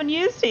because I haven't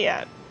used it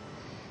yet.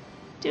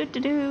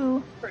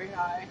 Do. Pretty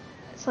high.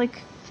 It's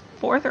like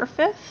 4th or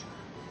 5th?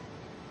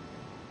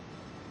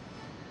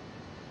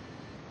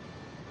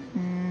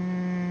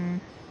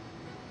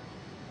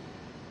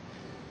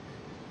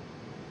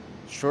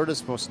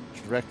 Shortest, most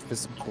direct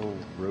physical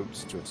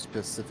routes to a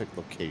specific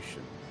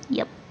location.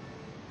 Yep.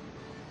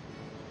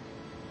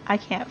 I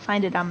can't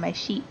find it on my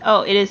sheet.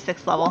 Oh, it is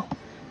 6th level.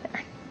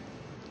 There.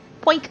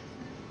 Poink!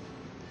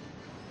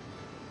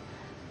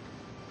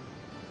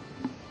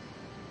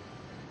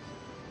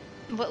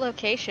 What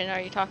location are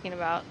you talking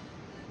about?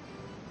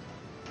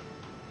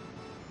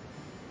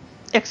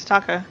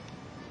 Ixataka.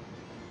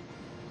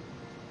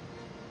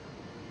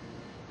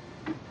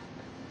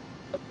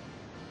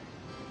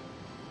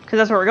 Because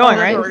that's where we're going,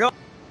 right?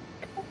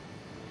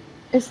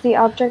 Is the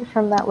object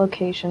from that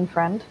location,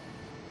 friend?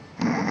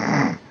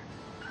 I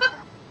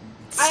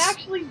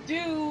actually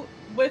do,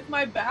 with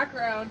my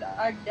background,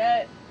 I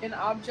get an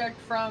object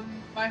from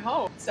my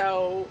home,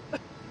 so...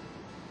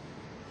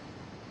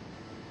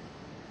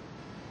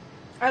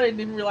 I didn't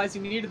even realize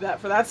you needed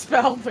that for that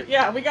spell, but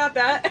yeah, we got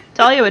that.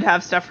 Dahlia would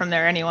have stuff from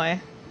there anyway.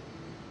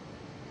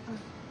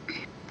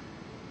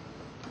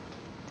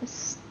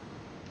 This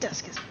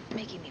desk is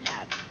making me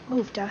mad.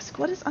 Move, desk.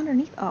 What is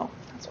underneath? Oh,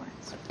 that's why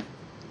it's...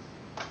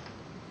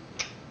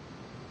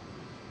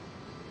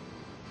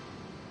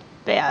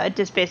 But yeah, it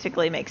just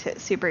basically makes it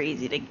super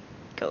easy to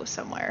go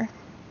somewhere.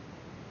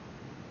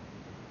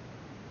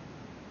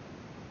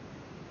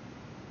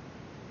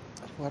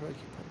 Why do I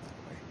keep putting that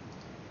away?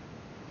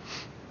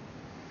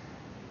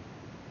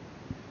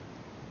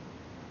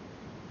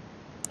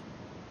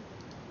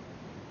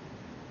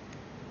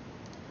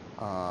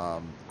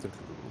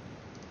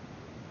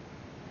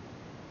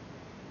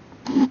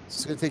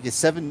 It's going to take you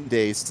 7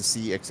 days to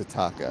see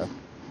Ixataka.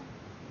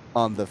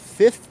 On the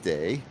 5th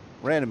day,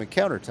 random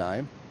encounter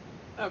time.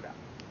 Okay.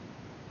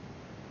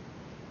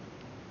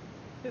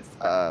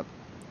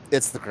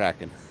 It's the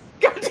Kraken.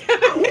 God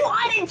damn it.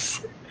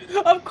 What?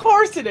 Of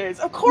course it is.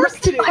 Of course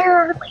it is. Fire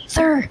our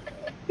laser.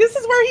 This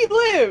is where he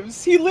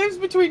lives. He lives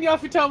between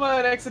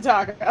Yafutoma and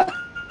Ixataka,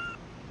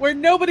 where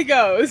nobody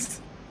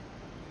goes.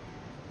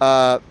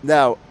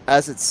 Now,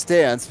 as it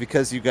stands,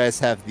 because you guys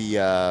have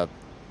the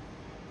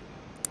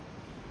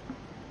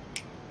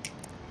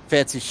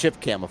fancy ship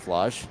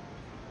camouflage,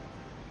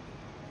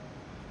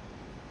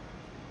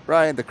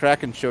 Ryan, the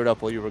Kraken showed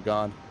up while you were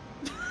gone.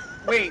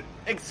 Wait,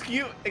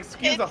 excuse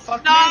the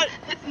fuck not, me?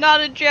 It's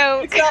not a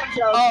joke. It's not a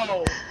joke.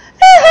 Oh.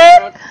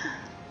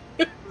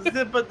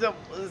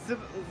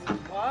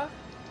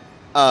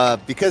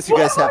 What? Because you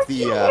guys have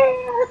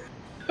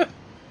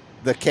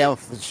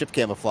the ship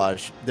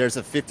camouflage, there's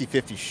a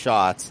 50-50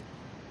 shot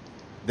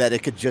that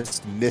it could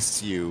just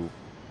miss you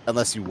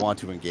unless you want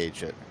to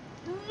engage it.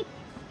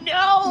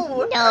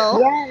 No.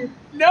 Yes.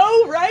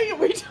 No, right?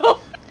 We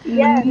don't.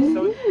 Yes.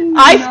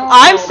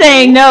 I'm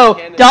saying no.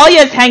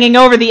 Dahlia's hanging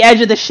over the edge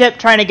of the ship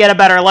trying to get a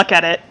better look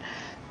at it.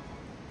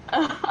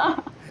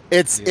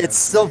 It's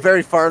still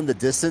very far in the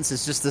distance.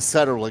 It's just this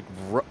kind of like...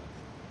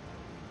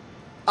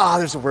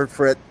 there's a word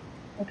for it.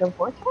 Like a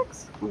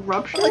vortex?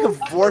 Rupture? Like a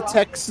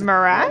vortex.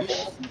 Mirage?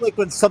 Like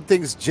when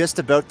something's just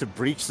about to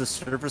breach the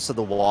surface of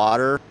the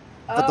water,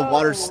 but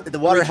the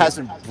water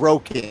hasn't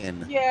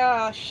broken.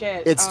 Yeah,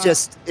 shit. It's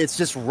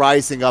just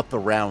rising up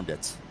around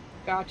it.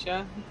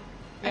 Gotcha.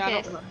 Yeah, Okay,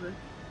 I don't remember.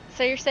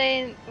 So you're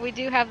saying we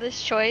do have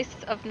this choice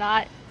of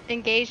not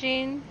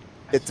engaging?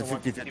 It's a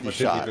 50-50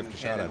 shot. 50-50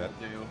 shot at it.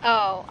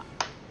 Oh,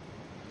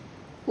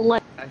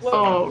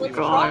 Oh, let's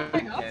God.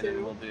 try not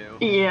to.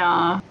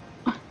 Yeah.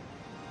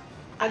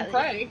 I'm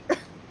praying.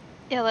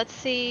 yeah. Let's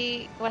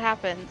see what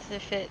happens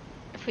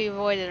if we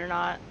avoid it or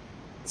not.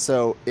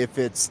 So if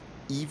it's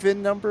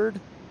even numbered,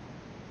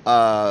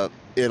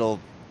 it'll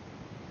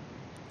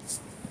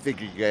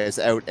figure you guys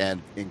out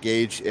and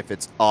engage. If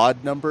it's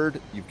odd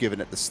numbered, you've given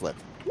it the slip.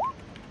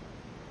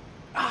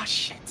 Ah,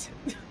 shit.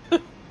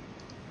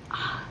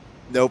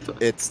 Nope,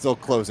 it's still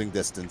closing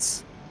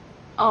distance.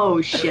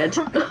 Oh, shit.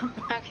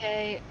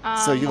 Okay.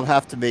 So you'll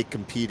have to make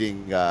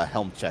competing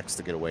helm checks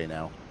to get away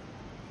now.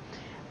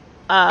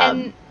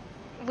 And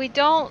we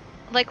don't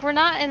we're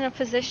not in a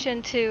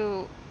position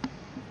to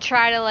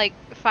try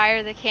to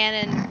fire the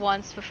cannon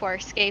once before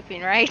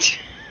escaping, right?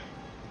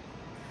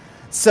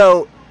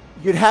 So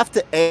you'd have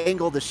to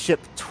angle the ship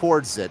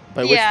towards it,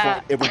 by which Yeah.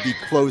 point it would be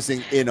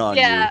closing in on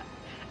Yeah. you.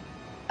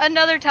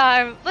 Another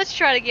time. Let's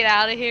try to get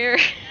out of here.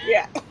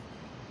 Yeah.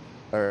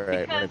 All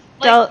right. Because,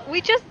 Del-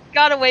 we just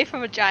got away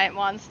from a giant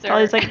monster.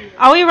 Dahlia's like,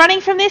 are we running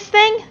from this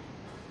thing?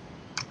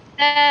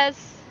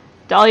 Yes.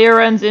 Dahlia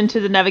runs into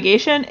the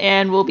navigation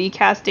and will be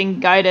casting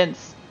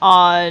guidance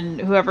on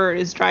whoever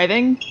is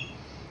driving.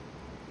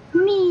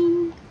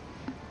 Me.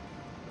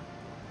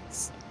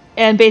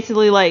 And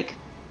basically,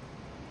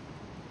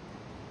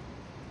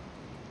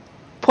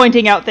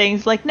 pointing out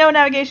things like, no,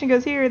 navigation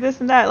goes here,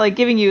 this and that,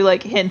 giving you,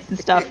 hints and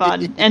stuff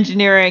on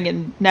engineering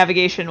and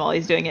navigation while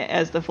he's doing it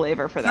as the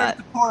flavor for that.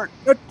 Turn to port.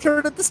 No,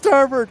 turn at the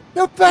starboard.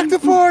 No, back to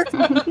port.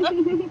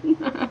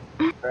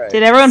 Right,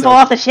 Did everyone fall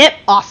off the ship?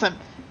 Awesome.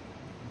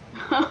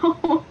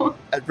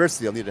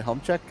 Adversity, I'll need a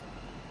helm check.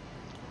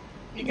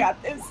 You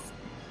got this.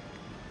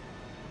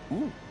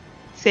 Ooh.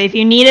 So if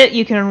you need it,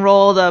 you can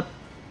roll the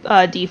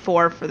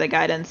D4 for the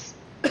guidance.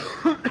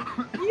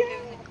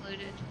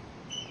 Included.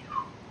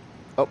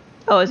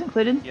 Oh, it's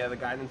included? Yeah, the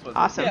guidance was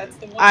Awesome. Yeah, it's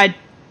the one. I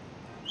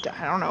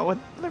don't know what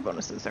other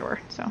bonuses there were,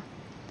 so.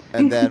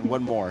 And then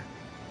one more.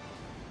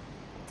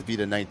 To beat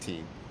a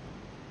 19.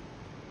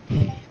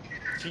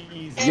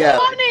 Jesus. Yeah.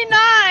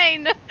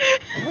 29!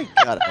 Oh my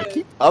god, I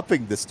keep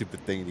upping this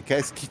stupid thing and you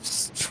guys keep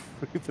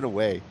stripping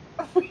away.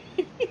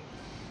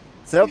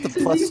 So up the To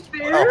plus be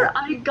fair, 12.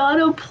 I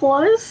got a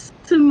plus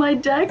to my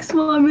dex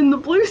while I'm in the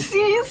blue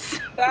seas.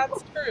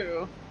 That's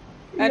true.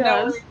 And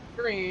now Yes. we're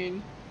in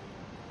green.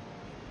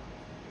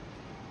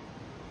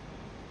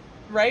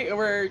 Right?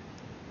 We're...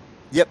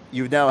 Yep,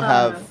 you now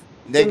have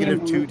yeah.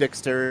 -2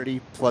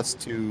 dexterity plus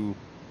 2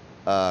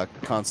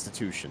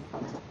 constitution.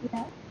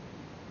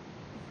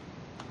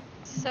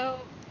 So,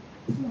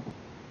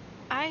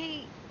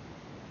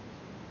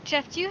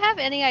 Jeff, do you have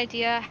any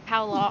idea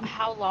how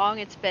long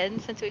it's been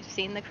since we've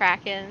seen the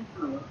Kraken?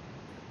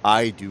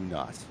 I do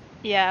not.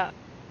 Yeah.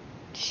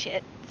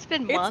 Shit. It's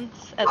been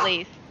months, at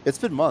least. It's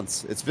been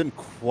months. It's been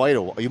quite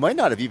a while. You might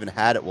not have even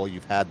had it while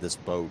you've had this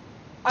boat.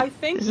 I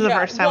think... This is the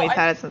first time we've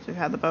had it since we've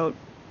had the boat.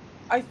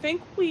 I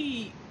think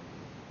we...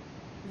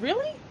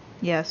 Really?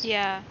 Yes.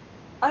 Yeah.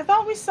 I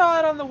thought we saw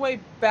it on the way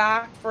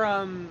back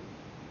from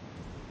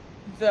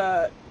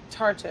the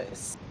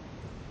Tartus.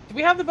 Do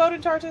we have the boat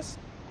in Tartus?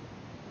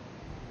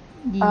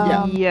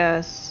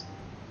 Yes.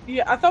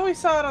 Yeah, I thought we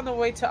saw it on the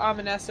way to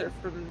Amnesser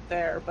from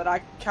there, but I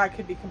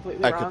could be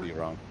completely I wrong. could be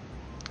wrong.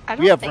 I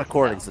don't We have think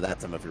recordings so. of that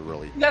time if you're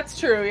really. That's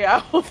true,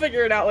 yeah. We'll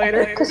figure it out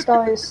later.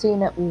 Castalia's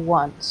seen it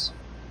once.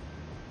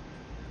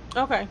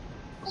 Okay.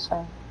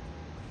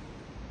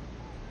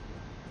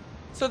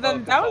 So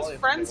then that was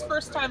Friend's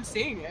first time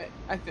seeing it,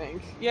 I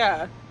think.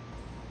 Yeah.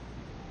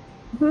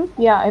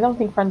 Yeah, I don't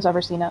think Friend's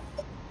ever seen it.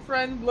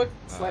 Friend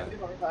looked slightly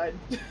horrified.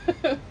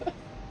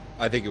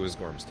 I think it was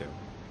Gorm's too.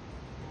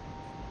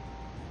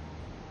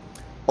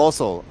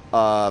 Also,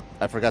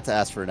 I forgot to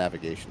ask for a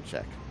navigation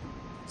check.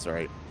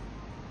 Sorry.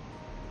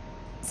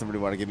 Somebody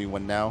want to give me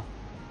one now?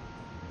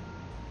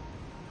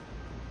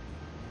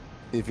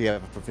 If you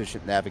have a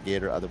proficient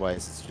navigator,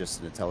 otherwise it's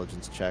just an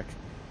intelligence check.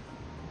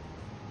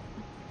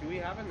 Do we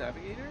have a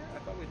navigator? I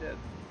thought we did.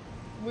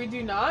 We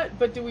do not,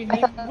 but do we I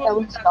need thought that one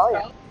was with that Dahlia.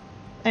 spell?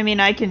 I mean,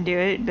 I can do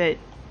it, but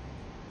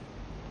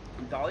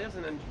Dahlia's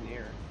an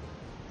engineer.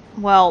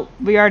 well,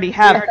 we already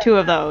have 2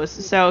 of those,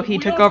 so he We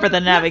took don't over have the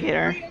 3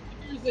 navigator. engineers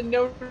and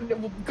no,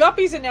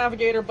 Guppy's a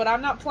navigator, but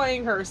I'm not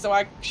playing her, so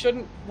I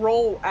shouldn't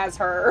roll as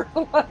her.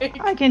 Like,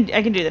 I can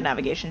do the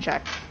navigation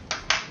check.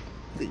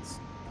 Please.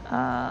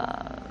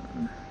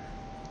 Can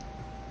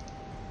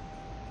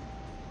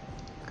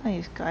I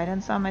use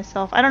guidance on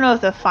myself? I don't know if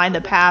the find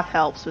the path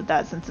helps with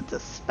that since it's a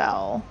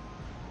spell.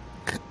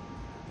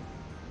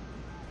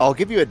 I'll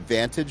give you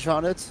advantage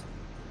on it.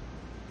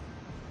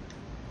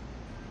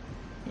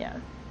 Yeah.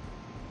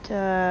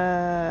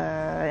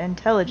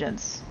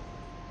 Intelligence.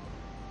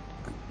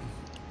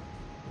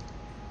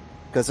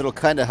 Because it'll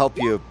kind of help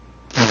you.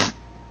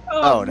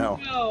 oh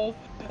no.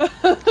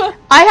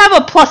 I have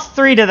a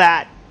 +3 to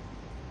that.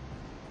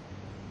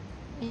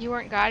 You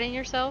weren't guiding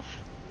yourself?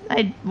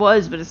 I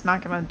was, but it's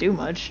not gonna do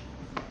much.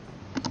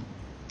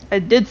 I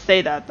did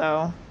say that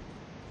though.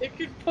 It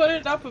could put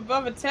it up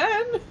above a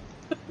 10.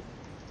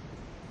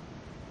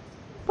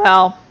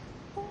 Well,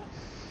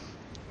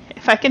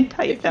 if I can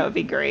type, that would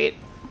be great.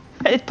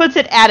 It puts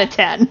it at a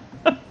 10.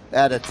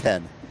 At a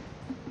 10.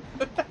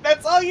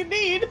 That's all you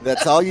need.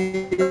 That's all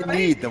you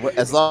need.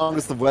 As long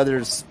as the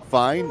weather's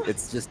fine,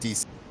 it's just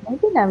decent.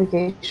 Maybe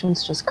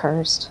navigation's just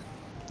cursed.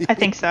 I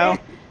think so.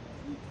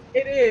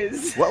 It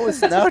is. What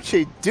was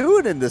Nauche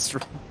doing in this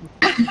room?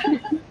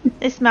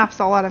 This map's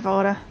all out of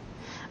order.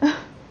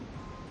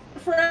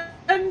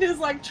 Friend is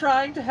like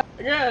trying to help.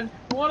 Again,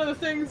 one of the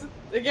things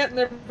they get in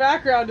their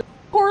background is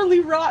poorly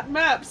wrought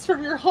maps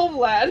from your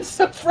homeland.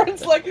 So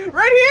Friend's like,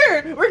 right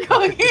here, we're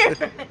going here.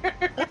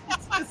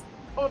 It's just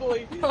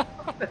totally.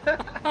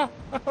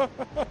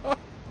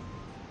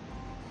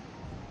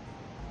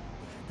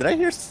 Did I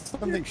hear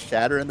something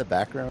shatter in the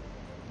background?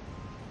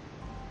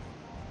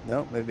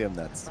 No, maybe I'm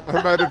nuts.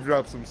 I might have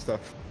dropped some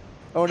stuff.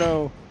 Oh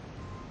no.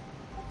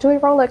 Do we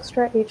roll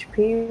extra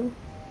HP?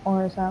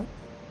 Or is that...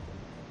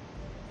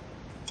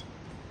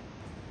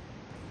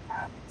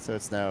 So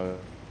it's now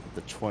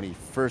the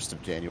 21st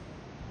of January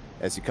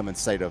as you come in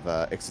sight of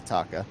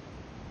Ixataka.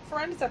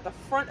 Friend is at the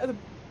front of the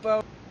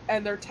boat,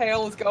 and their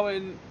tail is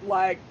going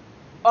like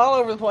all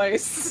over the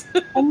place.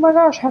 Oh my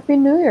gosh, Happy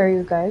New Year,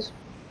 you guys.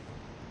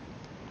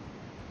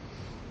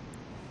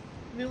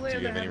 Do you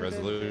have any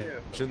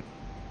resolution?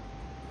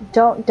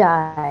 Don't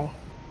die.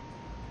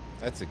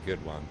 That's a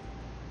good one.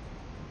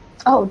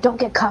 Oh, don't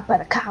get caught by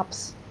the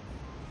cops.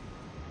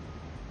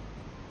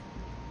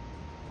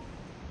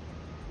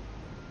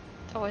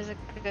 It's always a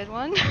good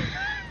one.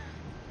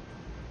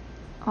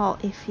 Well,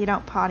 if you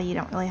don't potty, you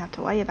don't really have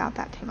to worry about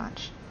that too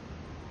much.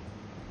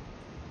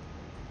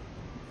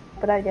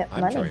 But I get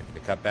I'm money. trying to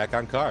cut back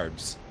on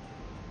carbs.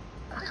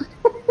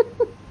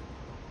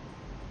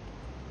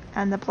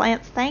 And the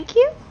plants thank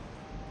you?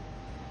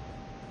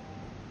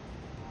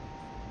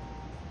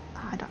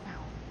 I don't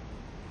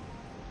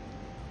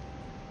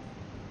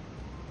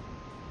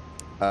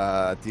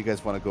know. Do you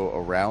guys want to go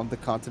around the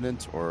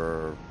continent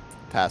or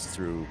pass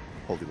through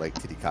Holy Lake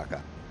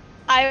Titicaca?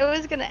 I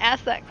was gonna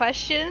ask that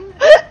question,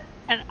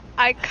 and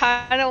I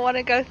kind of want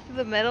to go through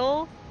the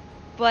middle,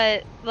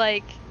 but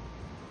like,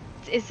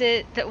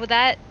 would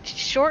that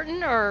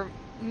shorten or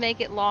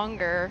make it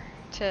longer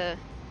to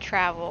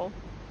travel?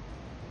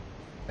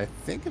 I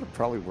think it'll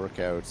probably work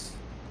out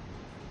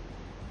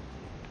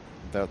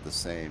about the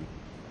same.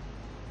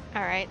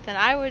 All right, then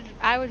I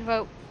would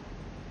vote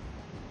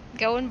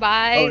going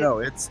by. Oh no,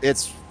 it's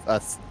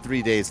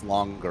 3 days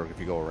longer if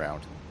you go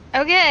around.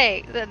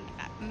 Okay, the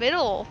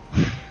middle.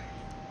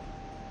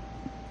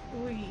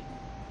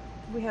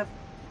 We have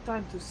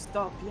time to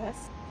stop,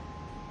 yes?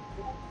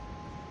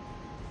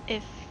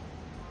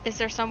 Is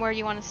there somewhere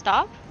you want to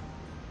stop?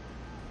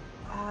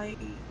 I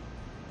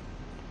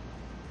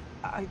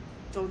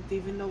don't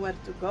even know where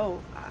to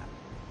go.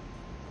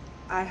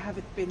 I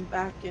haven't been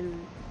back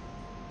in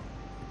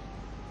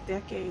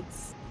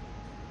decades.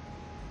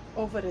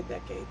 Over a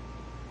decade.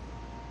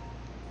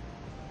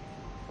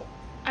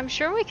 I'm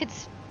sure we could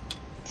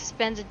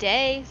spend a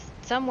day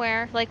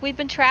somewhere. Like, we've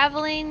been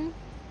traveling.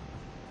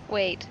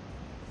 Wait.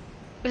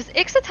 Was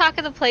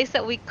Ixataka the place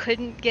that we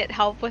couldn't get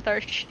help with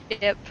our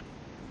ship?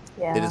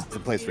 Yeah. It is the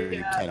place where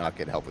you cannot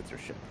get help with your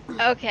ship.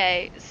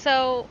 Okay,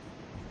 so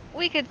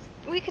we could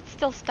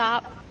still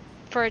stop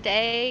for a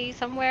day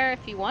somewhere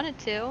if you wanted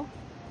to.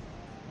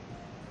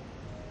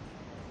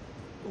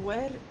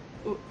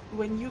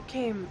 when you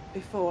came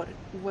before,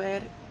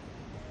 where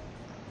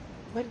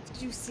did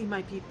you see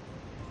my people?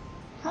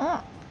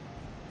 Huh.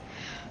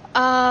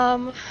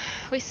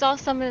 We saw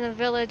some in a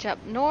village up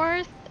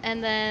north,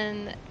 and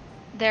then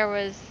there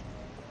was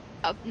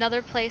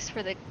another place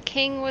where the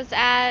king was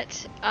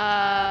at.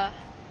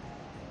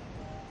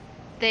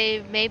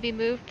 They maybe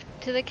moved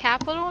to the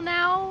capital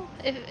now,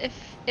 if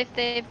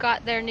they've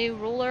got their new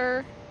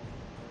ruler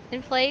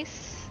in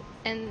place,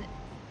 and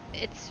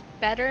it's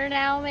better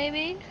now,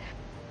 maybe.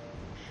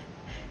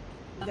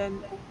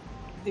 Then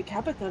the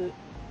capital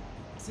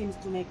seems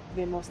to make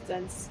the most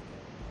sense.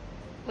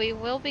 We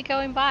will be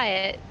going by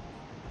it.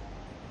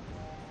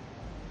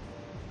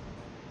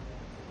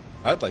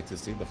 I'd like to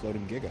see the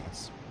floating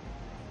gigas.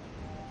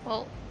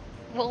 Well,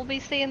 we'll be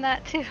seeing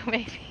that too,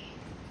 maybe.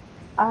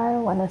 I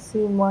want to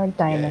see more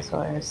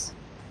dinosaurs.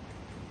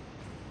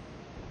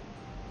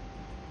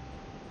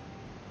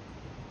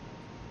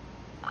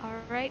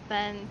 Alright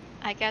then,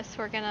 I guess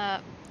we're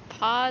gonna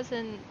pause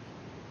and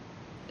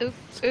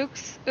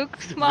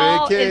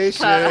Uxmal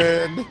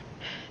Vacation!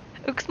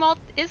 Uxmal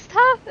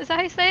Ista? Is that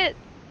how you say it?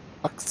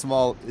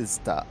 Uxmal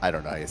Ista. I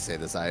don't know how you say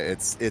this.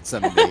 It's a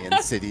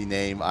Mayan city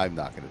name. I'm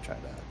not going to try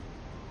that.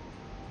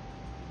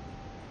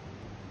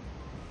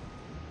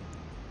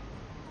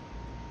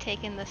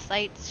 Taking the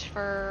sights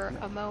for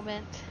a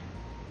moment.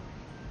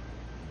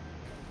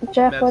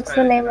 Jeff, That's what's the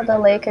kinda name of the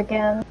lake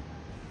again?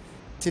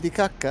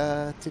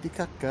 Titicaca,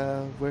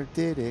 Titicaca, where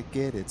did it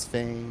get its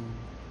fame?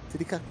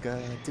 Titicaca,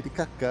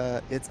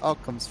 Titicaca, it all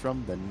comes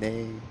from the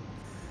name.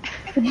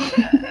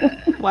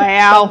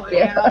 Wow.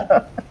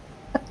 Yeah.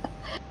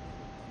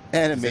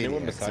 And Does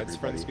anyone besides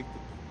Friend speak?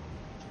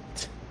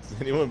 Does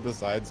anyone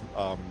besides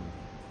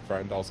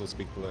Friend also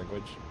speak the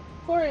language?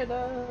 Gloria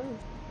does.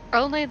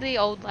 Only the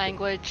old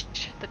language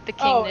that the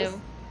king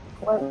knew.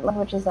 What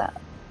language is that?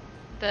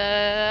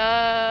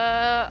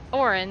 The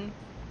Orin.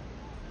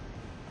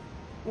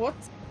 What?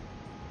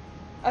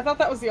 I thought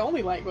that was the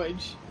only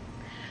language.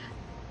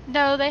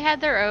 No, they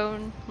had their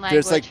own language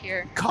There's like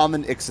here.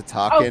 common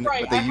Ixotacan, Oh,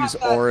 right, but they I have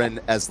use that. Orin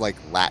as like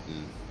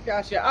Latin.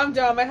 Gotcha. I'm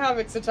dumb. I have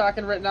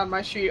Ixotacan written on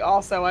my sheet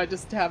also. I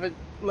just haven't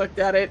looked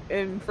at it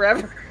in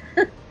forever.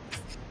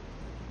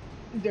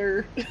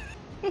 Durr.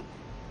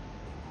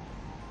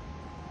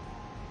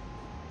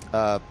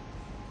 But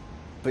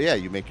yeah,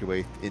 you make your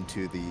way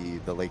into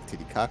the Lake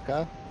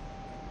Titicaca.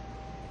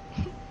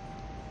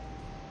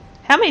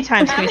 How many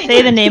times can we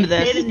say the name of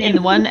this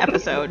in one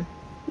episode?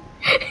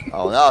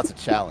 Oh, now it's a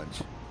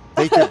challenge.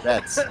 Take your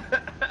bets.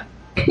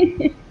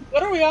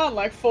 What are we on?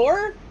 Like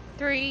 4?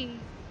 3.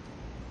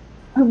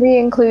 Are we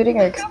including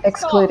or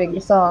excluding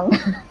the song?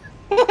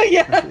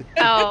 Yeah.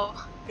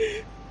 Oh.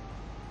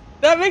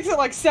 That makes it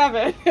like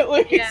 7 at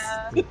least.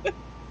 Yeah.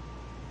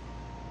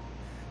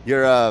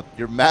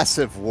 Your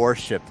massive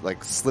warship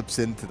like slips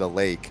into the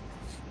lake,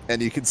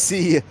 and you can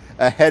see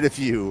ahead of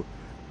you,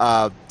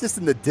 just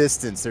in the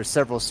distance, there's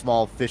several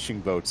small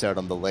fishing boats out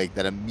on the lake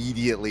that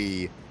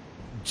immediately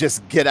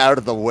just get out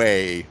of the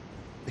way,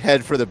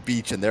 head for the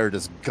beach, and they're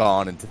just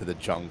gone into the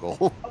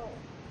jungle.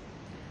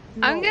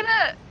 I'm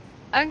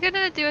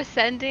gonna do a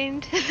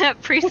sending to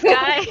that priest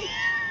guy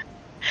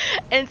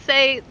and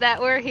say that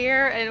we're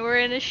here and we're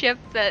in a ship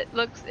that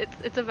looks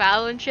it's a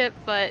Valon ship,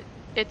 but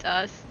it's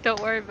us. Don't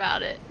worry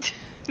about it.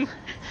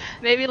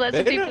 Maybe let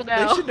some people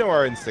know. They should know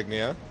our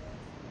insignia.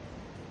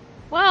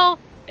 Well,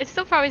 it's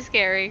still probably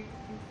scary.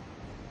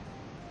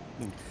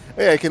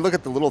 Yeah, you can look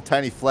at the little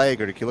tiny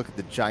flag, or you can look at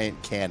the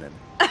giant cannon.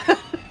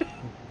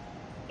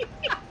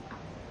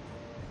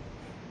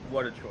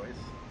 What a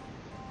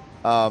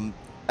choice.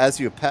 As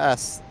you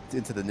pass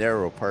into the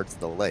narrow parts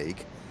of the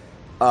lake,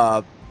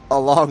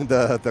 along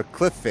the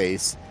cliff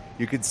face,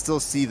 you can still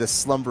see the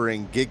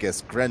slumbering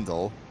Gigas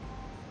Grendel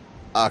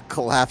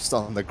collapsed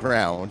on the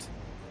ground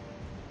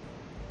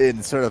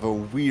in sort of a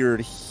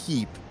weird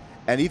heap.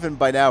 And even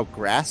by now,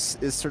 grass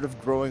is sort of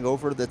growing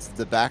over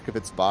the back of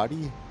its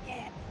body.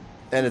 Yeah.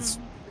 And it's,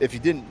 if you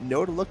didn't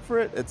know to look for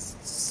it, it's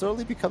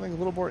slowly becoming a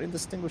little more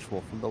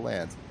indistinguishable from the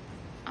land.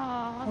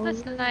 Oh,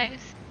 that's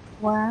nice.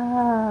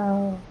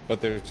 Wow.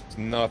 But there's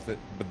nothing.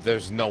 But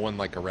there's no one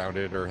like around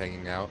it or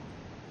hanging out.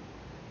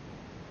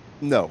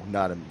 No,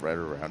 right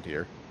around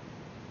here.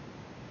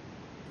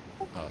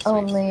 Oh, sweet.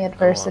 Only I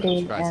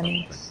adversity wanna try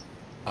and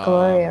something.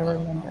 Gloria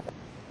remember.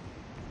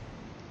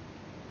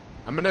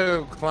 I'm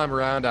gonna climb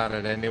around on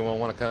it. Anyone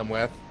want to come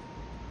with?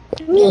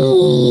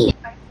 Me.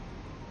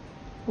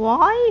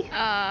 Why?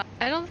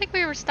 I don't think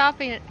we were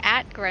stopping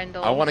at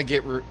Grendel. I want to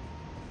get.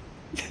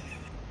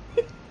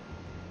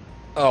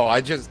 Oh,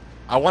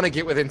 I want to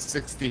get within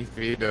 60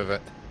 feet of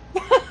it.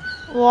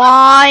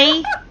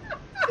 Why?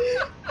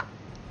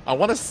 I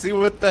want to see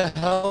what the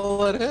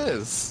hell it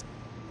is.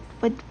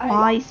 But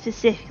why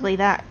specifically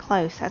that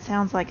close? That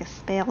sounds like a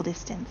spell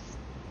distance.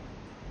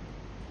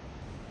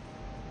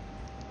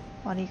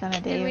 What are you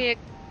gonna Can do? we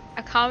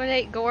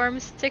accommodate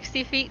Gorm's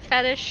 60 feet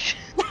fetish?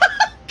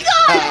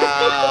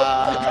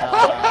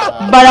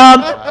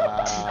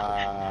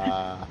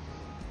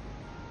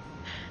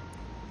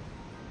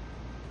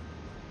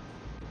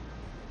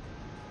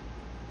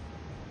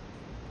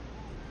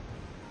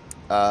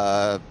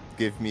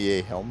 Give me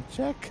a helm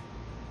check.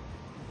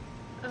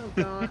 Oh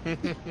god.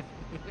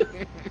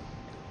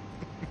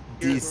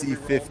 DC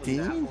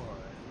 15.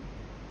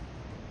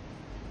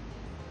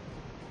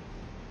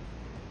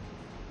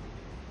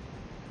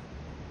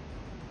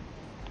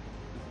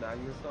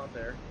 Magnus not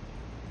there.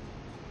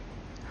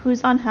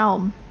 Who's on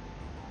helm?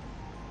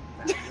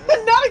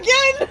 Not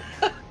again!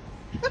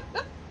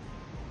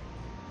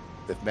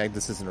 If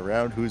Magnus isn't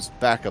around, who's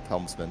backup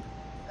helmsman?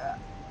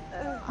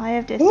 I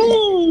have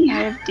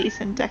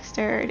decent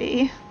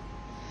dexterity.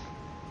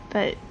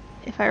 But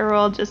if I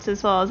roll just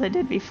as well as I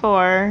did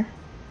before...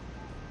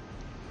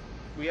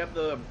 We have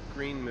the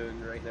green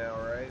moon right now,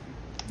 right?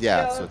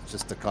 Yeah, so it's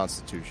just a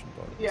constitution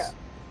bonus. Yeah.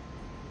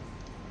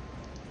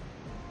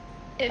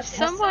 If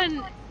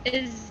someone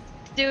is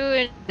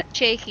doing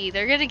shaky,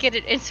 they're gonna get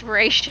an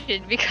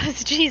inspiration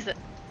because Jesus.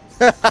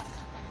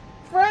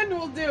 Friend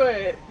will do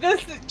it.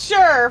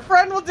 Sure,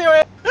 friend will do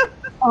it.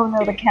 Oh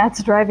no, the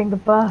cat's driving the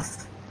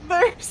bus.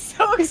 They're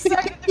so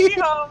excited to be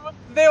home.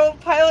 They will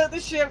pilot the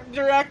ship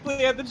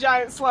directly at the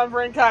giant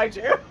slumbering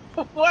kaiju.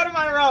 What am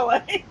I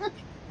rolling?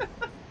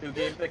 Who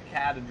gave the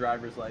cat a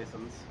driver's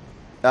license?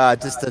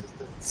 Just a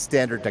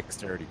standard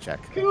dexterity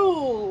check.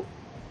 Cool.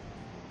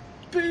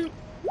 Boop.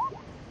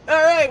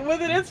 Alright,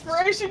 with an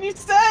inspiration you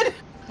said?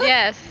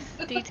 Yes,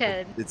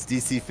 D10. It's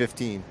DC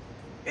 15.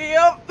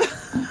 Yep.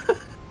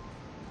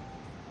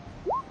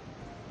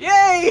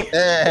 Yay!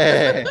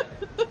 Hey!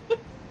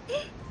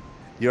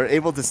 You're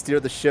able to steer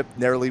the ship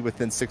narrowly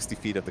within 60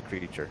 feet of the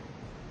creature.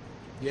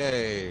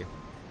 Yay.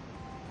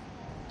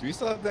 Do we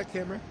still have that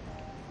camera?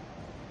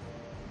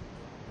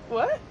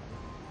 What?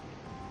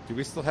 Do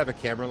we still have a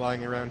camera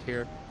lying around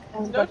here?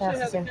 No, she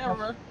has a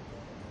camera.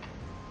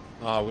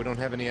 Oh, we don't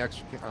have any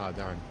extra. Oh,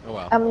 darn. Oh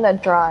well. I'm gonna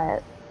draw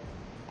it.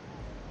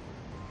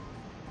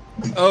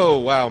 Oh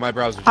wow, my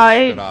browser just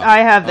shut off. I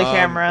have the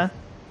camera.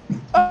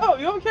 Oh,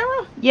 you have a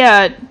camera?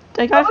 Yeah,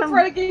 the guy from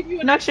Fred gave you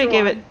an Nutshake extra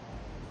gave one. it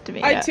to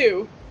me. I Yeah.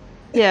 too.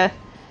 Yeah,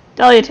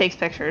 Dahlia takes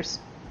pictures.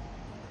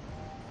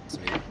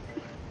 Sweet.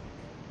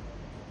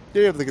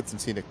 You're able to get some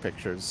scenic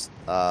pictures.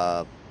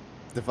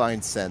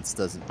 Divine Sense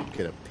doesn't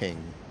get a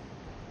ping.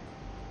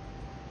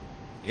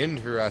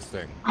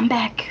 Interesting. I'm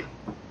back.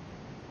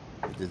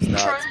 It is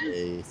not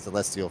a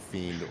celestial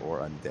fiend or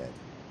undead.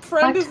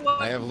 Friend What? is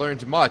like, I have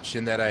learned much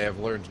in that I have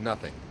learned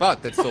nothing,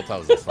 but that still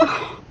tells us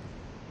something.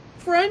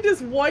 Friend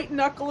is white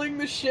knuckling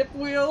the ship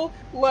wheel,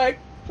 like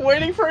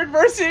waiting for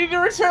adversity to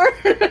return.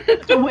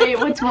 Wait,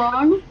 what's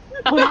wrong?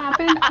 What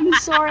happened? I'm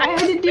sorry, I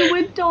had to deal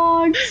with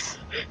dogs.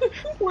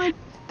 What?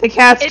 The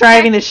cat's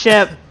driving the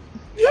ship.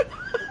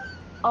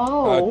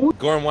 Oh.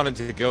 Gorm wanted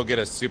to go get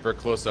a super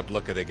close-up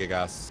look at the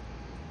Gigas.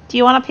 Do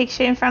you want a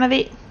picture in front of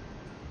it?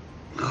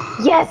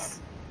 Yes!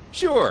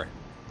 Sure.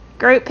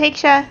 Group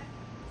picture.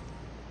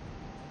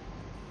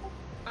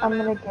 I'm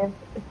gonna give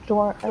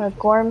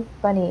Gorm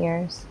bunny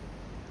ears.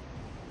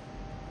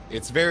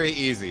 It's very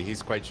easy.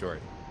 He's quite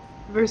short.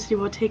 Adversity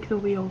will take the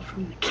wheel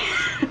from the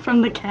cat.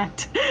 From the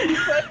cat.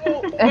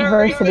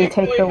 Adversity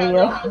take the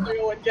wheel.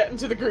 And get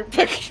into the group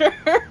picture.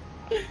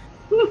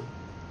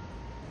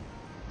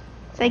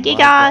 Say My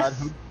God, Gigas.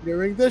 who's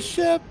steering the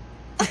ship?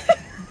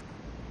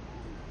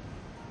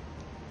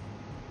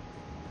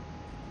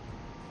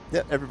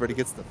 Yep, everybody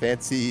gets the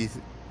fancy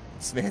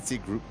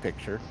group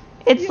picture.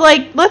 It's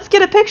like, let's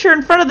get a picture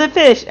in front of the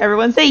fish.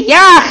 Everyone say,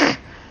 yeah!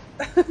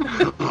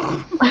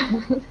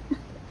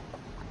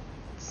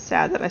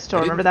 Sad that I still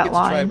remember that I didn't get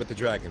to try it line. with the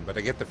dragon, but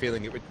I get the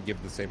feeling it would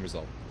give the same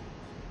result.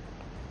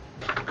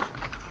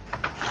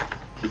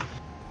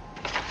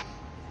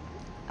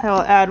 I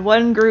will add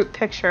one group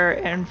picture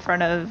in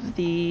front of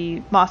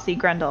the mossy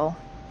Grendel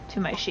to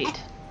my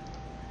sheet.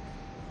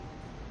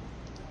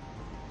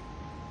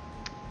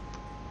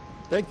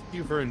 Thank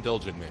you for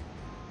indulging me.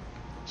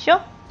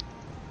 Sure.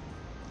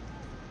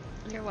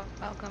 You're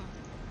welcome.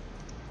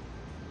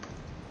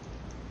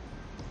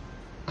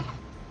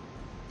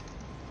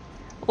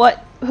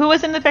 What? Who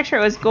was in the picture?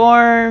 It was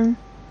Gorm,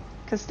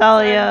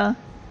 Castalia,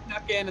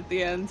 Snuck in at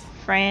the end.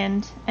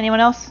 Frand. Anyone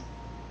else?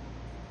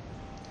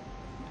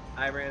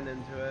 I ran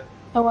into it.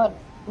 I want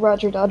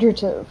Roger Dodger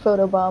to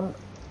photobomb.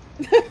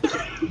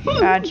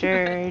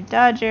 Roger,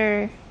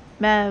 Dodger,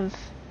 Mev.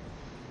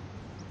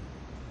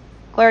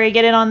 Gloria,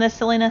 get in on this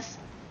silliness.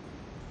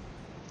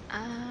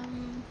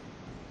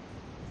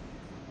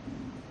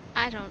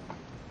 I don't.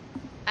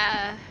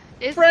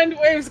 Is Friend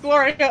waves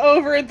Gloria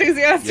over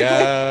enthusiastically.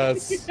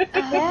 Yes.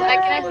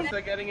 Was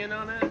I getting in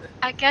on it?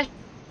 I guess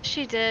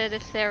she did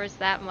if there was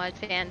that much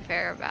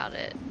fanfare about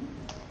it.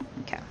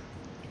 Okay.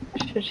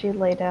 Should she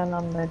lay down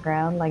on the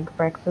ground like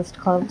Breakfast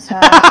Club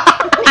style?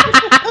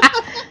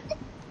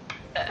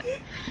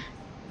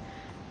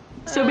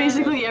 So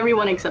basically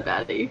everyone except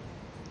Addie.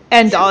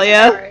 And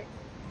Dahlia.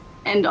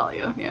 And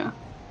Dahlia, yeah.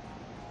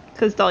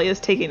 Because Dahlia's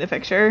taking the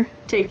picture.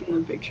 Taking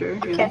the picture.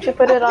 Yeah. Can't you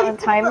put it on a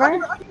timer?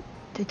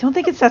 I don't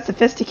think it's that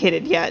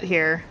sophisticated yet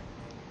here.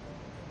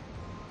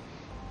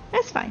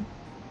 That's fine.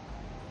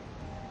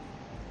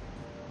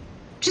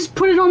 Just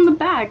put it on the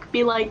back.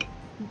 Be like,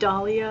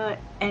 Dahlia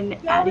and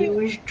Addie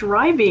was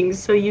driving,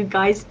 so you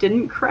guys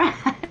didn't crash.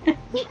 You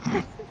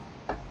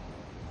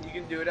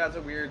can do it as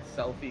a weird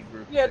selfie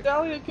group. Yeah,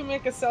 Dahlia can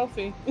make a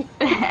selfie.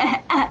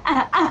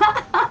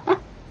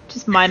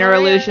 Just minor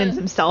illusions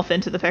himself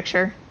into the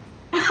picture.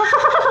 And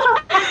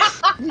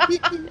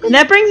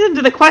that brings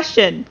into the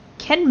question,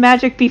 can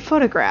magic be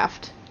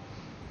photographed?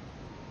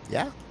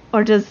 Yeah.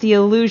 Or does the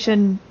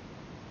illusion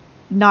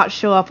not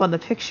show up on the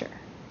picture?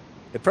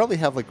 It probably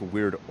have like a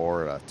weird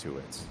aura to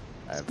it.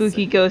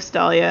 Spooky ghost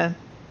Dahlia.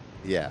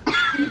 Yeah.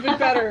 Even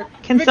better.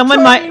 Can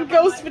Victorian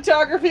ghost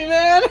photography,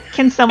 man.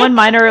 Can someone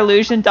minor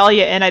illusion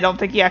Dahlia in? I don't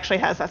think he actually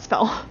has that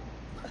spell.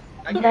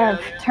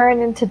 Nev, turn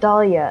into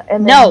Dahlia,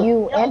 and then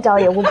you and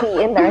Dahlia will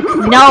be in there.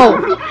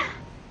 No!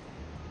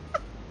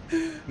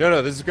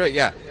 No, this is great.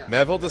 Yeah,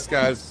 Mev will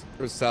disguise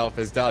herself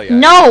as Dahlia.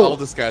 No! I'll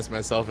disguise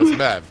myself as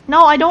Mev.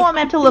 No, I don't want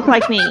Mev to look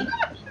like me.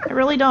 I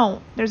really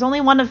don't. There's only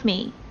one of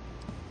me.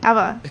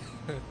 Ava.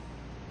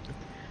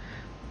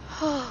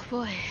 Oh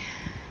boy.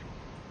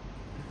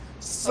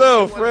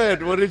 So,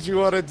 Fred, what did you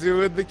want to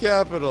do in the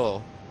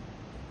capital?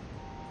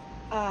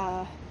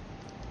 I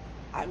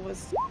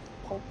was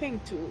hoping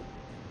to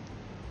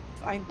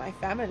find my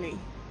family.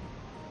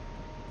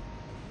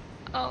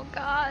 Oh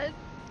God.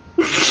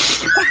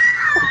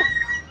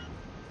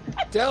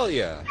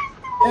 Dahlia.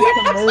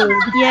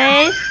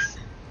 Yes?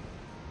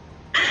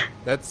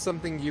 That's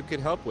something you could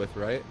help with,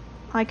 right?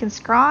 I can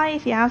scry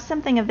if you have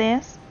something of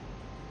this.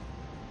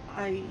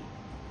 I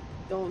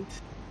don't.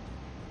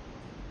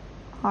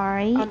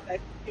 Alright. Unless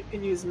you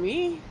can use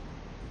me.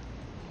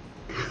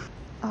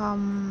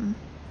 I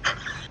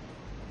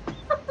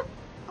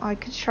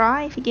could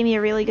try if you give me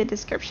a really good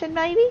description,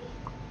 maybe?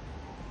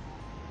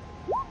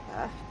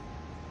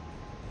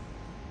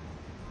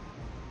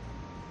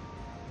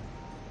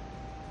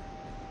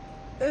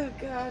 Oh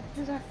God,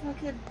 did I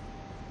fucking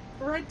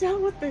write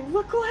down what they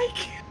look like?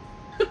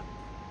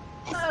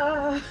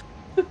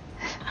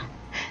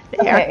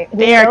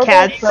 They are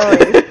cats.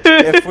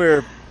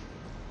 If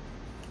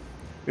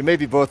we may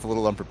be both a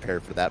little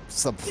unprepared for that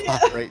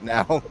subplot right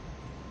now.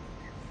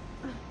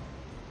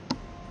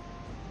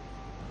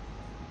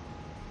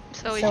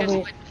 So we just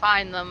wouldn't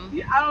find them.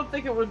 Yeah, I don't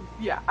think it would.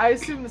 Yeah, I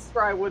assume the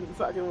scry wouldn't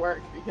fucking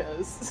work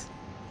because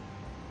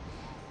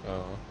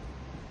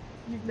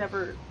you've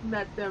never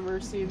met them or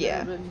seen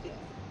them. And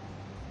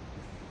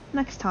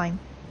Next time.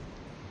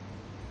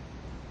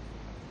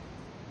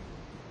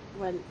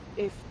 well,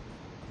 if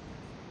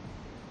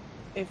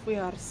we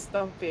are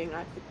stopping,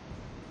 I could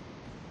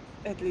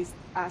at least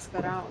ask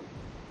around.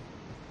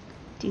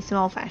 Do some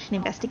old-fashioned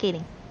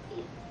investigating.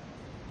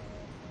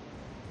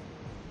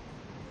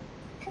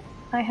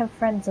 I have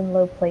friends in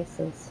low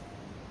places.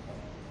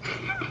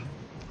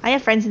 I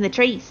have friends in the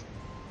trees.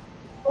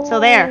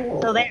 So there.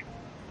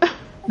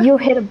 You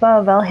hit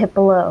above, I'll hit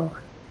below.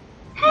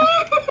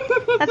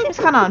 That seems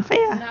kind of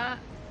unfair.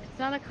 It's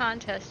not a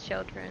contest,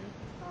 children.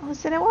 Who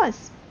said it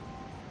was?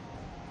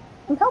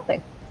 I'm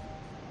helping.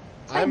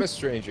 I'm a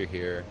stranger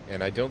here,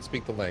 and I don't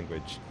speak the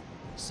language.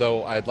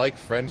 So I'd like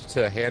friend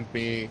to hand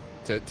me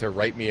to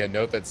write me a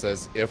note that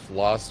says, "If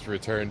lost,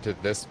 return to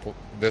this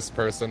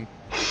person,"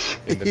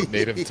 in the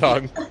native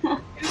tongue,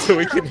 so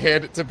we can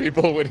hand it to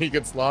people when he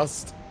gets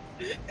lost.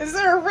 Is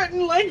there a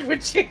written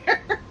language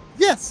here?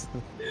 Yes.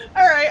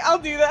 All right, I'll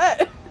do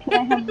that. Can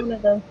I have one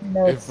of those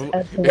notes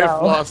as If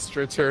well? lost,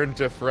 return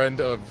to friend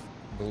of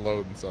the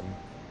lonesome.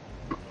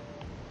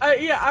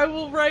 Yeah, I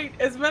will write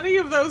as many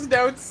of those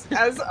notes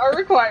as are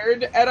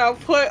required, and I'll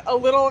put a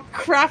little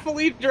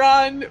craftily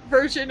drawn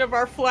version of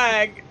our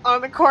flag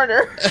on the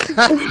corner.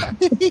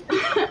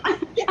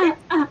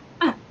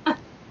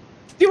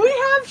 Do we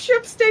have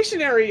ship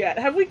stationery yet?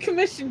 Have we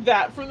commissioned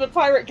that from the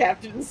pirate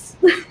captains?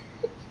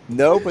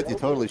 No, but you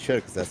totally should,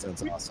 because that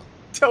sounds awesome.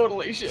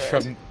 Totally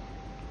should.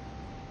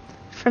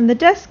 From the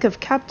desk of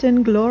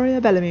Captain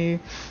Gloria Bellamy.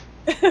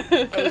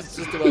 I was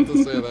just about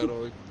to say that,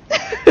 Ollie.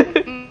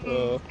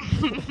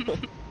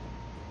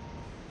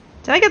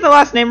 Did I get the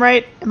last name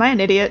right? Am I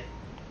an idiot?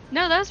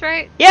 No, that's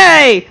right.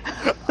 Yay!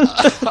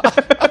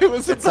 I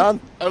was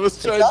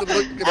trying to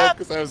look it up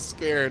because I was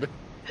scared.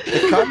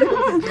 The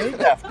continent is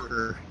named after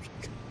her.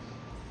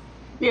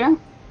 Yeah.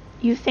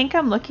 You think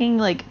I'm looking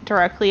like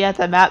directly at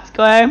the maps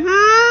going,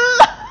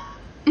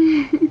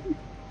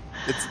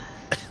 It's,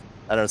 I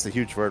don't know, it's a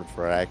huge word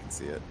before I can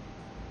see it.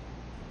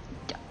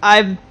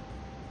 I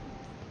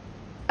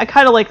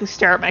kind of like to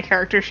stare at my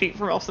character sheet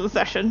for most of the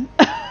session.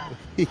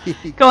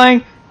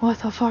 Going, what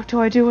the fuck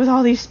do I do with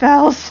all these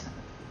spells?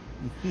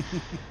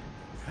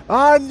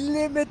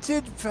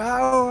 Unlimited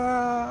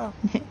power!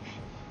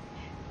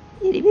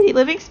 Itty bitty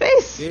living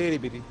space? Itty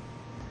bitty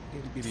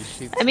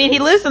sheep. I mean, he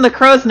lives in the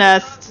crow's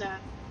nest.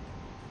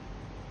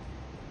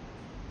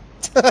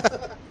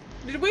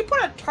 Did we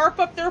put a tarp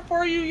up there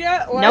for you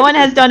yet? No one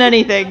has done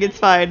anything. It's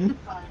fine.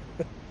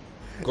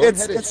 Gorm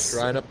had his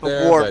shrine up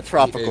there, warm but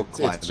tropical it's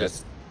climate.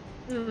 just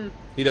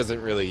he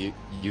doesn't really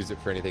use it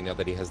for anything now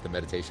that he has the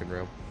meditation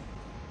room.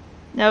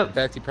 Nope. In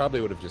fact, he probably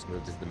would have just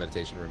moved to the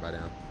meditation room by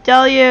now.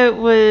 Dahlia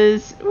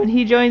was, when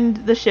he joined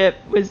the ship,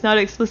 was not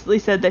explicitly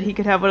said that he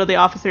could have one of the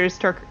officers'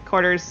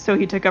 quarters, so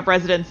he took up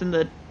residence in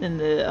the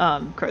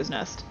crow's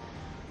nest.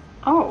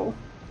 Oh.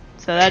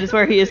 So that is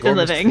where he has been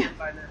living.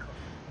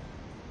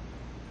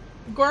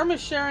 Gorm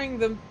is sharing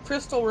the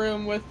crystal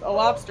room with a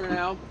lobster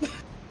now.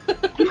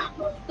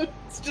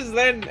 It's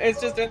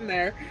just in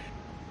there.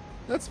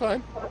 That's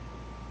fine.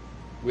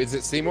 Is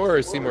it Seymour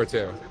or Seymour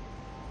 2?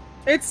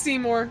 It's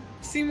Seymour.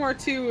 Seymour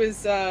 2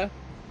 is a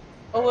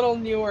little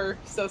newer,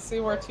 so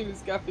Seymour 2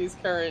 is Guffey's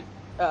current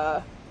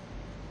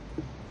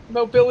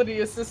mobility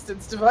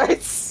assistance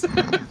device.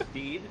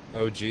 Indeed.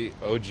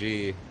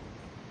 OG.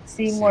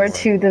 Seymour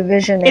to the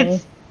visioning.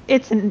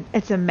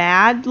 It's a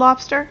mad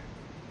lobster.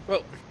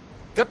 Well,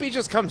 Guppy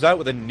just comes out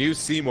with a new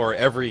Seymour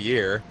every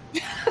year.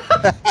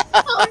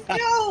 Oh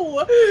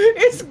no!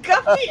 It's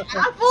Guppy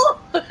Apple!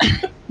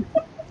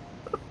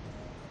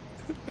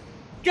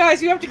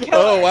 Guys, you have to kill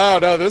her. Oh wow,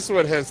 no, this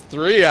one has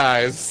 3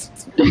 eyes.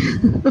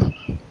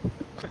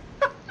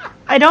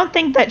 I don't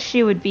think that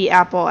she would be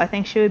Apple. I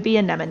think she would be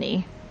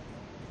Anemone.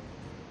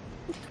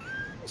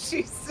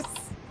 Jesus.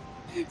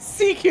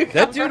 Sea cucumber.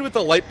 That dude with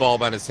the light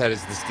bulb on his head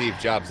is the Steve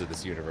Jobs of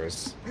this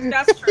universe.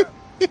 That's true.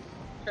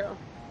 True.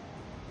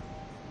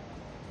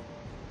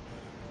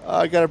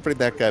 I gotta bring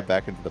that guy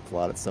back into the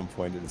plot at some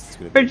point. And it's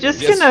gonna We're be just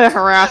weird. gonna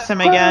harass him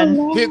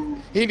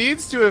again. He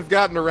needs to have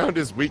gotten around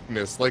his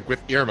weakness, like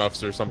with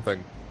earmuffs or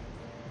something.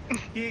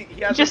 He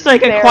has Just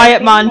like a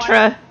quiet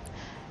mantra.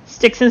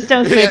 Sticks and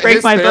stones may break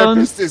His my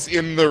therapist bones. is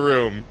in the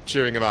room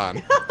cheering him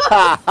on.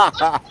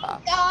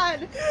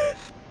 God.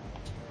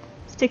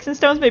 Sticks and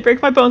stones may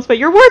break my bones, but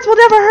your words will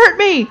never hurt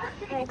me!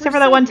 Except for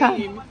that one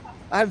time.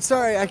 I'm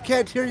sorry, I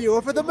can't hear you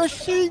over the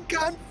machine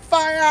gun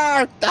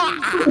fire!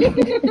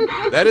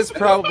 That is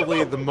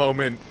probably the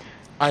moment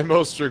I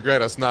most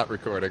regret us not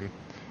recording.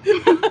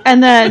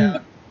 And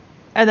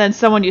then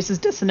someone uses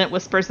dissonant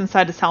whispers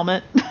inside his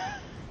helmet.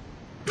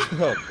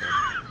 Oh,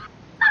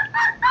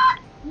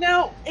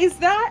 Now, is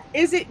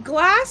it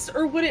glass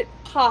or would it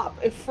pop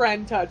if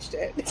Friend touched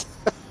it?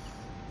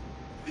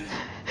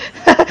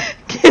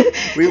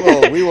 we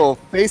will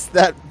face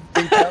that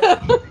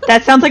encounter.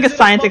 That sounds like a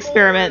science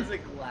experiment.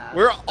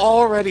 we're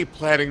already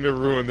planning to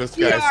ruin this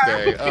guy's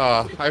day.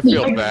 Oh, I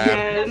feel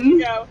bad.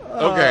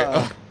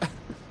 Okay.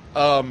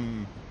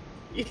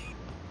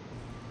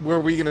 Were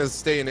we gonna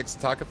stay in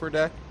Ixtaka for a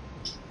day?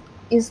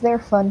 Is there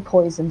fun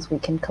poisons we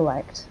can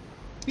collect?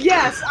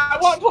 Yes, I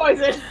want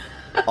poison.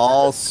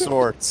 All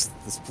sorts.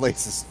 This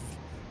place is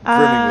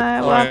I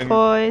brimming want with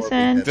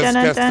poison. Does Dun,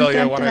 dun, dun, Castelia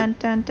dun, want dun,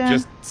 dun, to dun.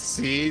 just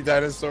see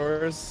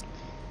dinosaurs?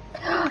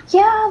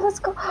 Yeah, let's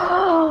go.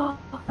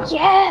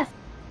 Yes.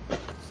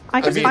 I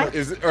I can mean, find.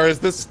 is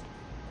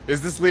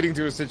this leading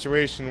to a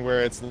situation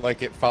where it's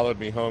like it followed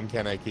me home?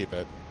 Can I keep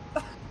it?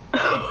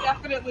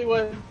 Definitely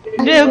would.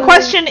 The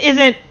question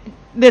isn't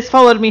this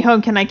followed me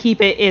home, can I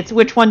keep it? It's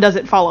which one does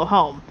it follow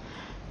home?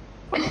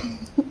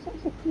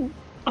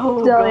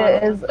 Oh, Dahlia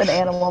God. is an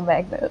animal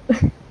magnet.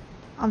 I'm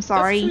That's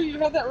sorry. true, you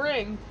have that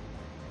ring.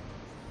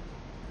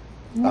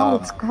 No,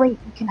 it's great.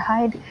 You can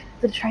hide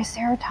the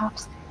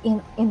Triceratops in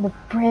the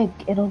brig.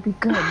 It'll be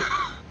good.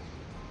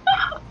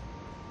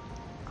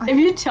 If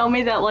you tell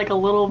me that like a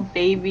little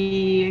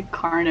baby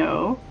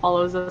Carno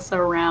follows us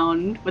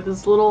around with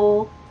his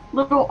little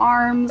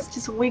arms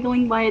just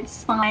wiggling by its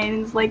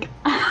sides, like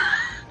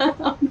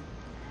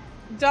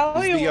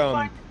Dahlia Is the, will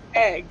find an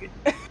egg.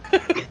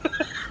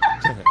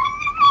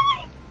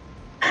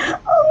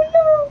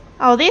 oh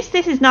Oh, this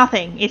is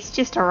nothing. It's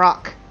just a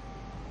rock.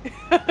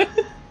 no.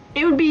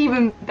 It would be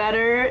even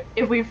better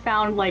if we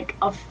found like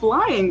a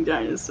flying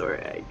dinosaur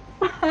egg.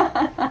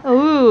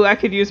 Ooh, I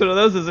could use one of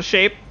those as a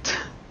shape.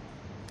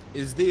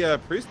 Is the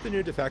priest the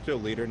new de facto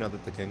leader now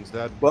that the king's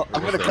dead? Well, Or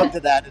I'm was going to there- come to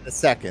that in a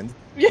second.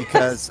 Yes.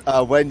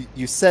 Because when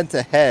you sent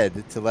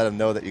ahead to let him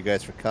know that you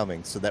guys were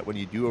coming, so that when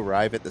you do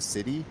arrive at the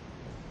city,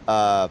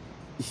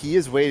 he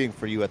is waiting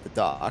for you at the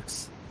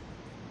docks,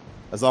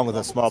 as long as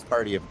a small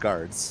party of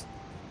guards.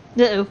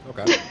 Uh-oh.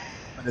 Okay.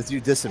 And as you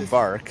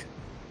disembark,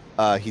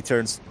 he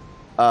turns,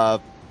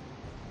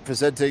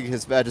 presenting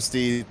His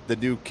Majesty the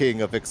new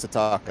king of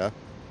Ixtaka.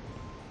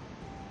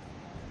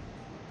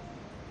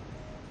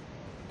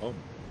 Oh.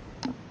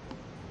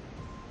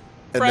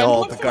 And Friend all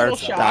looks the a little guards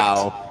shocked.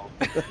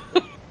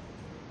 bow.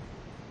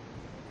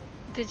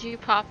 Did you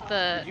pop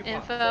the Did you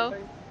pop info?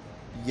 something?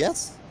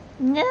 Yes?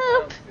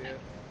 Nope.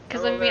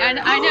 Because I mean,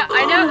 I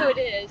know who it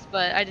is,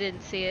 but I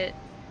didn't see it.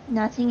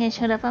 Nothing has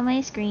showed up on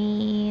my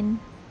screen.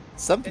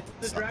 Some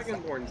It's the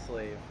Dragonborn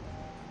slave.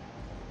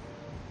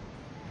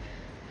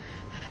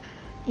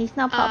 He's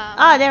not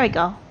pop. There we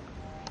go.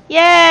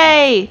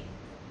 Yay!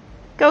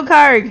 Go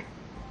Karg!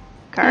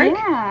 Karg?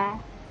 Yeah.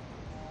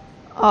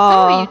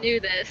 Oh, You knew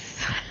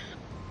this.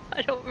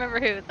 I don't remember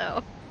who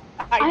though.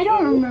 I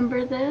don't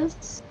remember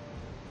this.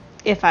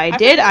 if I I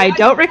did, forgot I I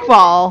don't know.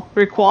 recall.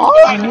 Recall?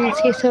 Why is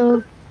he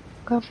so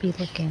grumpy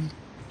looking?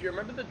 Do you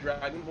remember the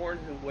Dragonborn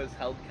who was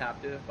held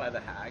captive by the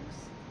hags?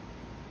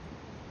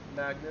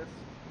 Magnus?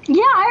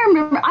 Yeah,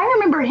 I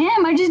remember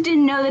him. I just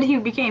didn't know that he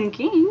became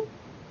king.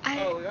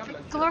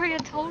 Gloria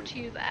told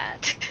you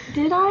that.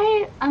 Did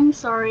I? I'm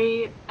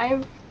sorry.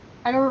 I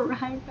don't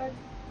have that.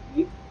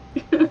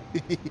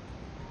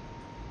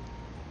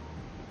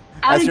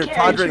 As you're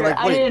pondering, like,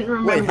 I didn't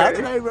remember. wait, how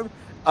did I remember?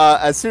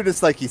 As soon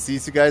as like he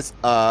sees you guys,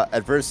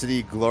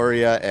 Adversity,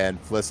 Gloria, and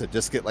Felissa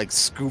just get like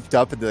scooped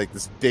up into like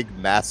this big,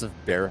 massive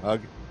bear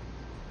hug.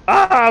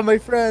 Ah, my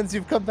friends,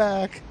 you've come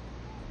back.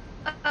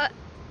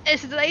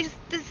 It's nice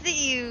to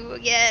see you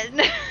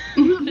again.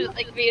 Just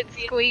like being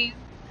squeezed.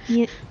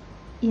 You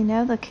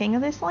know the king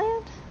of this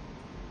land?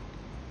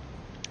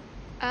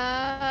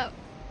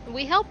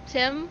 We helped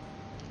him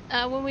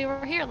when we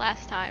were here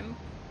last time.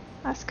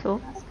 That's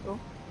cool.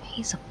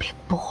 He's a big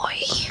boy.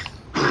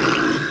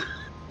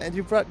 And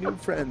you brought new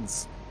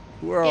friends.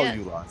 Who are all Yes.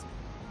 you lot?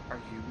 Are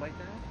you my dad?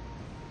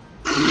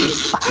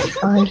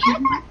 Are you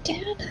my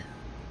dad?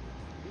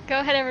 Go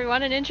ahead,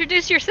 everyone, and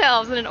introduce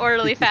yourselves in an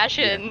orderly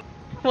fashion,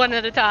 one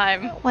at a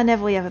time. When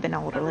have we ever been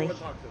orderly?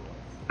 Everyone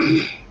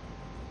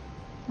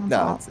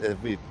talk to us. No,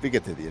 we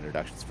get to the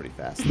introductions pretty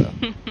fast though.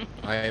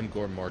 I am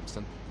Gorm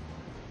Morrison.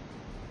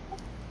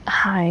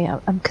 Hi,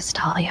 I'm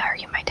Dahlia. Are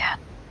you my dad?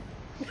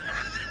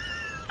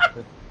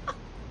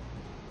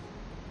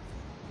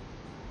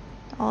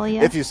 Oh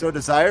yeah. If you so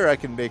desire, I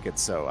can make it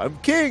so. I'm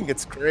king.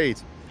 It's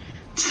great.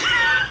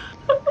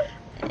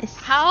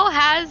 How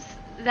has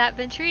that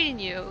been treating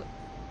you,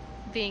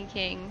 being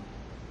king?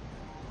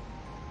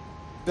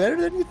 Better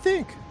than you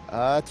think.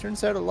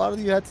 Turns out a lot of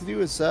you had to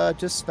do is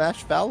just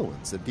smash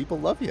Valowans, and people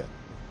love you.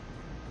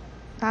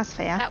 That's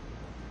fair.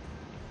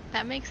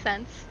 That makes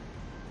sense.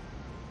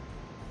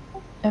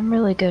 I'm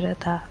really good at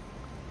that.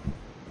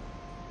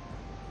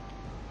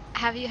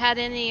 Have you had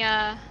any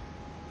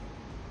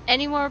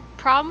more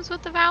problems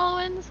with the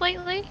Valowans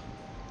lately?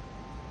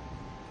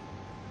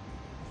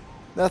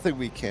 Nothing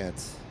we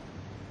can't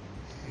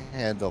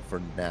handle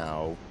for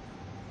now.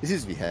 He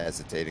seems to be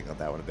hesitating on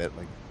that one a bit.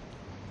 Like,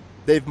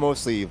 they've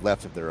mostly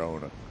left of their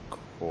own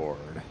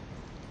accord.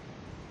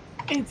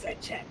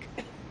 Inside check.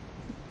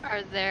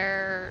 Are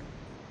there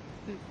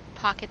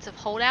pockets of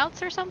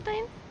holdouts or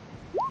something?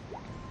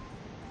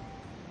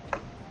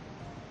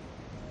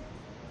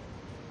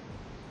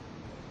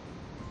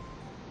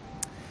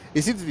 He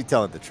seems to be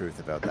telling the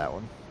truth about that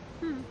one.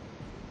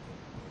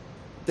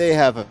 They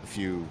have a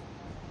few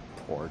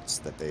ports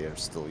that they are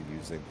still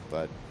using,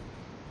 but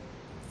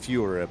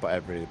fewer by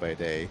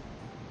day.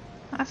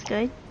 That's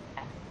good.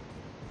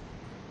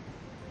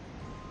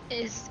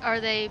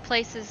 Are they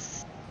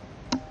places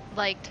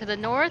like to the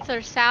north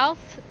or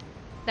south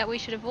that we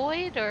should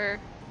avoid, or?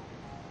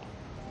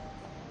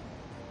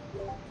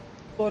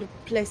 Or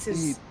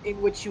places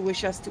in which you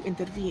wish us to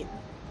intervene.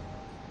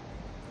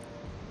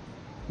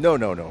 No.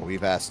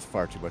 We've asked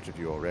far too much of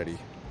you already.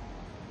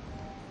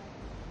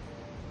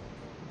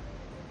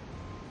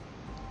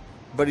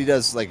 But he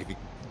does, like, if you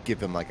give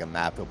him, like, a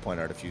map, he'll point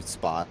out a few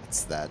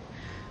spots that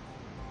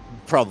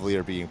probably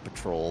are being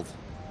patrolled.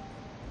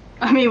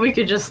 I mean, we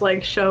could just,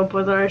 like, show up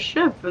with our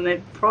ship, and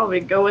they'd probably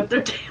go with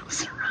their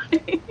tails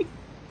running.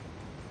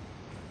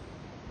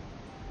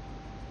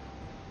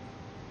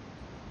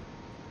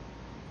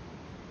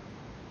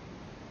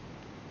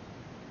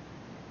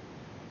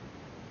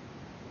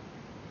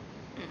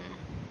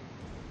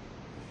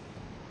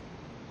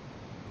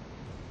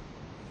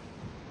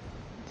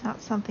 It's not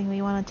something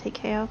we want to take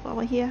care of while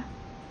we're here.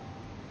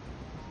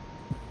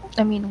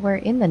 I mean, we're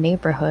in the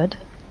neighborhood.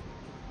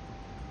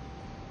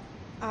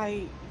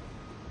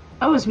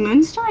 Oh, is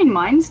Moonstein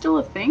Mine still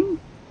a thing?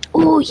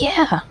 Oh,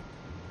 yeah.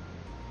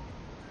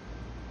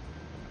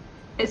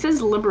 It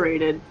says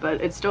liberated,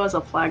 but it still has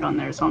a flag on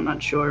there, so I'm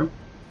not sure.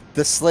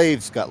 The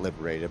slaves got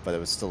liberated, but it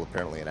was still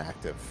apparently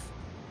inactive.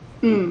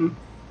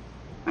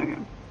 Okay.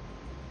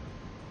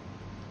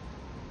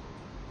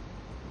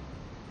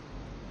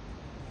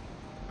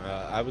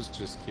 I was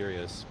just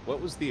curious.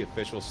 What was the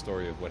official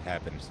story of what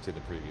happened to the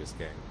previous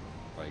king?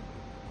 Like,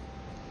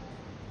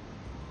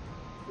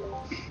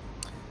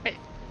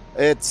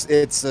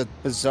 It's a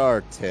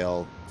bizarre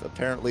tale.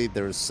 Apparently,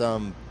 there was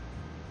some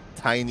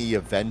tiny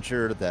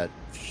Avenger that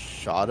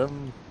shot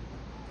him.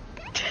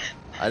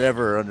 I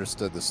never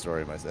understood the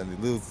story myself. And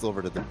he moves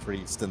over to the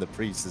priest, and the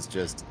priest is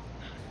just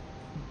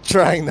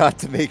trying not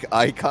to make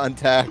eye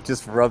contact,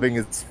 just rubbing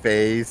his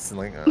face and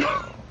like,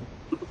 oh.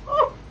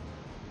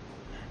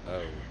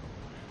 oh.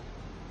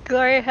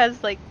 Gloria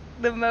has like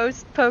the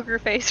most poker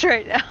face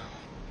right now.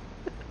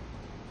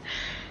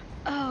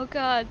 Oh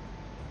God.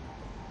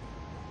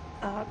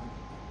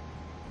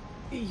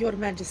 Your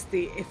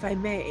Majesty, if I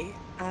may,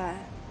 I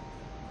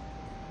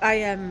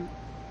am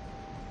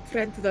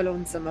friend to the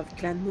lonesome of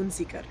Clan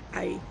Moonseeker.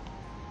 I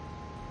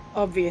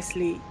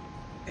obviously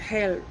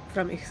hail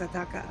from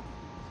Ixataka.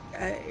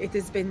 It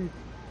has been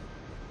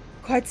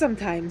quite some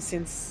time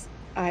since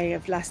I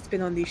have last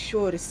been on these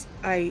shores.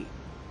 I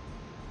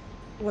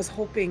was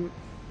hoping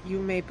you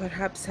may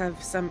perhaps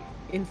have some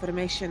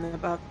information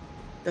about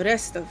the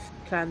rest of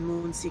Clan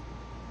Moonseeker.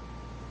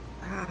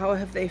 How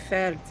have they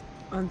fared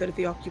under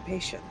the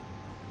occupation?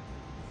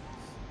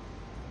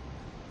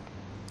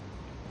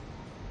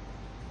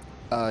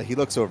 He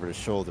looks over his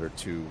shoulder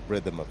to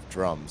Rhythm of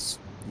Drums,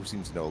 who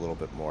seems to know a little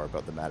bit more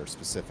about the matter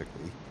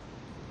specifically.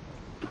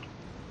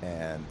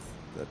 And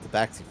the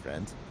Tabaxi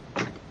friend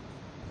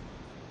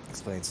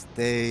explains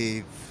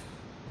they've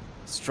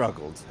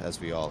struggled, as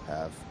we all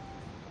have.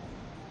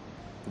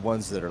 The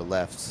ones that are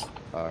left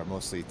are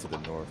mostly to the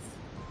north.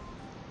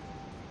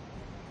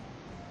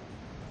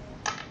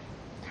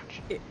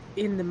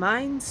 In the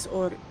mines,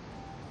 or?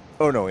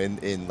 Oh no,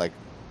 in like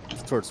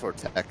towards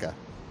Forteca.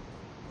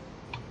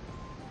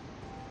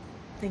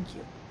 Thank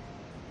you.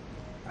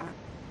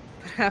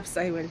 Perhaps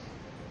I will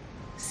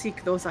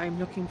seek those I am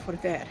looking for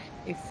there,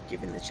 if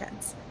given the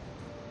chance.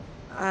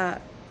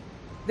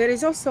 There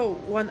is also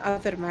one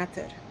other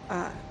matter.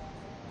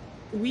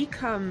 We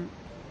come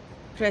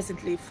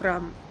presently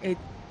from a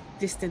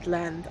distant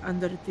land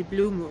under the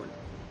blue moon,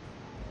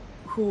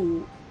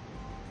 who,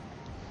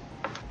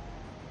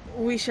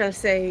 we shall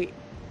say,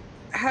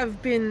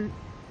 have been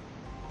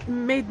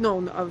made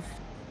known of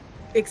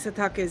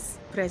Ixataka's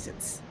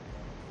presence.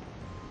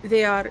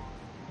 They are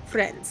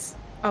friends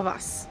of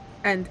us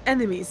and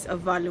enemies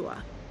of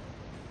Valua.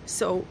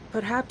 So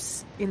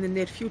perhaps in the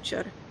near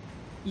future,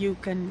 you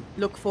can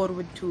look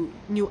forward to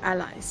new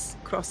allies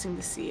crossing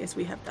the sea as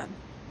we have done.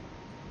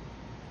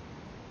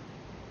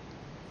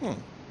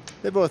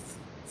 They both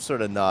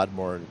sort of nod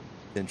more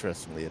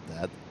interestingly at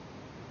that.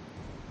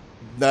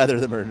 Neither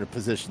of them are in a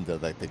position to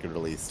like they could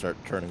really start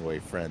turning away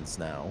friends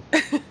now.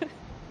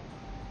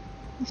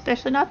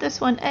 Especially not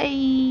this one.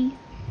 Ay.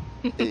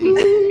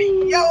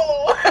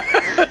 Yo!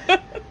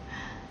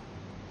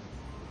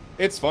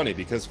 It's funny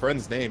because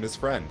friend's name is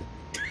Friend.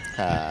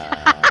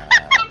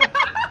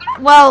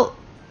 Well,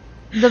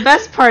 the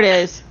best part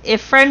is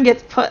if Friend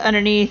gets put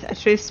underneath a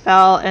truth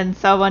spell and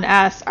someone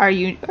asks, "Are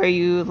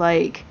you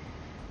like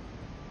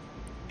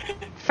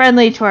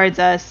friendly towards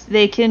us?"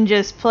 They can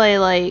just play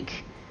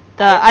like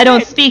the "I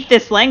don't speak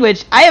this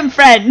language. I am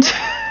Friend,"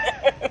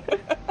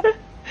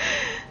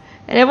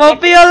 and it won't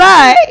be a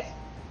lie.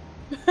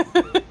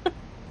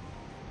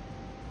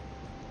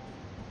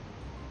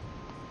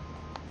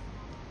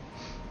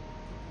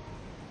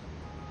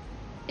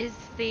 Is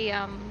the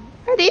Are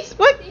these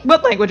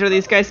what language are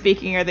these guys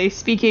speaking? Are they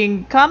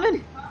speaking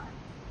Common?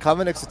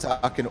 Common,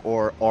 Ixatakan,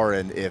 or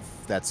Orin, if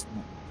that's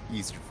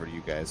easier for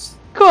you guys.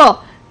 Cool.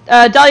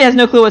 Dahlia has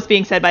no clue what's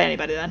being said by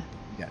anybody then.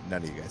 Yeah,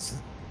 none of you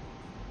guys.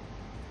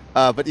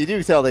 But you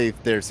do tell they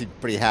seem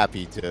pretty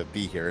happy to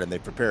be here, and they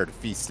prepared a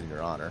feast in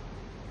your honor.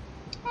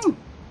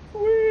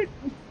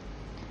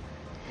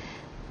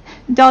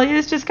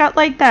 Dahlia's just got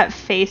like that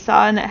face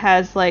on that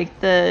has like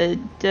the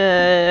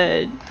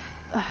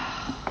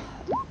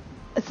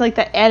it's like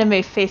that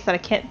anime face that I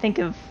can't think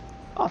of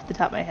off the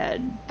top of my head,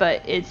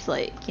 but it's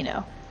like, you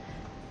know.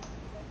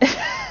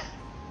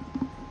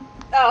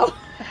 Oh.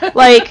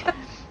 Like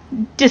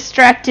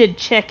distracted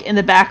chick in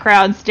the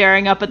background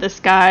staring up at the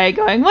sky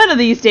going, one of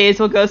these days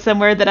we'll go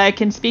somewhere that I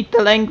can speak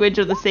the language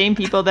of the same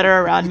people that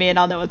are around me and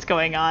I'll know what's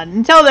going on.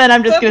 Until then,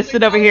 I'm just going to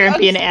sit over here and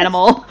be an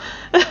animal.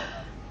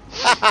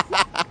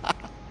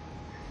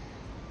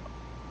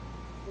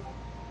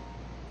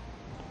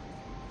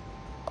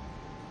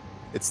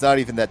 It's not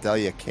even that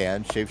Dahlia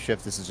can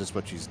shapeshift. This is just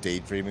what she's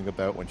daydreaming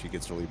about when she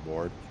gets really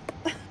bored.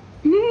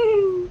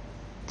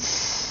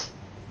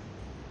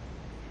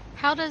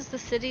 How does the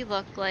city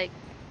look like?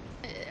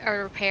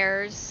 Are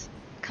repairs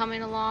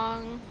coming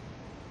along?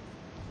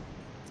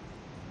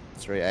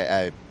 Sorry,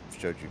 I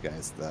showed you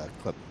guys the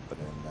clip, but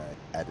then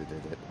I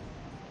edited it.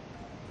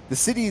 The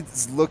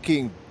city's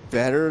looking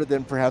better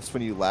than perhaps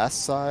when you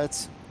last saw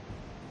it.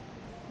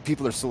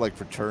 People are still like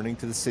returning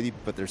to the city,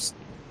 but there's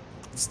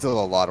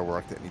still a lot of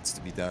work that needs to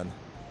be done.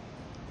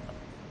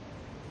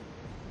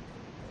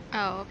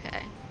 Oh,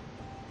 okay.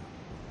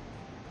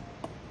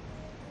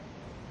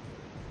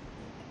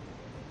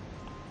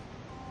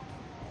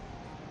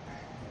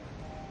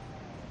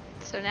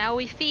 So now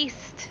we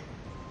feast.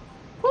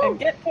 And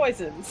get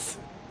poisons.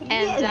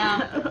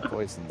 And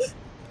Poisons.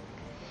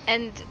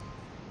 and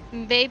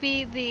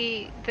maybe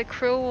the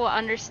crew will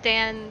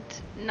understand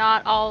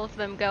not all of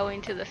them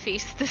going to the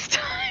feast this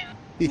time.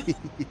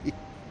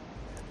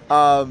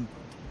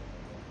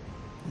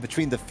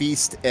 Between the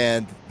feast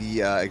and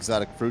the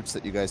exotic fruits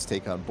that you guys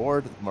take on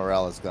board,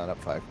 morale has gone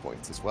up 5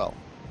 points as well.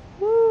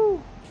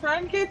 Woo!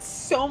 Trying to get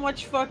so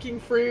much fucking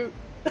fruit.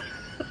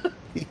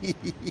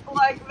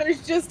 Like,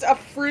 there's just a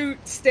fruit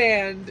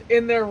stand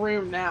in their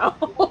room now.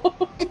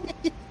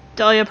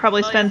 Dahlia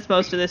probably spends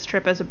most of this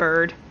trip as a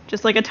bird.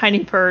 Just like a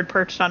tiny bird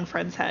perched on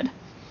Friend's head.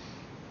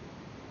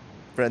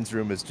 Friend's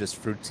room is just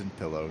fruits and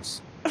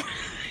pillows.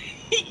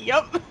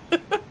 Yup.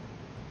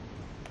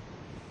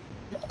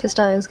 Because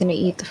Dahlia's gonna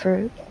eat the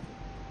fruit.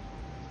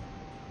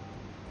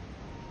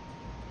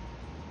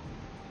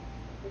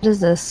 What is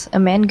this? A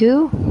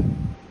mango?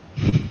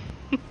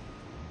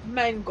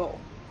 Mango.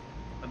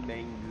 A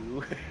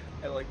mango.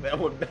 I like that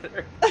one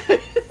better.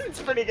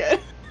 It's pretty good.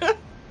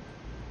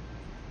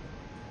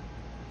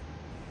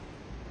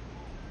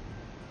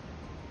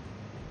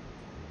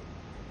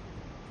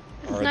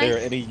 Are there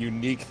any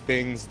unique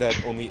things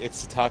that only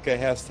Ixataka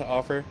has to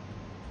offer?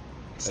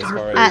 as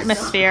far as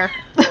atmosphere.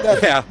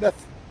 Yeah.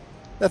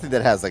 Nothing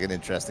that has like an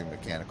interesting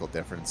mechanical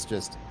difference.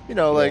 Just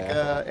like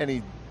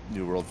any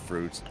New World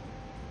fruit,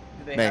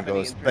 Do they have any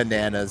mangoes, interest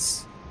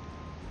bananas.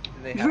 do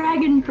they have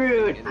Dragon any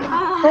fruit.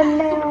 interest in-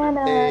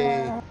 Banana.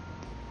 Hey.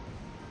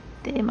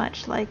 They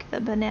much like the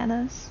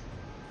bananas.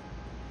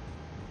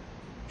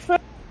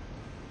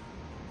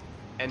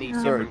 Any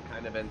Sorry. different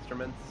kind of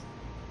instruments?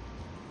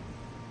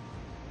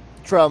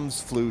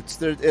 Drums, flutes.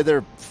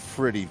 They're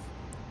pretty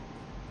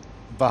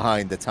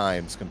behind the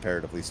times,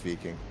 comparatively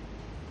speaking.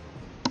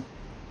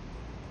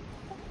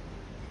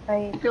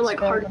 I feel like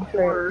dragon hardcore.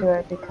 fruit. Do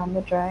I become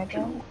a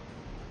dragon?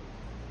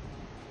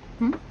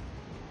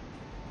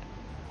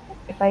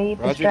 If I eat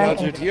this Roger, dragon,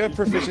 Dodger, do you have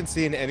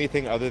proficiency in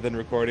anything other than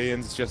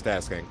recordians? Just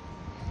asking.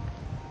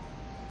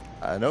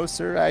 No,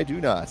 sir, I do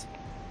not.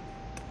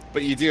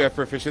 But you do have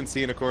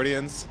proficiency in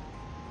accordions?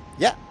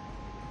 Yeah.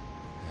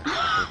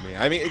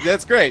 I mean,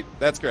 that's great.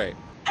 That's great.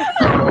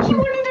 What do you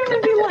want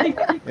him to be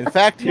like? In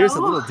fact, here's a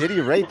No. little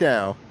ditty right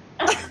now.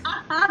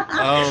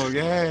 Oh,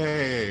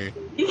 yay.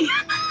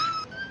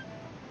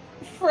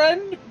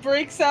 Friend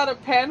breaks out a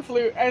pan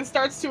flute and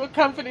starts to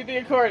accompany the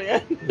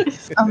accordion.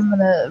 I'm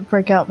gonna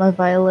break out my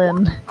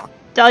violin.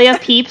 Dahlia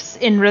peeps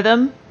in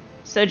rhythm,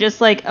 so just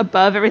like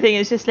above everything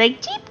is just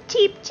like cheep,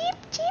 cheep, cheep,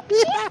 cheep,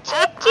 cheep,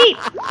 cheep, cheep.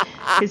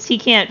 Because he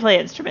can't play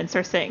instruments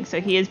or sing, so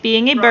he is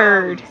being a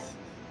bird.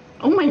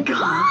 Oh my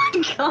god,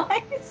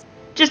 guys.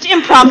 Just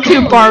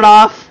impromptu bard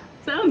off.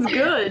 Sounds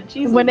good.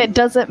 Jesus. When it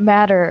doesn't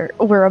matter,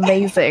 we're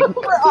amazing.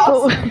 We're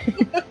awesome.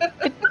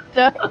 It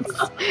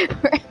does.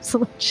 We're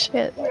absolute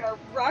shit. We are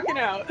rocking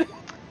out.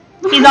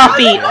 He's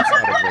offbeat. That's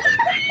out of rhythm.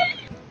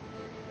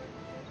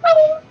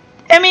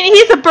 I mean,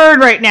 he's a bird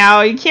right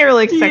now. You can't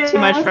really expect too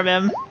much Yeah. from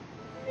him.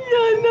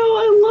 Yeah, no,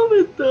 I love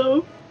it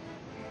though.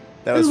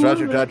 That was I love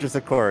Roger it. Dodger's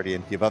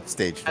accordion. Give up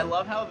stage I time.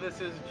 love how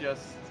this is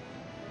just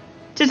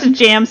Just a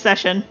jam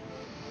session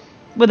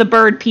with a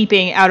bird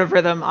peeping out of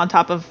rhythm on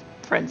top of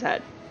Friend's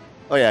head.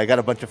 Oh yeah, I got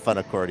a bunch of fun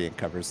accordion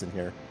covers in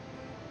here.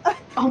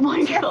 Oh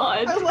my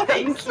god. I love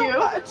Thank it so you.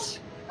 much.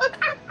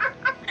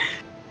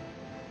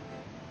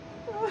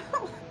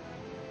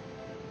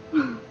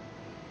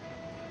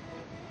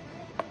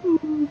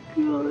 Oh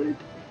god.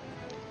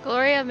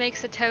 Gloria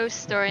makes a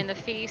toast during the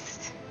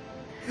feast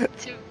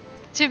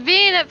to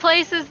being at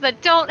places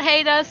that don't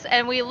hate us,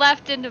 and we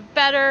left in a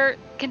better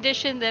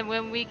condition than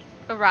when we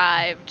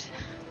arrived.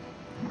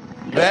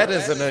 That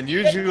is an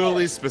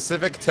unusually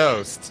specific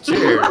toast.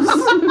 Cheers.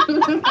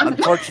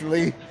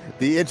 Unfortunately,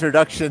 the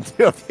introduction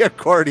of the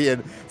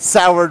accordion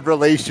soured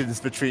relations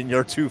between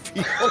your two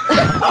people.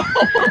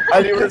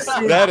 And you were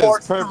soon That is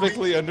forced to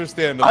perfectly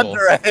understandable.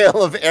 under a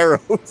hail of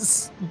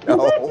arrows.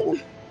 No.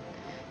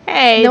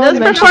 Hey, No those one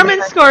mentioned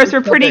performance that. scores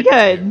were pretty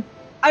good.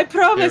 I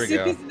promise There we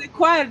it go. is an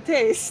acquired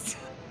taste.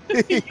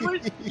 you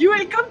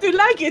will come to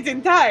like it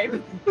in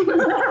time.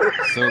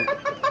 So,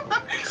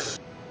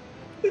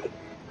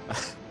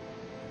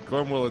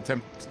 Gorm will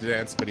attempt to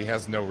dance, but he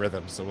has no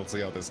rhythm, so we'll see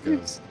how this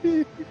goes.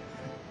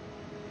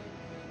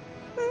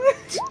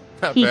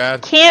 Not He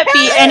bad. can't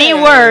be any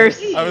worse.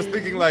 I was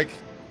thinking, like,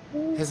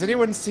 has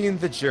anyone seen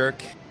The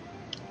Jerk?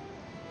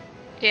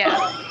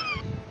 Yeah.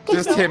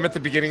 Just him at the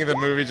beginning of the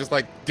movie, just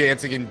like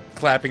dancing and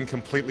clapping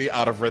completely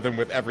out of rhythm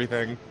with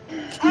everything.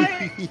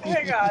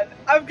 Hang on,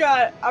 I've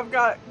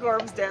got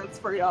Gorm's dance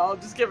for y'all.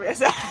 Just give me a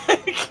sec.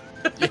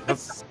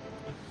 Yes.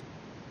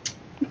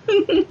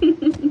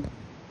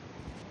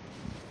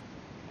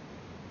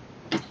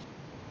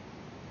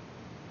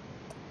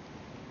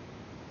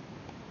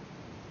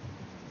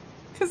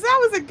 Cause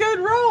that was a good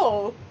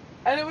roll,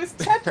 and it was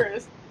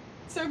Tetris.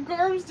 So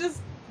Gorm's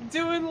just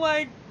doing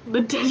like,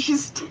 The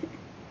dishes.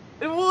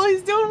 well,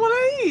 he's doing one of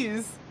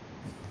these.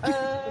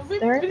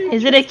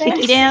 Is it a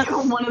kicky dance?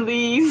 One of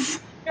these.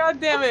 God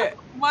damn it!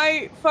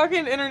 My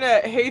fucking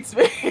internet hates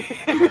me.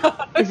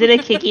 Is it a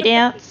kicky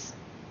dance?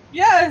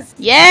 Yes.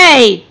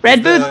 Yay!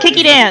 Red Boots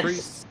kicky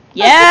dance!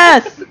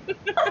 Yes!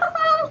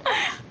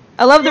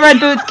 I love the Red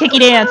Boots kicky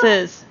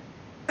dances.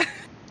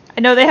 I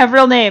know they have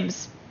real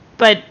names,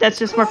 but that's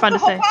just more fun to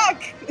say.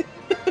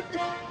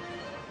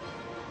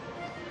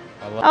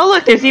 Oh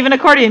look, there's even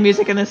accordion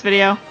music in this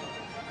video.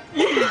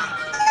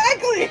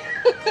 Exactly.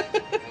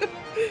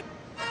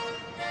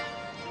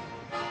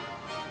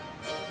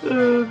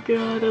 Oh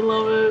god, I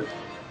love it.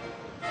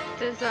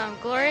 Does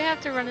Gloria have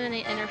to run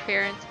any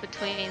interference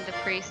between the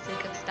priest and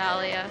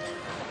Castalia?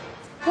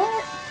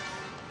 What?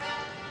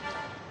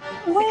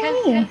 What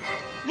do you mean?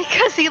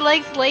 Because he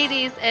likes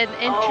ladies and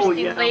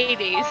interesting yeah.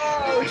 ladies.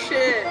 Oh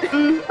shit.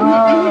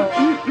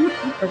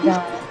 Oh,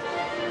 forgot.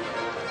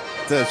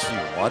 Does she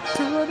want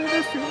to run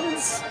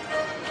interference?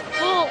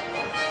 Well,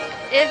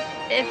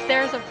 if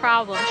there's a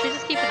problem, should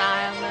just keep an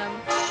eye on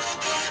them.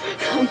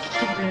 I'm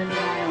keeping an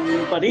eye on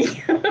you,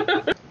 buddy.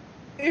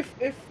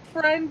 If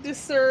friend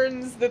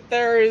discerns that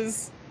there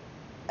is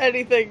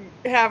anything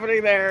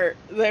happening there,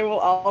 they will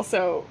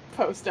also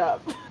post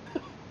up.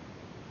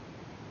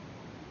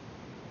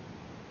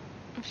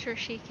 I'm sure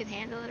she can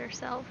handle it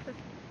herself.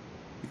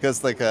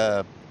 Because like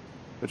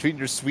between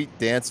your sweet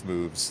dance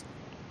moves,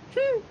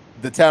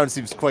 the town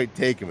seems quite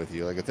taken with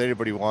you. Like, if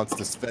anybody wants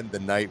to spend the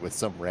night with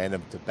some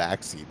random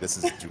tabaxi, this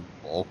is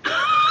doable.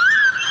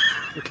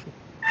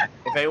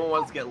 If anyone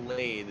wants to get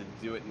laid,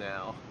 do it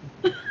now.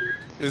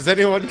 Is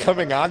anyone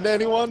coming on to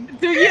anyone?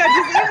 Dude, yeah,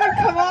 does anyone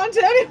come on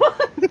to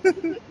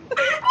anyone?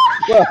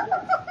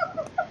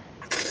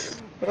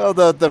 Well,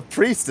 the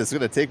priest is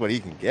going to take what he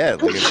can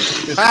get. Like,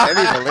 if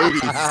any of the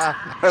ladies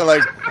are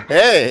like,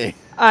 hey.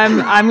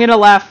 I'm gonna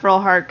laugh real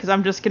hard because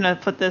I'm just gonna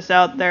put this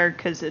out there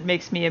because it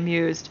makes me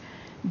amused.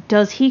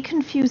 Does he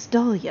confuse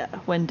Dahlia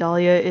when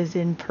Dahlia is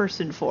in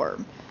person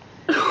form?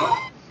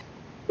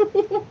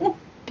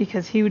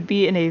 Because he would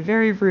be in a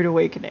very rude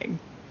awakening.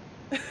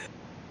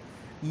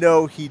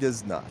 No, he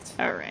does not.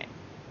 All right.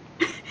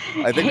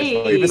 I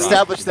think we've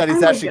established that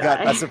he's actually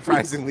got a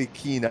surprisingly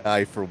keen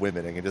eye for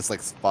women and can just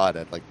like spot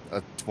at like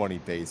 20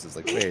 paces.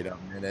 Like, wait a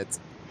minute.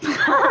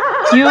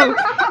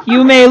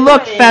 You may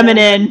look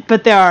feminine,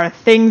 but there are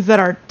things that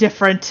are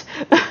different.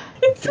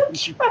 It's a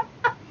trap.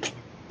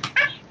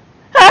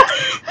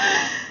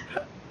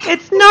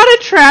 It's not a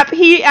trap.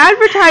 He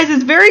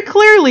advertises very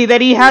clearly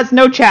that he has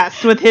no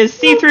chest with his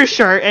see-through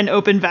shirt and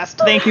open vest.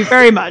 Thank you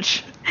very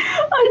much.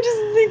 I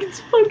just think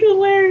it's fucking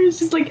hilarious.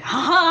 Just like,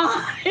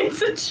 ha!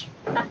 It's a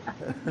trap.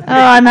 Oh,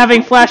 I'm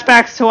having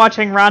flashbacks to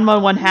watching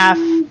Ranma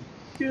 1/2.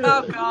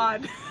 Oh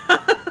god.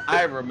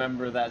 I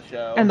remember that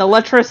show. And the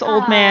lecherous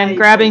old man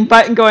grabbing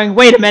butt and going,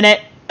 wait a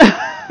minute.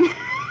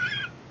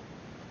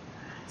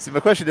 See, my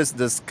question is,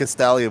 does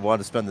Castalia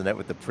want to spend the night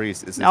with the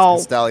priest? Is No.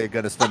 Castalia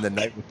going to spend the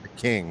night with the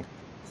king?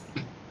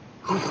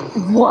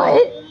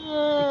 What?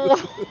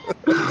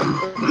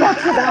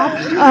 That's an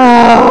option.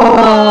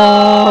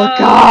 Oh,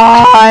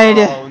 God.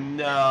 Oh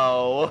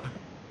no.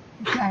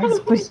 Guys,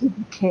 but he's the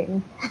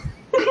king.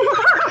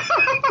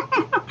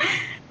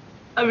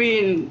 I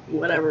mean,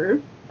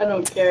 whatever. I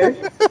don't care.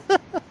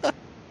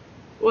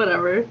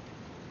 Whatever.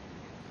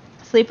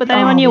 Sleep with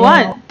anyone you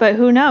want, but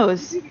who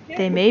knows?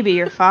 They may be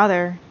your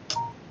father.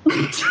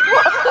 That's a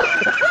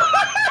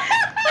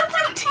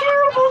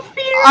terrible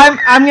fear.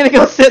 I'm gonna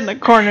go sit in the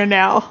corner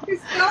now.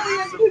 He's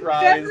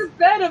never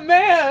been a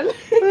man.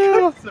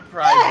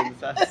 Surprise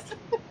incest.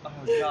 Oh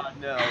god,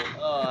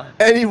 no.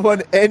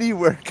 Anyone,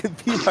 anywhere can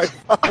be my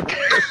father.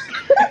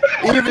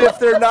 Even if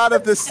they're not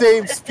of the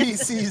same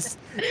species,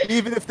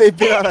 even if they've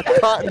been on a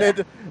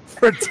continent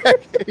for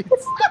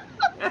decades.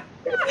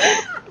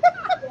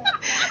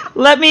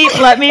 Let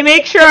me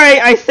make sure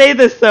I say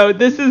this though.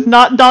 This is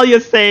not Dahlia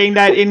saying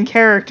that in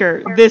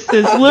character. This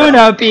is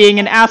Luna being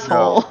an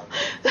asshole.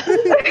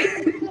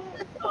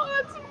 Oh,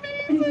 that's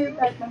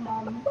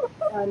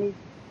amazing.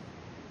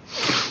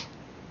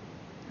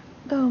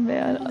 Oh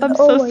man, I'm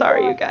so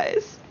sorry, you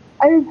guys.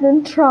 I've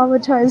been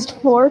traumatized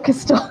for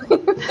Castalia.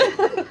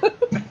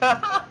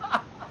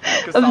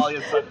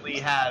 Castalia suddenly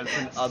has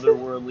an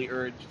otherworldly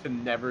urge to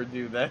never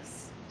do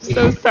this.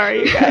 So sorry,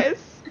 you guys.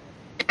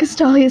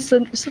 Castalia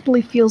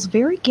suddenly feels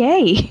very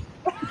gay.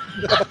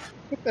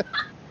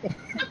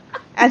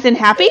 As in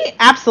happy?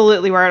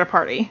 Absolutely, we're at a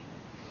party.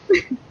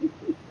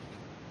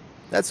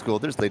 That's cool.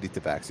 There's Lady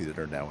Tabaxi that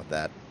are down with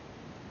that.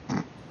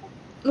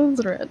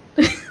 That's right.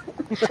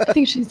 I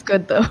think she's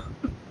good though.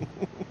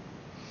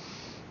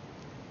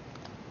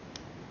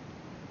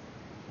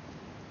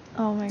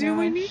 Oh my gosh. Do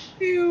we need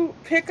to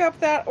pick up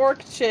that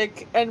orc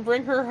chick and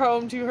bring her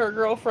home to her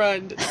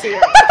girlfriend,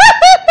 Sierra?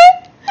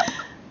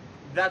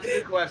 That's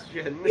the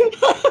question.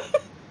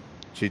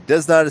 She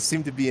does not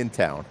seem to be in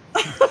town.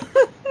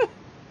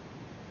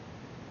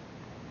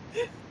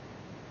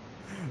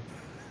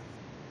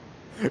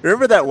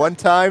 Remember that one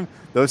time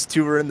those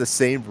two were in the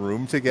same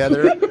room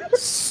together?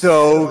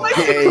 So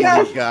gay,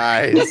 you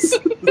guys.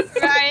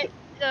 Right?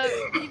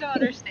 You don't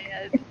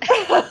understand.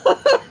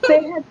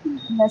 They had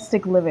some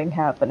domestic living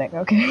happening,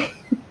 okay?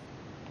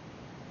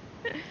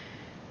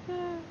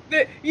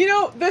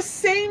 The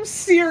same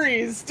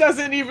series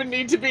doesn't even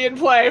need to be in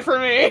play for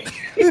me.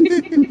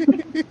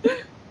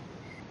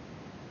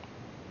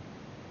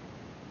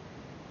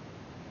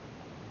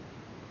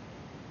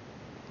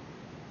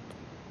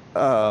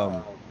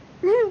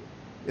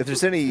 If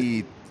there's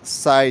any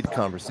side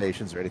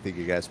conversations or anything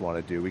you guys want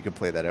to do, we can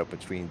play that out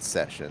between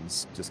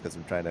sessions, just because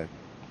I'm trying to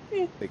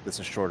make this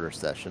a shorter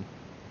session.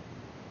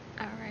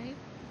 Alright.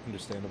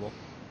 Understandable.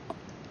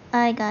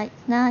 I got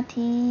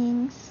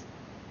nothings.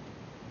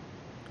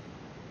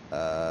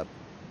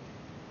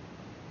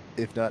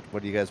 If not,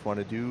 what do you guys want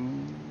to do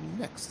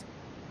next?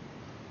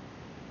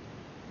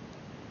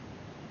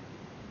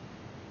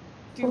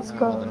 Let's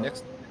Well, go.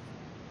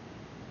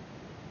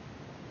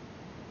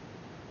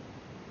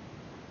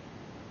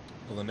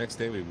 the next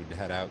day we would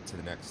head out to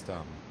the next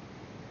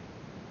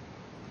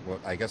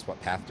I guess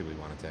what path do we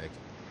want to take?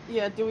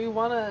 Yeah, do we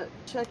want to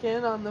check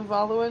in on the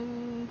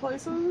Valuan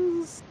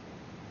places?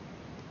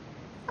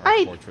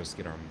 Fortress,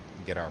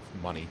 get our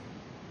money.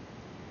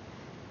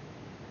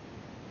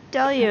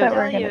 Dahlia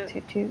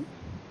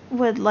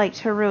would like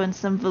to ruin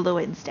some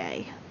Valuan's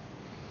day.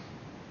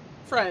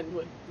 Friend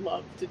would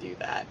love to do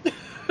that.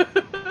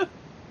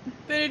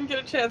 They didn't get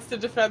a chance to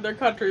defend their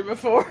country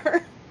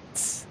before.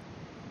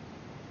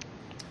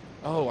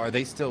 Oh, are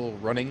they still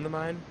running the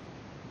mine?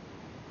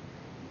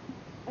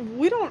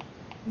 We don't.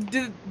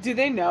 Do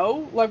they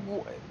know? Like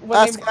when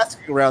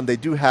Asking around, they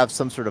do have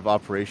some sort of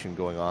operation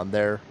going on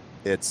there.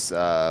 It's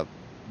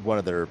one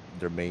of their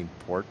main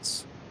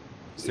ports.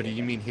 So do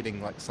you mean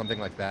hitting like something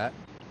like that?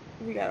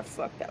 We gotta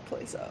fuck that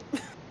place up.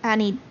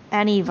 Any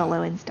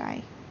Valuans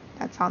die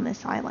that's on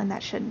this island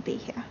that shouldn't be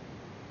here.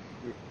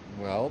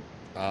 Well,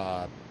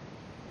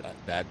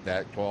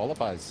 that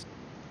qualifies.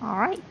 All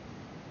right.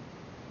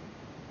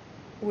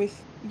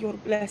 With your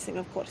blessing,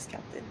 of course,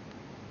 Captain.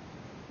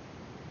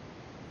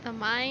 The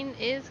mine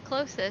is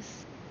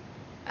closest.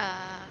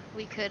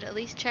 We could at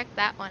least check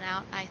that one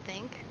out, I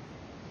think.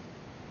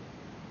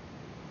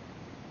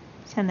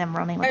 Send them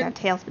running with their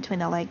tails between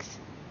their legs.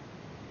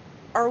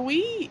 Are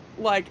we,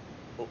 like,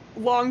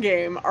 long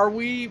game, are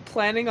we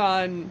planning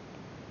on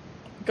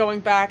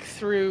going back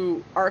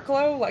through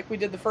Arklow like we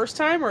did the first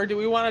time, or do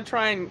we want to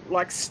try and,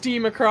 like,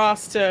 steam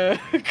across to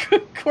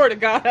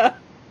Cortagata?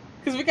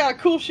 Because we got a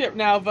cool ship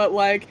now, but,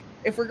 like,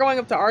 if we're going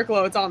up to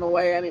Arklow, it's on the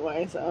way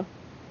anyway, so...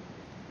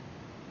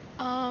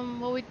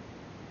 Well,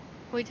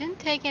 we didn't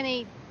take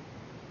any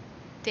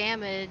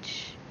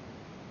damage.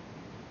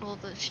 Well,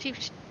 the ship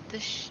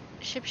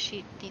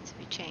sheet needs to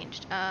be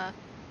changed.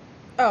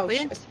 Oh, we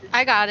didn't,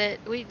 I got it.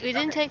 We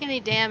didn't take any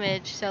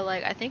damage, so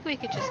like I think we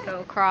could just go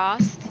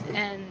across,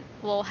 and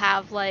we'll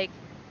have like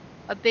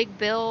a big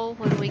bill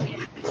when we get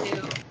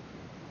to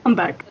I'm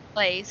back. the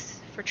place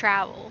for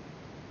travel.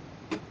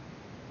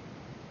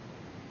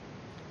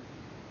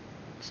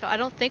 So I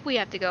don't think we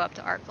have to go up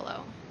to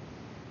Arklow.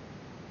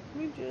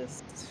 We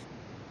just...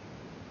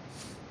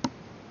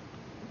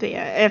 But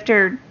yeah,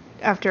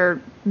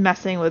 after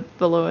messing with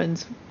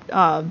Valuans,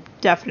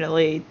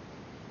 definitely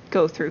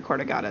go through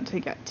Cortagata to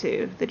get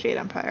to the Jade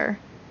Empire.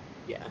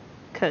 Yeah.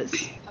 Cause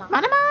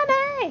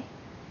money.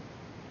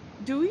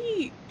 Do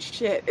we...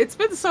 Shit, it's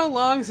been so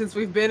long since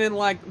we've been in,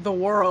 like, the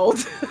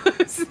world.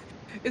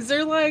 Is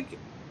there, like...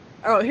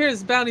 Oh,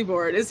 here's Bounty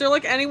Board. Is there,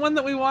 like, anyone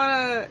that we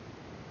wanna...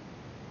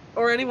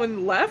 Or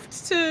anyone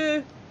left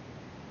to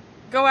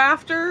go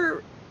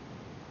after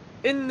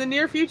in the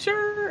near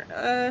future?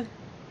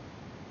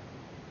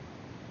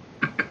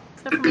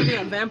 Except for maybe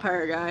a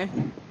vampire guy.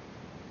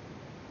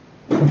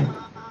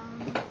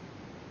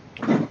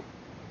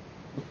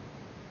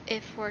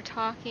 If we're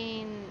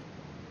talking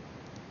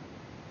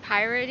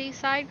piratey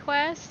side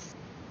quests,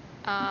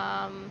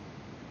 the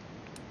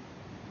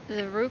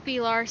Rupee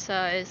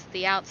Larsa is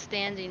the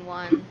outstanding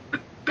one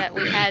that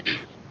we had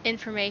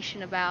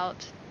information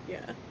about.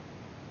 Yeah.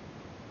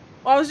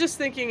 Well, I was just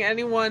thinking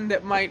anyone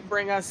that might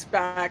bring us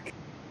back,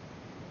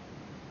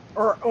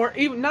 or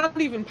even not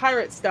even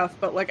pirate stuff,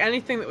 but like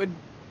anything that would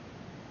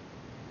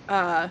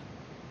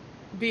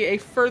be a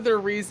further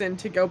reason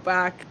to go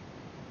back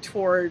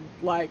toward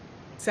like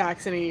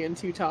Saxony and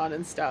Teuton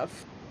and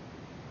stuff.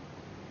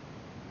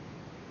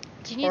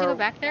 Do you need to go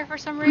back there for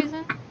some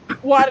reason?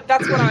 What?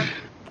 That's what I'm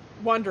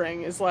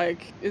wondering. Is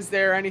like, is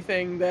there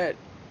anything that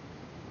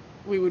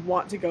we would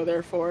want to go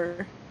there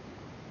for?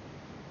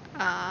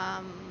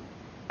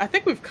 I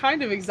think we've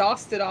kind of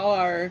exhausted all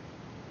our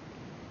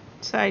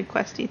side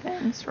questy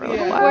things for a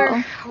little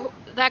while.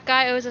 That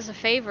guy owes us a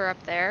favor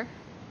up there.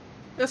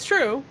 That's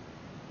true.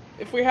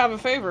 If we have a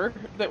favor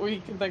that we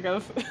can think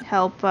of.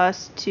 Help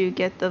us to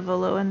get the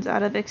Valuans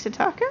out of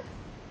Ixtaka?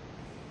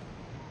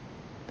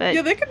 But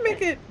yeah, they could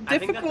make it difficult. I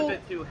think that's a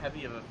bit too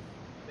heavy of a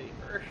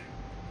favor.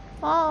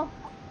 Well,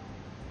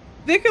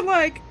 they could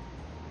like,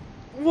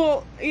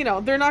 well, you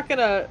know, they're not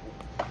gonna.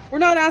 We're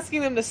not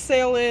asking them to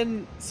sail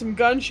in some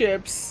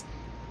gunships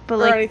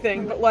or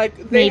anything, but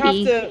like they have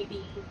to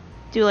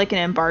do like an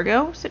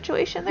embargo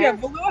situation there. Yeah,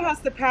 Valua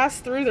has to pass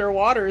through their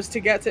waters to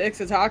get to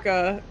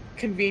Ixtaka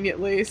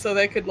conveniently, so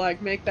they could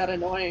like make that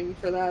annoying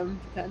for them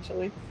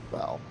potentially.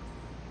 Well,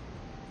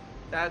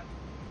 that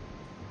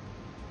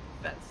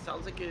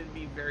sounds like it'd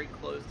be very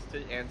close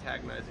to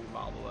antagonizing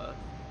Valua.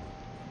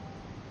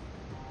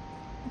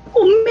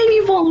 Oh,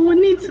 maybe Valua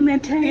needs an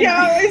antagonist.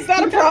 Yeah, is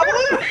that a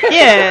problem?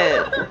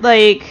 Yeah,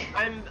 like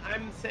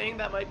I'm saying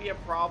that might be a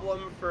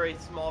problem for a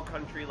small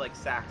country like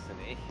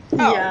Saxony.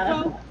 Oh,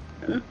 yeah. Well,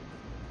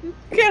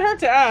 can't hurt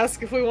to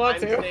ask if we want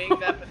to. I'm saying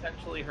that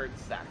potentially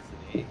hurts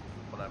Saxony.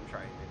 What I'm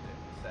trying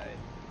to say.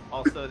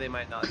 Also, they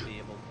might not be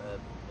able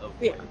to avoid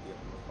dealing with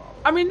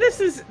Valua. I mean, this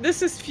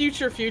is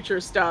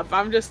future stuff.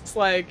 I'm just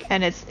like,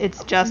 and it's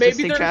just maybe a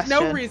suggestion. There's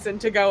no reason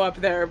to go up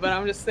there, but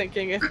I'm just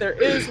thinking if there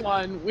is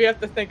one, we have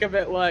to think of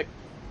it like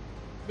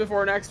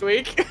before next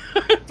week,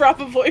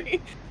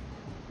 probably.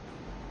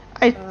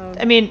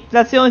 I mean,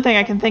 that's the only thing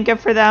I can think of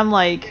for them.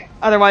 Like,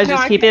 otherwise,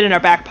 just keep it in our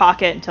back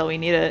pocket until we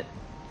need it.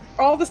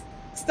 All the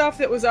stuff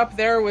that was up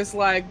there was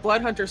like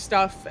Bloodhunter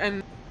stuff,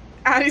 and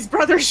Addie's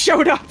brothers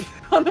showed up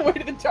on the way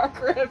to the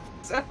Dark Rift,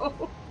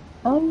 so.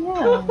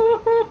 Oh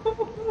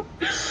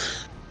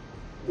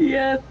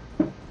yeah. Yeah.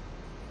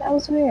 That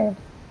was weird.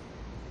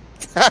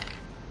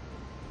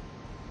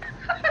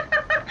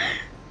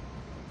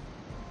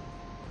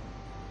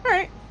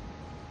 Alright.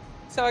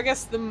 So I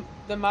guess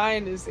the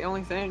mine is the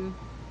only thing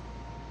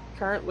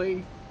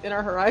currently in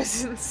our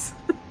horizons.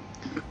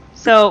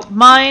 So,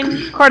 mine,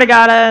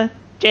 Cortagata,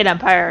 Jade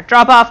Empire.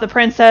 Drop off the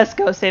princess,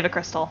 go save a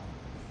crystal.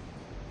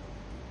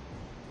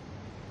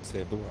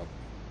 Save the world.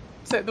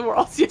 Save the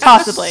world, yes.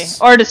 Possibly.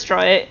 Or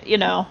destroy it, you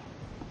know.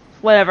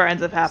 Whatever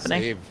ends up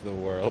happening. Save the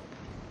world.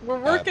 We're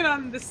working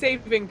on the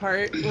saving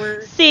part.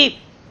 See,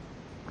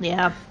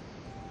 yeah.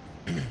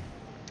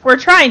 We're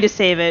trying to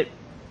save it,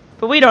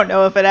 but we don't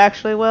know if it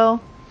actually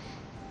will.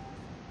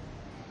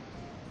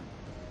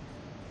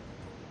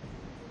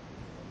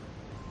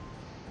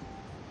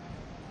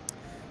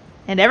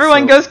 And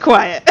everyone goes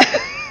quiet.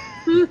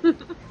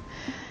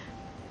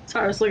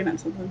 Sorry, I was looking at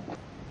something.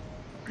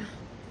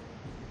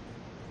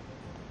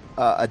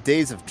 A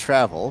days of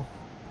travel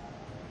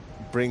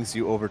brings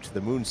you over to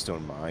the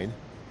Moonstone Mine.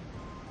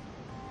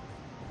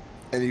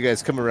 And you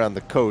guys come around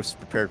the coast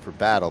prepared for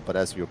battle, but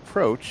as you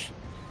approach,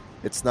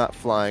 it's not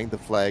flying the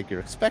flag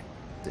you're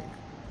expecting.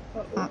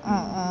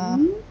 Uh-uh.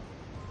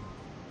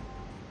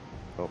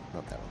 Oh,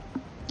 not that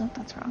one. No,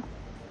 that's wrong.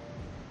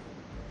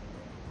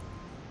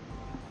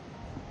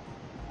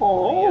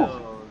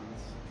 Oh.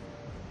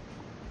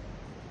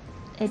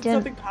 It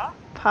didn't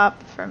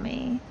pop for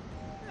me.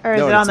 Or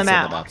is No, it on the it's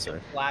map?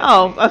 sorry.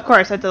 Oh, of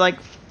course. I had to, like,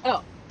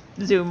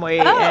 zoom way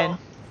in. I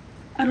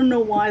don't know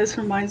why this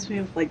reminds me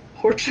of, like,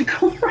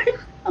 Portugal right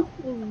now.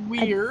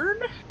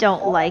 Weird.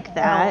 Don't like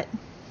that.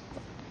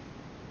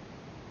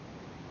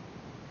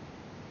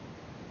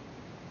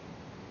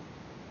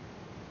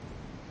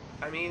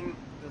 I mean,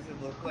 does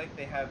it look like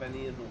they have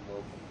any of the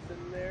locals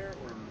in there,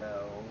 or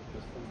no?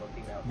 Just from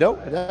looking out. No,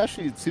 it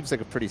actually seems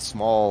like a pretty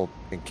small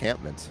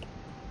encampment.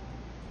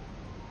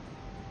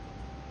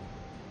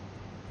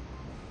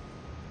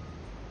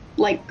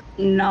 Like,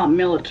 not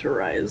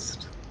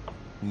militarized.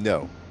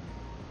 No.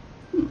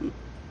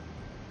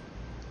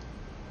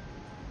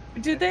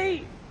 Did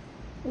they?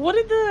 What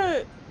did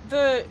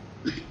the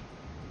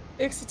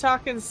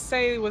Ixatakans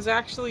say was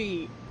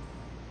actually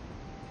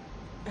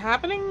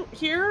happening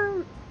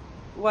here?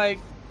 Like,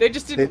 they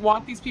just didn't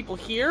want these people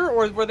here,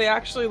 or were they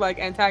actually like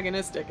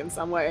antagonistic in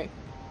some way?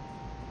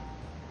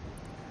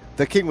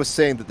 The king was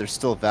saying that there's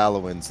still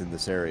Valuans in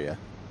this area.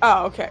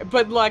 Oh, okay,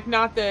 but like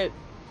not that.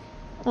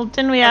 Well,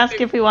 didn't we ask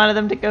if we wanted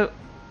them to go,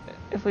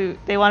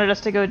 they wanted us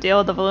to go deal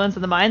with the balloons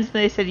in the mines, and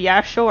they said,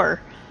 yeah, sure.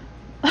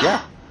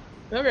 Yeah.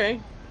 Okay.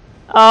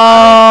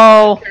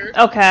 Oh,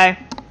 okay.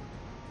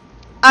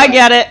 I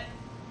get it.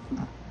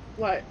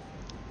 What?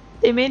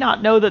 They may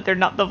not know that they're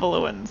not the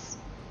Valuans.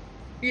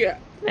 Yeah.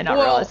 They may not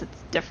realize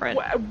it's different.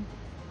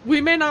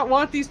 We may not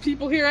want these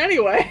people here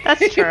anyway.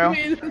 That's true. I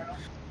mean,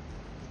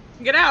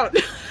 get out.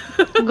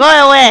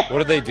 Go away. What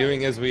are they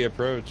doing as we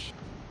approach?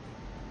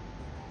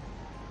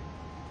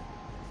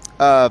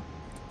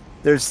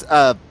 There's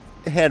a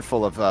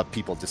handful of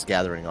people just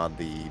gathering on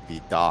the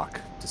dock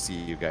to see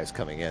you guys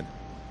coming in.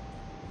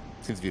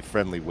 Seems to be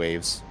friendly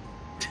waves.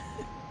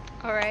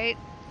 Alright.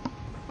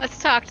 Let's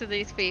talk to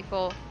these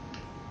people.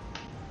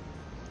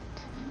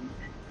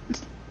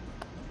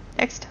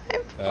 Next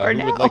time? Or who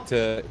now? would like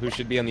to? Who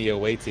should be on the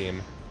away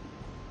team?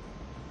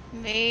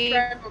 Me.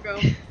 Will go.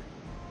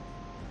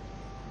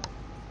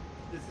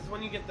 This is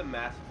when you get the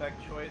Mass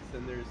Effect choice,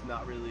 and there's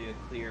not really a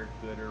clear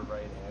good or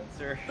right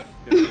answer.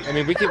 I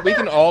mean, we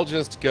can all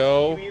just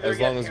go You either as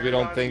get long as we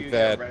don't Paragon or think you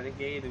that. get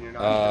Renegade, and you're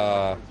not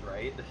sure which one's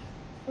right.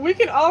 We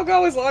can all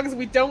go as long as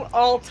we don't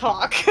all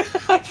talk.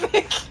 I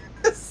think.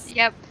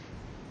 Yep.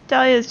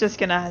 Dahlia's just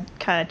gonna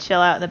kind of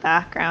chill out in the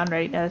background,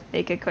 ready to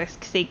make a quick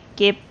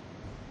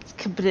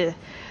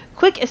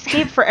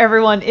escape for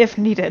everyone if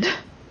needed.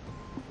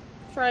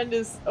 Friend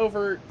is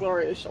over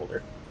Gloria's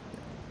shoulder.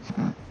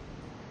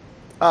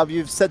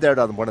 You've set out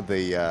on one of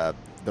the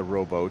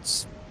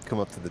rowboats, come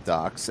up to the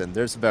docks, and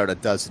there's about a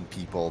dozen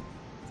people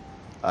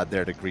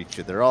there to greet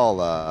you. They're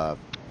all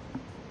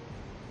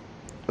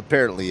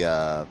apparently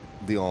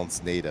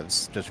Lyon's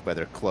natives, judged by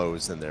their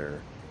clothes and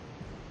their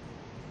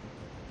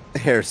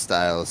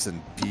hairstyles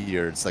and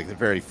beards. Like, they're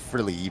very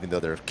frilly, even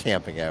though they're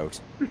camping out.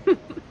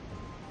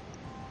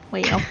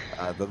 Well.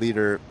 The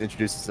leader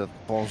introduces himself.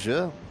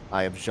 Bonjour,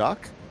 I am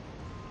Jacques.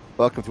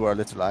 Welcome to our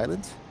little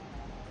island.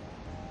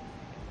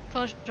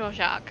 Bonjour,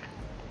 Jacques.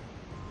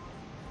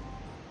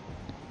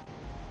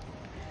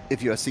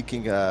 If you are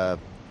seeking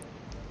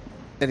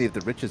any of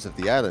the riches of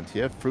the island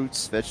here,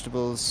 fruits,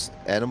 vegetables,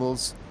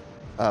 animals,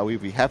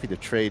 we'd be happy to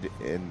trade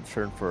in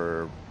return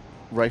for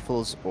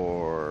rifles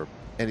or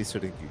any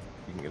sort of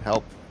you can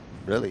help,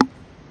 really.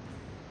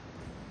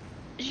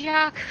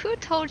 Jacques, who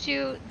told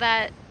you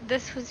that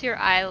this was your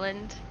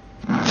island?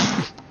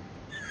 It's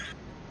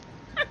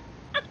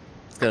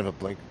kind of a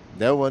blink.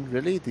 No one,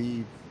 really.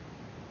 The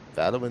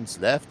Valuans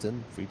left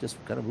and we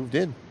just kind of moved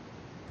in.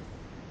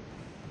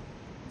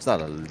 It's not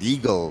a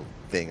legal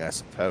thing, I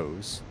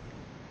suppose.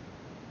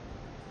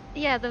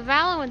 Yeah, the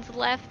Valuans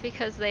left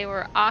because they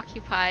were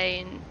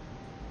occupying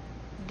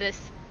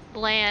this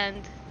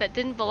land that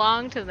didn't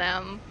belong to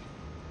them.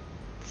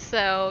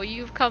 So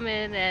you've come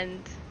in and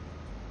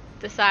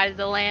decided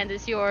the land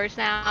is yours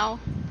now?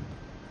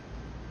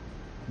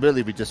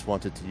 Really, we just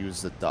wanted to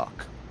use the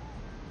dock.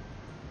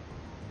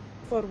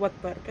 For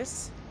what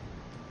purpose?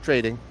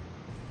 Trading.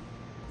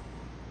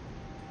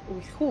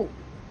 With who?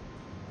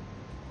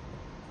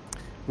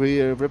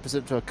 We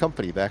represent a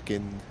company back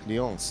in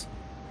Lyons.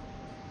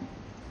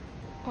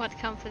 What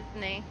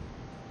company?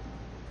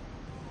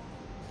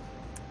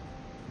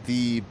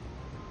 The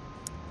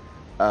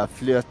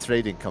Fleur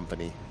Trading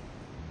Company.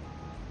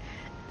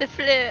 The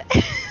Fleur.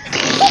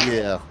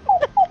 Yeah.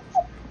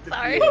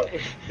 Sorry.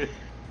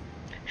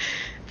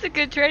 It's a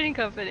good trading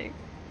company.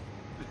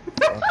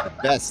 The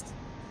best.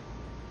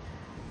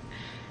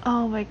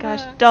 Oh my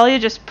gosh, Dahlia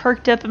just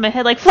perked up in my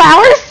head like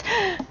flowers.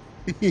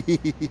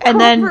 And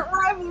then Corporate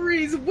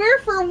rivalries. We're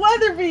for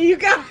Weatherby, you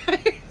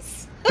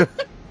guys.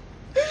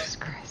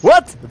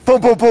 What?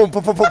 Boom, boom, boom,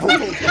 boom, boom, boom, boom.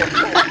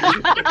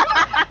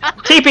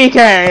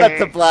 TPK. Cut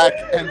to black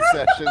end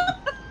session.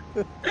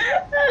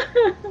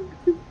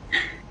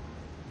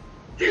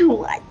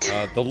 What?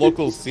 The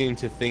locals seem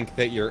to think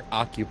that you're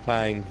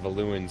occupying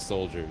Valuan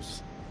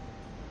soldiers.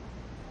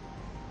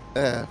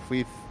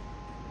 We've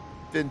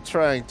been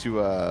trying to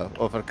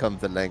overcome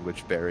the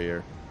language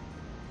barrier.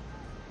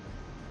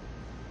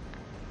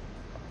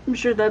 I'm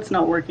sure that's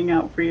not working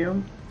out for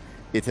you.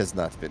 It has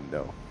not been,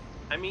 no.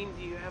 I mean,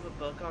 do you have a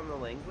book on the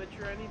language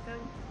or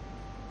anything?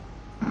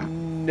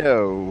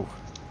 No.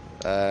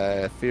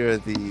 I fear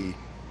the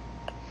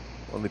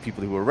only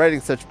people who were writing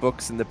such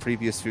books in the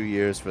previous few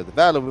years were the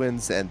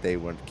Valuans, and they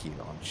weren't keen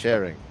on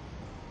sharing.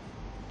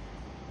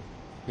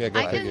 Yeah,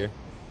 go figure.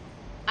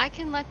 I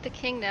can let the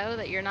king know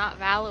that you're not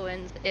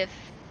Valuans if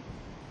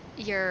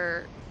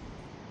you're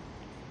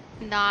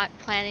not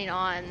planning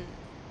on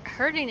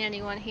hurting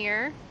anyone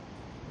here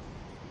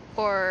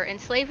or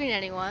enslaving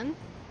anyone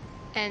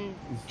and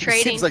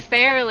trading like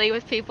fairly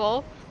with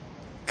people.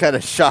 Kind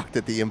of shocked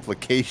at the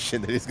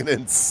implication that he's going to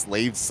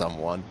enslave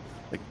someone.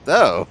 Like,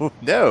 no,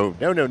 no,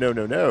 no, no, no,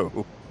 no,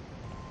 no.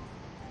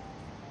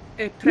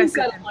 A You've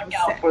got to look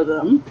out for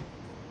them.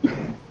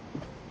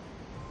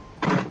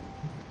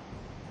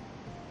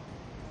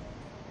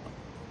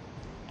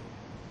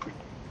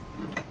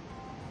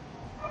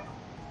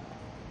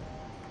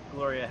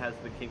 Gloria has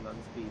the king on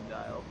speed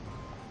dial.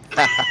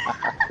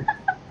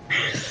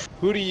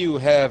 Who do you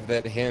have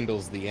that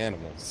handles the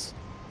animals?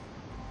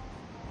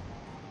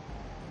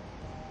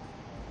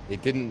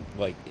 It didn't,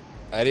 like,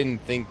 I didn't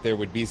think there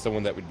would be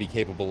someone that would be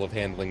capable of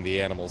handling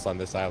the animals on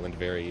this island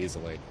very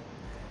easily.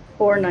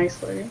 Or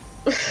nicely.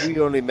 We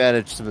only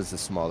manage some of the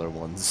smaller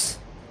ones.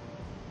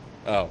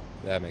 Oh,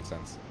 that makes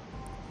sense.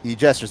 He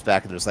gestures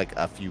back and there's like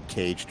a few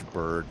caged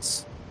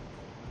birds.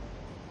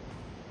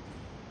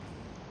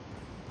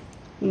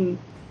 Hmm.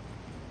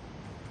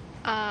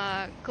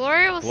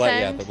 Gloria will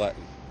send Yeah,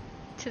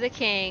 to the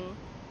king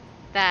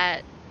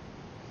that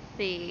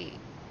the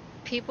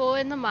people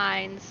in the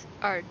mines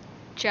are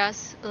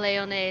just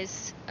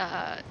Leones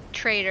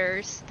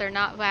traders. They're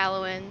not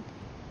Valuan.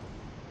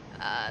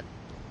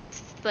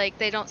 Like,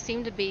 they don't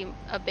seem to be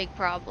a big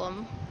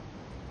problem.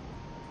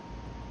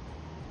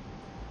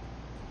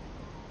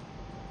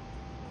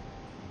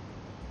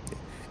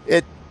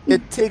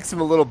 It takes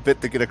him a little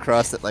bit to get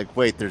across that, like,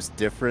 wait, there's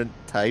different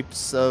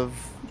types of...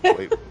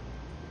 Wait.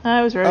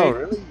 I was right. Oh,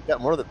 really? You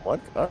got more than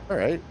one?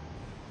 Alright.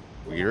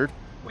 Weird.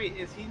 Wait,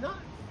 is he not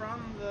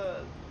from the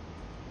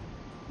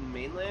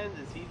mainland?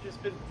 Has he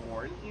just been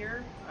born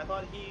here? I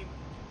thought he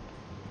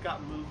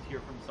got moved here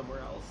from somewhere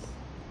else.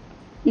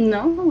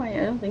 No, I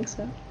don't think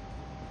so.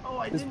 Oh,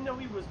 I didn't know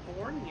he was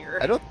born here.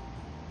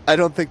 I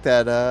don't think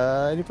that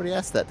anybody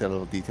asked that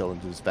little detail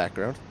into his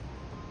background.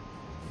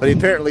 But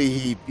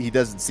apparently he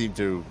doesn't seem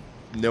to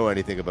know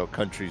anything about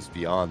countries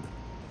beyond.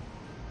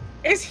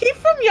 Is he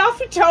from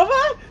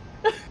Yafutova?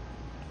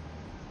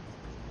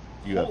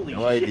 You have Holy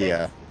no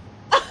idea.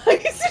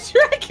 He's a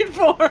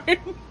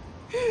dragonborn.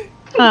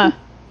 Huh.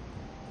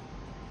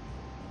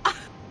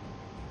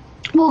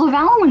 Well, the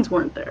Valuans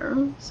weren't there,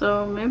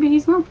 so maybe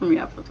he's not from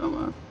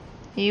Yafutoma.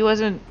 He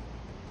wasn't.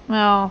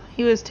 Well,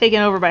 he was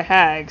taken over by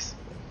hags.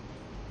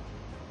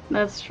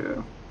 That's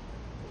true.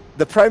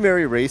 The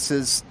primary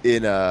races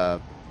in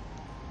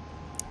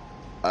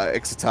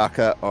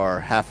Ixtaka are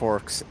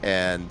half-orcs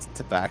and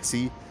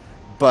tabaxi,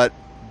 but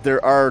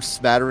there are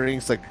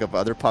smatterings like of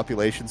other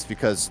populations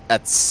because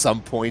at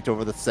some point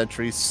over the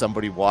centuries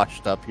somebody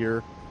washed up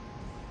here.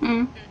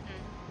 Hmm.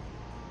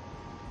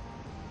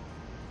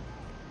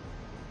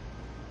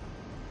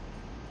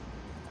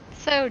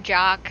 So,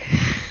 Jock,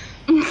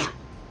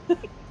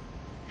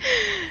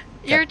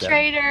 you're a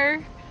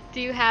trader.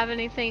 Do you have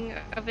anything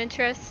of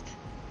interest?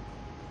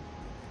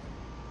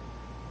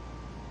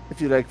 If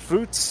you like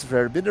fruits,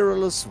 rare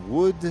minerals,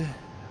 wood,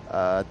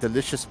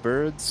 delicious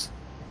birds.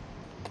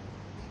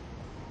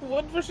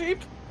 Wood for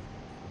sheep?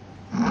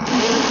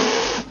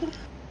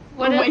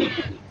 What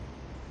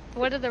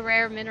are the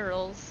rare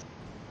minerals?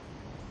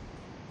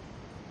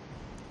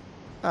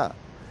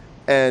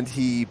 And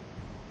he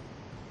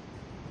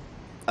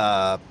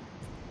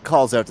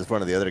calls out to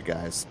one of the other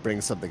guys,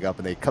 brings something up,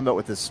 and they come out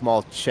with this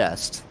small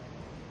chest.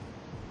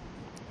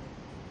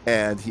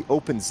 And he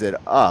opens it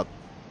up,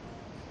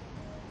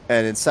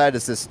 and inside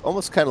is this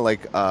almost kind of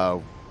like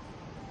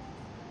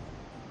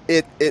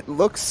It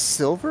looks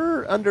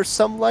silver under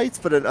some lights,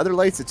 but in other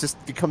lights it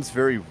just becomes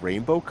very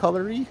rainbow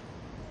colory.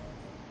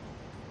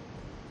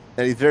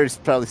 And he very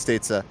proudly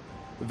states,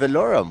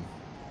 Velorum.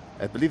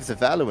 I believe the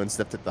Valuans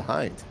left it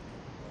behind.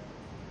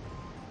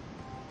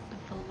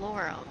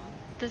 Velorum.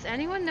 Does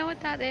anyone know what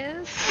that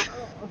is?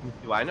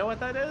 Do I know what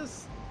that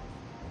is?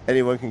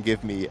 Anyone can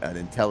give me an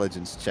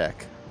intelligence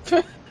check.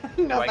 Do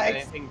No I get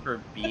thanks. anything for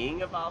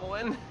being a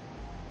Valuan?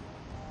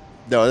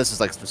 No, this is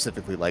like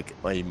specifically like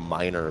a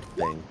minor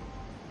thing.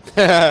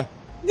 Yeah.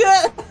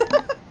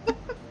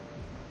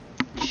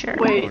 Sure.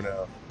 Wait.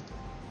 Oh,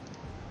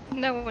 no.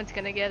 No one's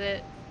gonna get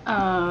it. Wait.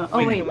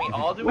 Can we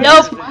all do it?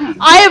 Nope. Or is it-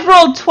 I have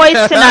rolled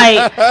twice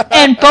tonight,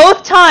 and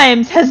both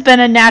times has been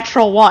a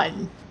natural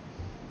one.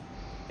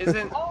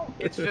 Isn't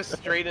it's just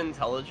straight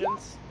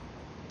intelligence?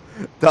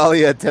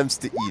 Dahlia attempts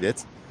to eat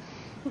it.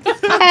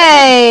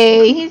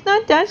 Hey, he's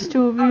not done,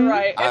 Stubby.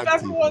 Alright, I'm if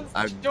everyone's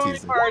teasing. I'm joining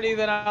teasing. party,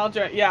 then I'll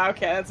join. Yeah,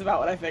 okay, that's about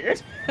what I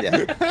figured.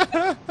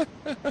 Yeah.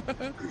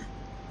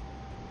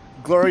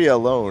 Gloria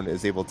alone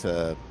is able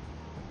to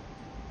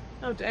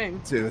Oh, dang.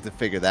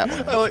 figure that one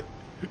I out. like,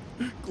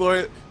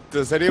 Gloria,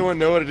 does anyone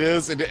know what it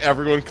is? And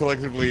everyone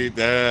collectively, and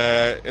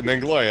then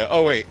Gloria,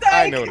 oh wait,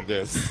 I know what it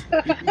is.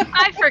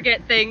 I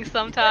forget things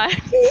sometimes.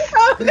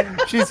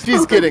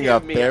 She's getting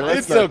up there. Let's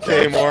It's not-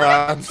 okay,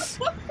 morons.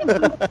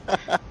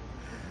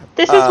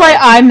 This is why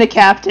I'm the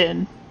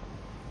captain.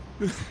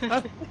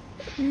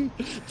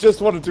 Just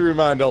wanted to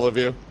remind all of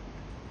you.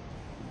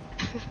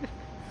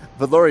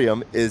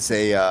 Valorium is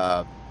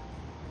a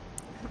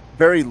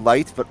very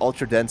light but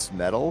ultra dense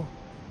metal.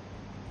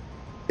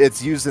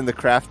 It's used in the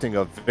crafting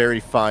of very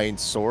fine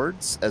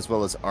swords as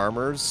well as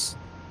armors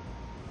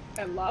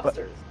And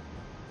lobsters.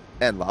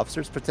 and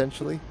lobsters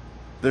potentially.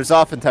 There's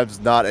oftentimes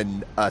not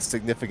a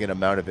significant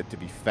amount of it to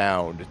be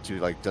found to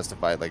like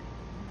justify like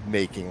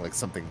making like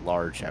something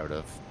large out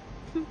of.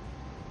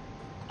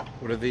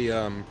 What are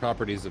the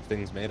properties of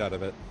things made out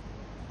of it?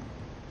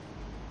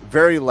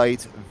 Very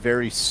light,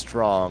 very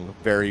strong,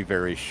 very,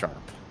 very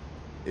sharp.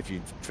 If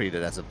you treat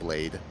it as a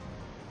blade.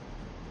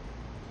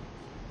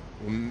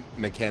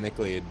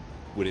 Mechanically,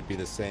 would it be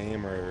the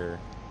same, or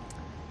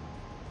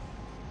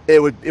It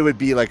would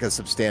be like a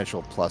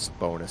substantial plus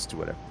bonus to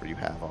whatever you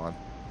have on.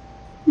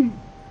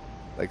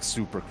 Like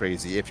super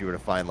crazy if you were to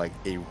find like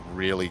a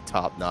really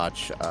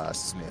top-notch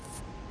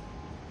smith.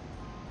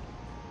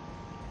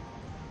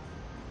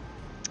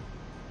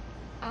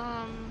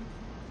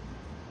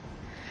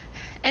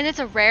 And it's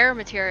a rare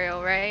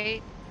material,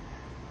 right?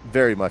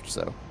 Very much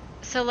so.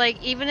 So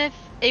like even if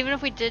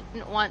we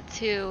didn't want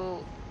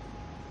to,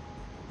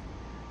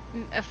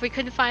 if we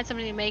couldn't find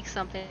somebody to make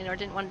something or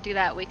didn't want to do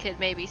that, we could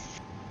maybe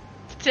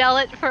sell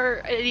it for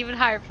an even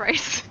higher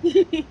price.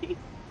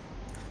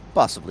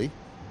 Possibly.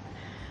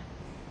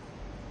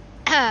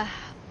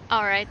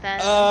 All right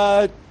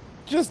then.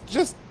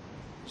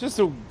 just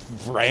a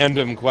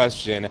random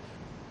question.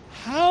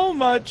 How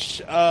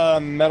much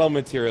metal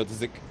material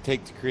does it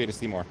take to create a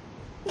Seymour?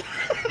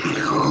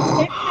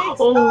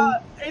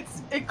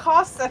 It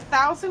costs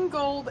 1,000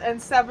 gold and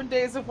 7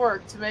 days of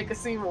work to make a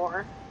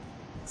Seymour.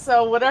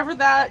 So whatever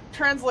that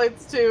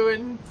translates to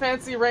in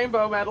fancy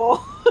rainbow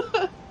metal.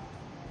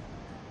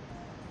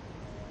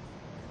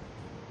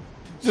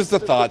 Just a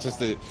thought.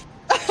 Just. I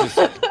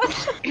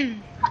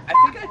think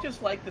I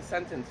just like the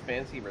sentence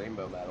 "fancy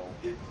rainbow metal."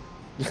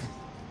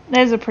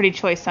 That is a pretty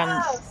choice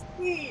sentence. Oh,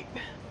 sweet.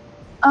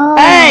 Oh,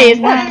 Hey,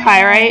 isn't that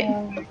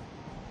pyrite?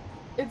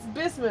 It's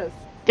bismuth.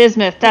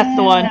 Bismuth, that's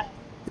the one.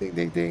 Ding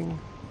ding ding.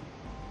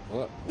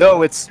 What?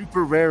 No, it's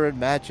super rare in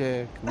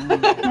magic. Ooh.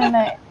 Can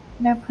I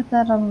put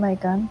that on my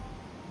gun?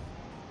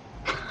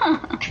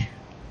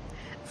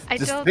 I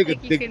Just don't make a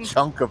think you big can.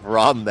 chunk of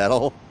raw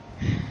metal.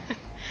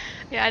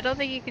 Yeah, I don't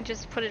think you can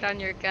just put it on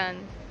your gun.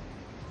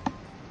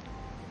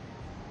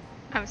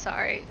 I'm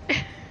sorry.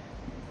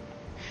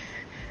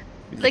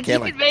 You Like, can't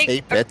you like could make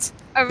tape it.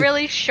 A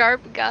really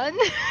sharp gun.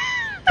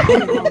 I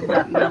love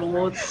that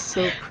metal. It's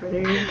so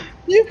pretty.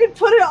 You can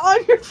put it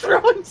on your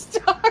throwing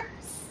stars.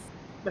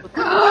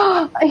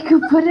 I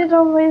could put it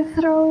on my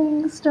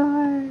throwing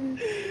star.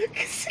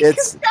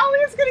 It's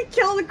Dahlia's gonna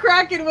kill the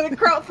Kraken with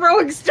a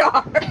throwing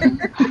star.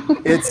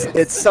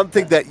 it's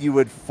something that you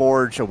would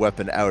forge a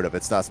weapon out of.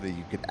 It's not something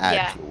you could add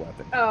Yeah. to a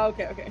weapon. Oh,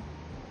 okay.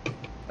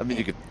 I mean,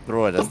 you could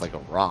throw it as like a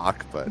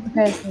rock, but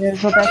Okay, so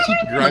there's go back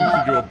to Grind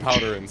it into a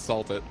powder and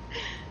salt it.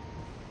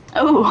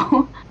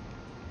 Oh.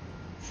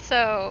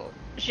 So,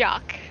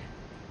 Jacques,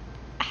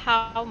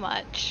 how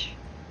much?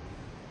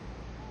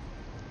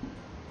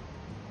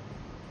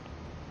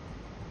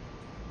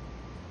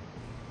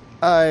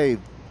 like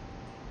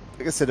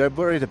I said, I'm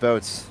worried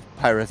about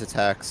pirate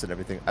attacks and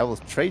everything. I will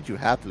trade you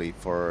happily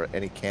for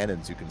any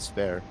cannons you can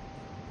spare.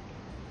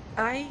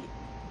 I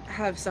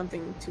have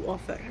something to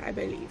offer, I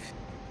believe.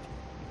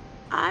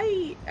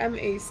 I am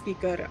a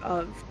speaker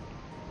of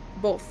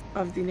both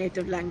of the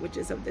native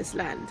languages of this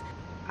land.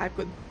 I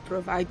could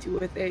provide you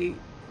with a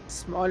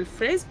small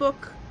phrase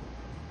book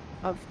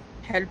of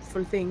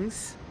helpful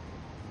things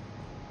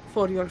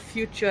for your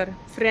future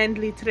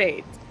friendly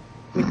trade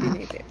with the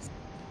natives.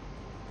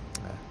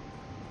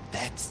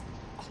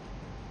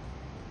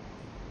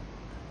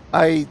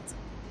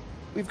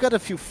 We've got a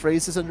few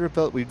phrases under our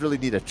belt. We really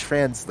need a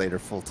translator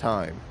full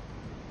time.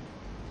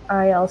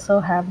 I also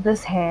have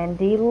this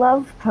handy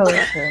love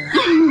potion.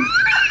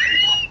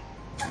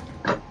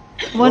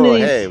 One of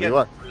these. Hey,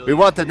 we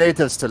want the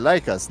natives to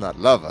like us, not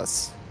love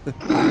us.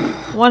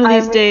 One of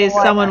these days,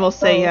 someone will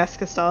say yes,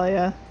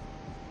 Castalia.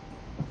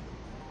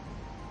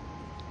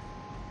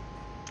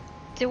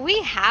 Do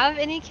we have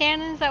any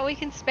cannons that we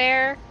can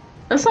spare?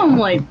 That sounds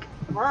like...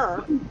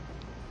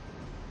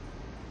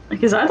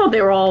 Because I thought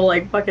they were all,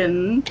 like,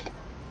 fucking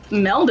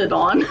melded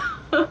on.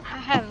 I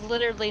have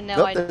literally no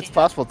Nope, idea. it's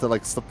possible to,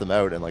 like, slip them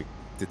out and, like,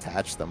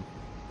 detach them.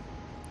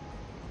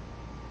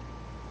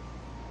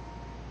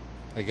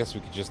 I guess we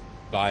could just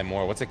buy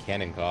more. What's a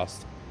cannon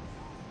cost?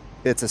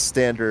 It's a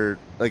standard,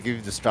 like, if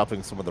you're just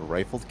dropping some of the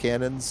rifled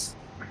cannons,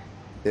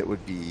 it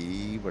would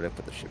be... Where did I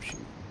put the ship sheet?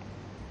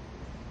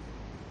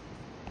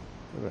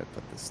 Where did I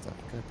put this stuff?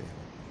 God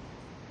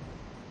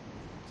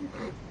damn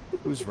it.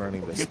 Who's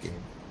running this game?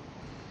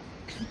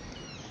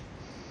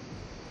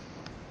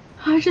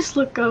 I just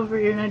look over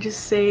here and I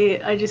just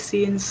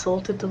see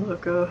insulted to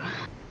logo.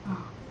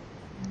 Oh.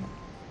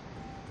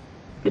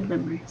 Good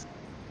memories.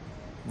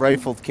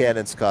 Rifled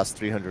cannons cost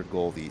 300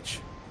 gold each.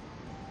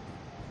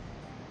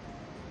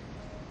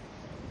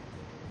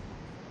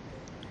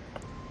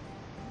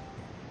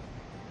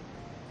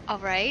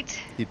 Alright.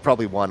 You'd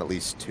probably want at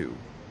least 2.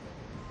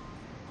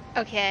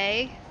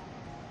 Okay.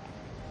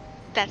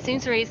 That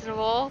seems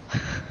reasonable.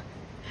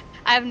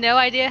 I have no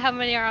idea how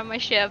many are on my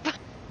ship.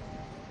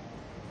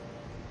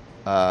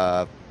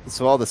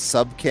 So all the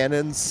sub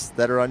cannons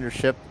that are on your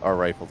ship are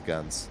rifled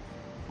guns.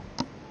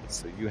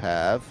 So you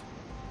have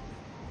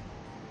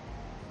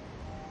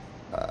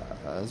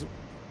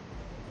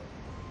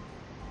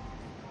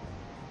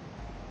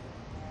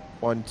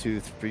 1, 2,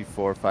 3,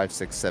 4, 5,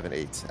 6, 7,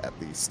 8 at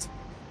least.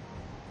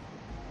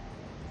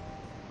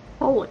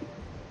 Holy.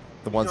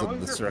 The ones with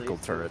the circle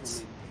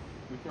turrets.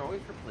 We can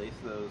always replace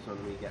those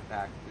when we get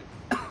back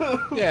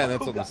to... Yeah,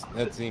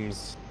 that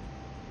seems...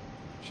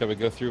 Shall we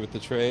go through with the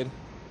trade?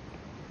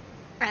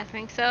 I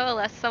think so,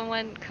 unless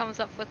someone comes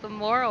up with a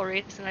moral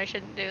reason I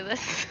shouldn't do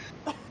this.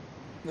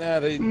 Nah,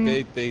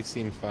 they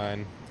seem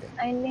fine.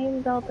 I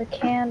named all the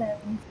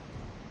cannons.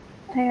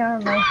 They are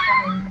my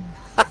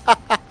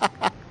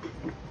friends.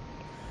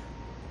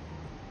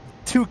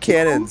 2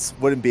 cannons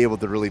wouldn't be able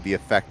to really be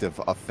effective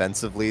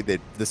offensively.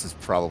 This is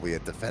probably a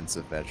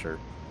defensive measure.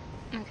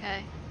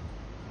 Okay.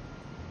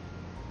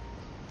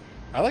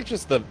 I like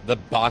just the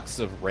box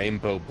of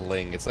rainbow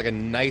bling. It's like a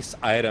nice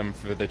item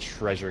for the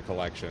treasure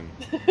collection.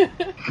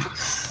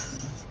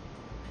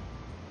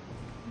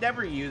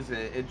 Never use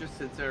it. It just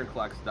sits there and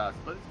collects dust,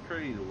 but it's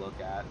pretty to look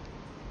at.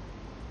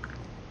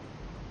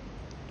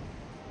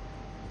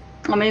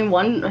 I mean,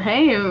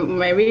 hey,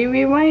 maybe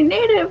we might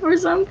need it for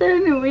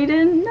something and we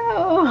didn't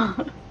know.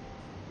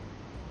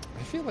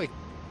 I feel like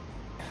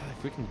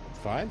if we can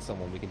find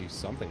someone, we can do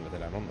something with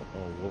it. I don't know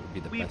what would be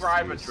the best We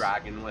bribe a use.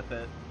 dragon with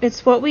it.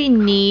 It's what we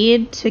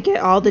need to get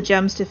all the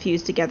gems to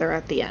fuse together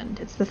at the end.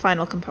 It's the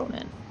final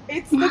component.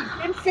 It's the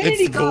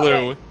infinity It's glue.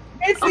 gauntlet.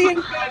 It's the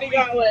infinity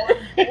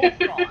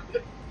gauntlet.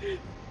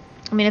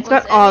 I mean, it's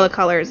got all the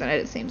colors in it,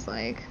 it seems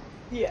like.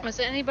 Yeah. Was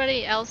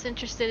anybody else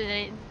interested in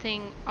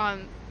anything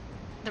on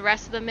the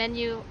rest of the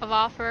menu of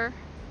offer?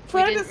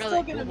 Fred is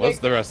still gonna What was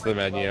make the rest of the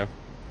menu?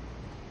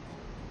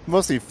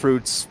 Mostly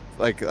fruits,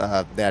 like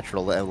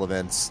natural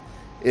elements.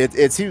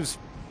 It seems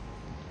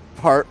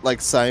part like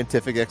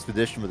scientific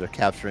expedition where they're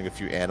capturing a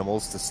few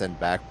animals to send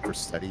back for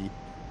study.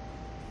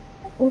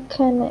 What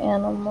kind of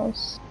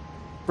animals?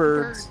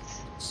 Birds.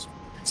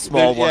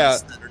 Small Yeah.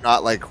 ones that are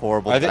not like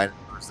horrible Are they-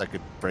 dinosaurs that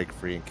could break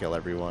free and kill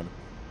everyone.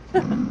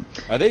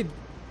 Are they?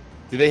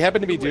 Do they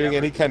happen to be doing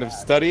any kind of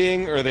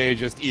studying, or are they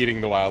just eating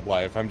the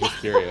wildlife? I'm just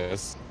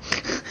curious.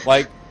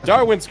 Like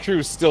Darwin's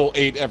crew still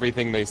ate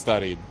everything they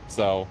studied,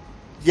 so.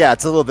 Yeah,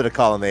 it's a little bit of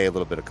column A, a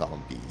little bit of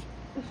column B.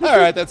 All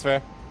right, that's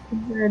fair. Is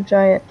there a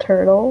giant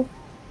turtle?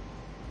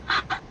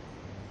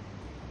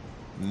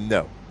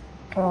 No.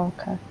 Oh,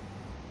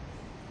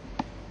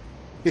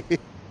 okay.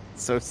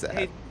 So sad.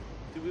 Hey,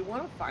 do we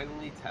want to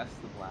finally test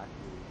the black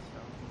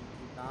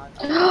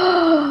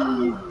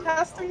moon stone?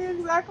 Testing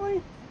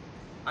exactly?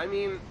 I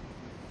mean,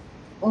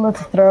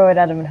 Let's throw it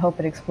at him and hope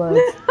it explodes.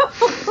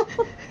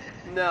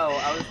 no,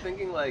 I was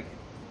thinking like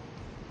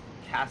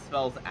cast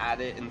spells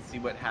at it and see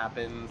what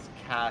happens.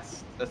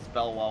 Cast a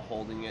spell while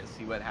holding it,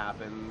 see what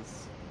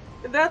happens.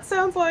 That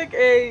sounds like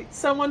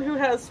someone who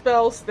has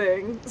spells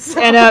thing. So.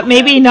 And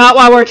maybe not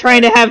while we're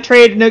trying to have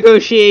trade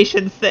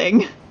negotiations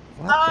thing.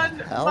 On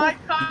my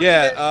continent,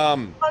 Yeah,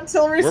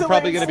 until recently we're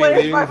probably going to be enslaved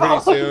leaving by pretty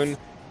Hollis. soon.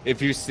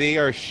 If you see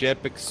our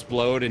ship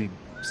explode and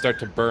start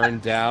to burn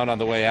down on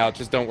the way out,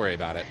 just don't worry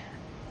about it.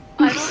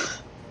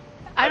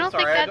 I don't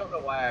think I that. don't know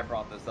why I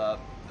brought this up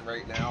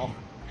right now.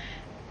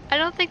 I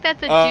don't think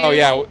that's a Oh do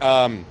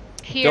yeah,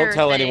 here don't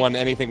tell thing. anyone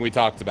anything we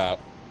talked about.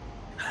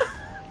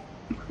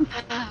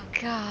 Oh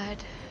God.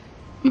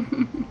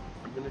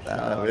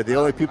 We're the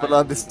only people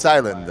on this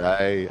island.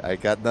 I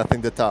got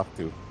nothing to talk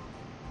to.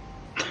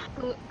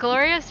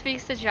 Gloria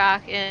speaks to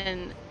Jock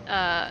in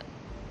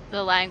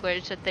the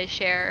language that they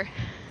share.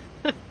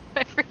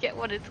 I forget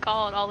what it's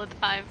called all the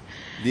time.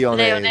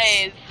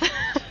 Leonese.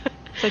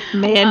 It's like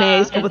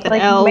mayonnaise, but with an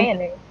like L.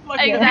 mayonnaise.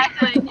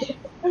 Exactly.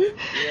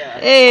 Yeah.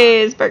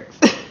 Hey, Sparks.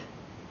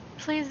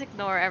 Please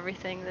ignore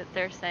everything that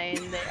they're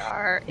saying. They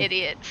are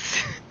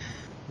idiots.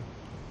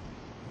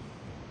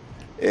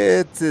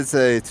 It is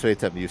a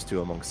trait I'm used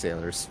to among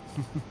sailors.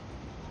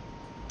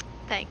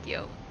 Thank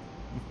you.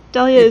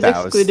 Dahlia He is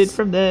bows. excluded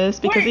from this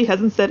because he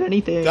hasn't said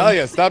anything.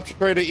 Dahlia, stop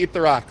trying to eat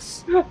the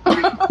rocks.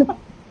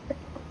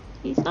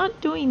 He's not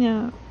doing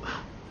that.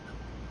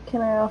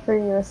 Can I offer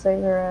you a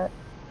cigarette?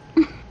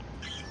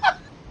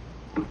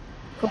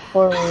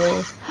 Before we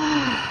leave.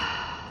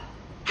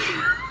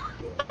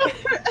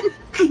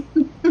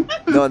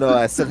 No,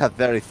 I still have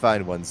very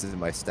fine ones in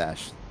my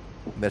stash.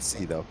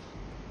 Merci, though.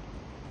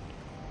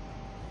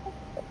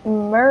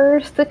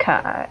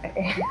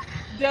 Merstakai.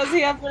 Does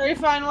he have very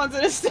fine ones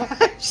in his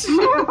stash?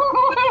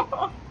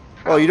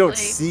 Well, you don't Probably.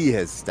 see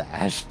his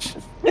stash.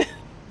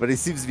 But he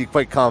seems to be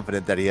quite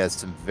confident that he has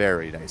some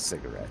very nice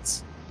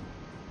cigarettes.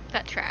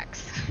 That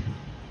tracks.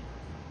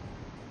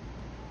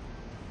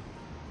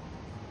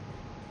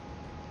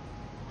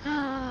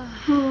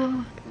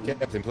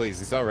 Captain, please.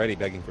 He's already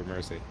begging for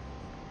mercy.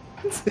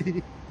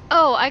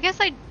 Oh, I guess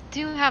I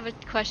do have a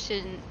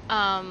question.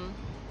 I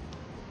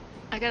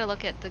gotta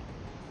look at the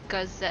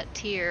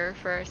Gazetteer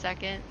for a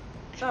second.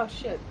 Oh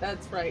shit,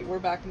 that's right. We're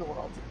back in the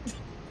world.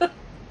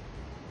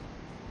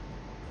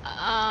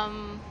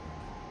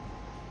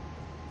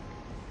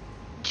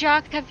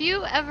 Jock, have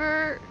you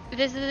ever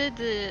visited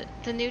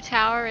the new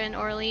tower in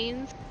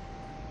Orleans?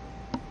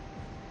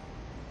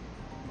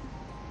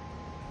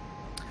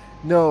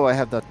 No, I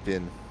have not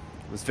been.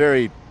 It was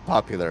very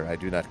popular. I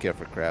do not care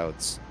for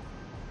crowds.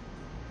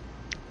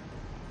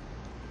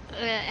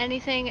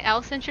 Anything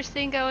else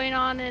interesting going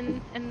on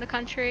in the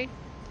country?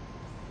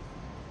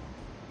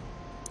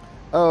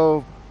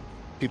 Oh,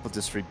 people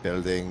just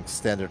rebuilding,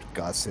 standard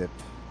gossip.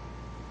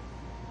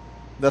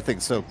 Nothing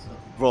so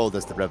bold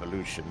as the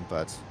revolution,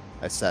 but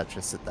I sat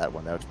to sit that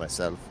one out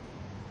myself.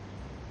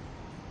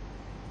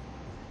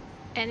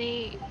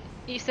 You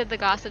said the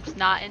gossip's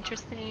not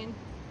interesting?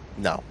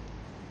 No.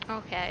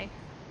 Okay.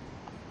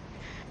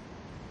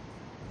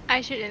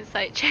 I should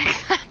insight check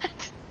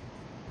that.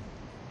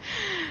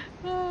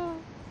 Oh.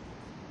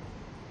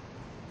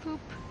 Poop.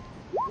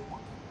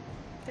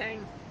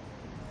 Dang.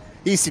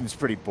 He seems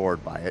pretty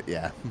bored by it,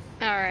 yeah.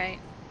 Alright.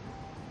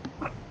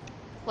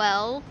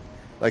 Well,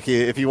 Like,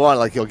 if you want,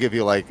 like, he'll give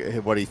you, like,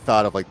 what he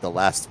thought of, like, the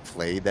last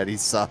play that he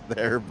saw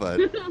there, but...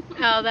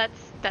 oh,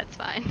 that's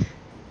fine.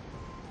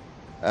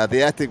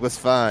 The acting was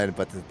fine,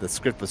 but the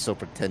script was so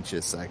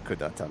pretentious I could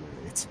not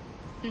tolerate.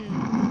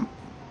 Mm.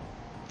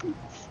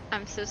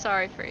 I'm so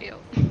sorry for you.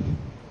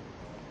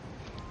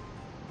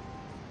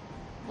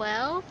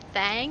 Well,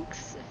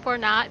 thanks for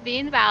not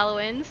being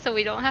Valuans, so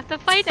we don't have to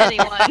fight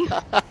anyone.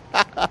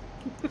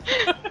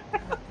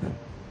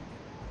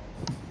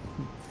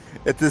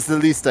 It is the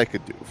least I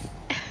could do.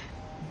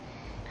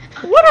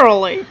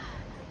 Literally.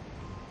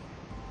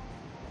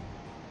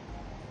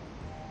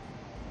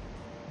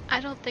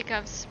 I don't think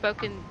I've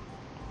spoken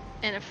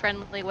in a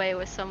friendly way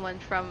with someone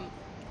from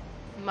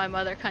my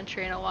mother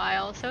country in a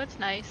while, so it's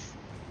nice.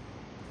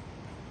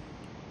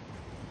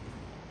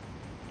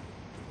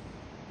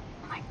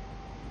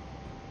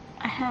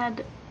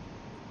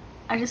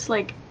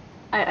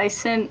 I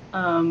sent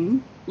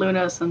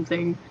Luna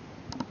something,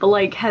 but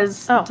like,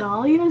 has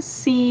Dahlia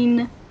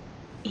seen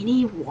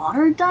any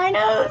water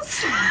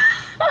dinos?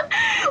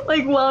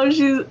 Like while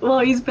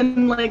he's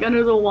been like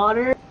under the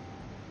water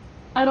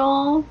at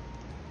all?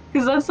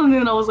 Because that's something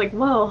that I was like,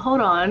 whoa,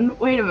 hold on,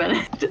 wait a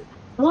minute.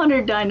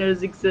 Water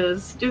dinos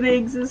exist. Do they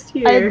exist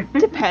here? It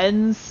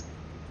depends.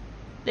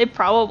 They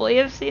probably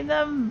have seen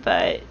them,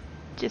 but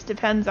just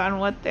depends on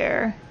what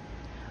they're...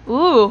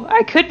 Ooh,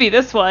 I could be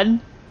this one.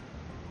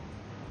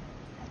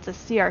 That's a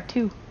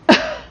CR2.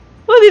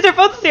 Well, these are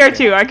both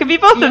CR2. I could be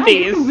both of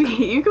these.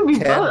 You could be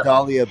Can both.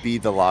 Dahlia be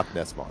the Loch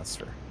Ness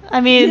Monster?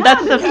 I mean, Yeah,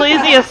 that's the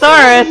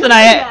plesiosaurus,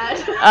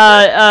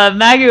 and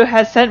Magu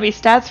has sent me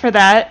stats for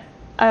that.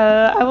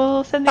 I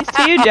will send these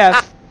to you,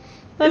 Jeff.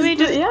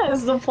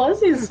 It's the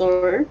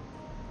plesiosaur.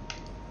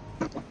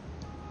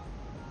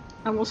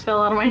 I almost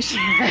fell out of my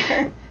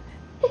chair.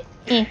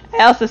 I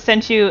also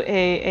sent you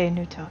a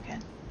new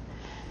token.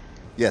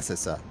 Yes, I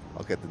saw.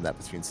 I'll get them that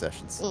between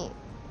sessions.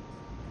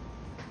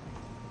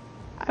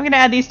 I'm gonna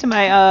add these to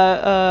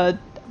my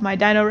my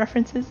dino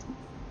references.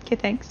 Okay,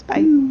 thanks.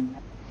 Bye.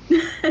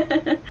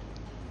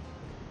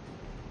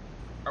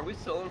 Are we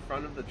still in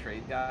front of the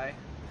trade guy?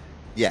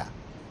 Yeah.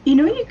 You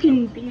know you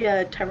can be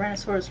a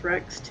Tyrannosaurus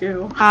Rex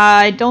too.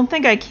 I don't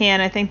think I can.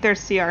 I think they're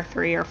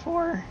CR3 or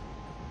 4.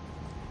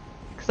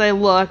 Because I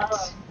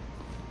looked.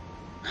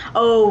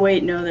 Oh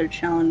wait, no, they're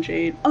challenge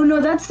 8. Oh no,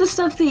 that's the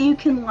stuff that you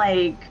can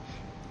like.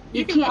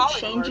 You can can't polymorph.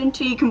 change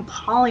into. You can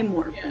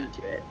polymorph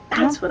into it.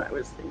 That's what I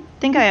was thinking. I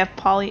think I have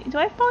Do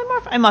I have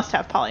polymorph? I must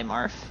have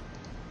polymorph.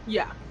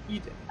 Yeah, you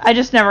did. I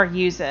just never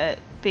use it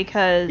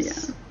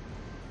because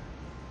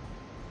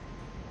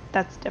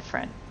that's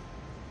different.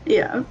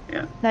 Yeah.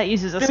 That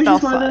uses a It was spell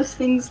just one of slot. those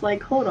things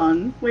like, hold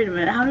on, wait a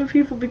minute, how do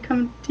people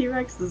become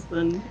T-Rexes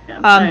then?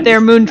 Yeah,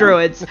 They're moon now.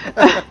 druids.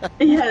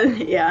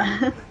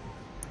 Yeah.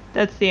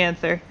 That's the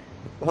answer.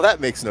 Well, that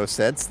makes no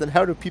sense. Then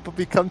how do people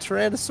become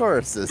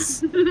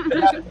Tyrannosauruses?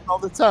 It happens all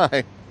the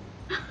time.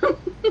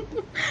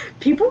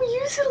 People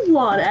use it a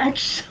lot,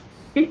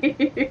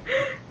 actually.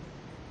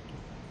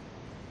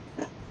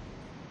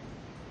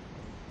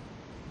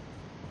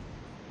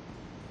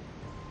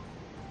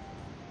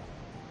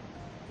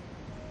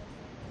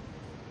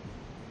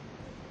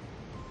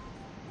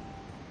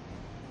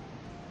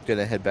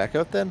 Gonna head back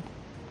out then?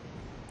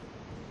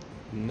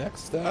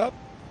 Next up.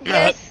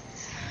 Yes,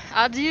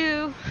 I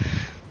do.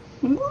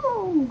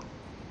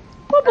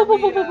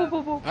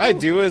 I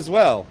do as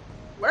well.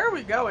 Where are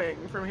we going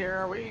from here?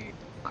 Are we?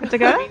 I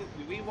mean,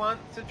 do we want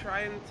to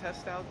try and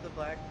test out the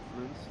Black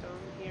Moonstone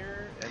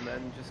here, and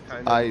then just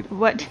kind of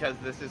because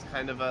this is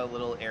kind of a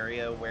little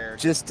area where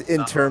just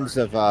in terms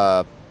of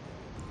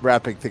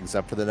wrapping things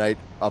up for the night,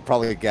 I'll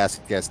probably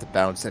ask you guys to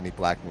bounce any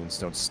Black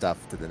Moonstone stuff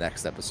to the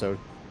next episode.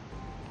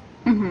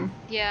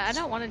 Yeah, I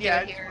don't want to do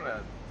it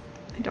here.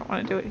 I don't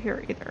want to do it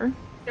here either.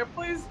 Yeah,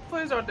 please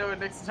don't do it,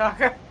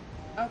 Nixataka.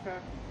 Okay.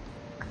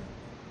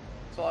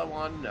 That's all I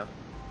want to know.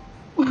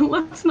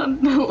 Let's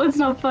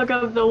not fuck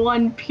up the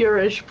one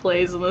purish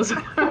place in this.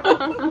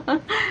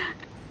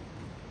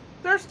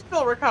 They're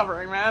still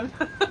recovering, man.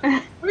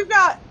 We've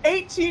got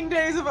 18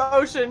 days of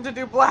ocean to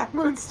do Black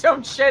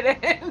Moonstone shit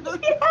in. We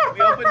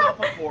opened up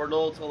a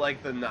portal to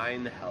like the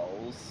 9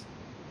 hells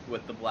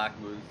with the Black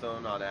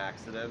Moonstone on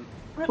accident.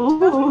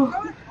 Ooh.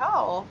 What the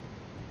hell?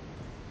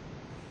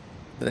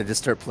 Then I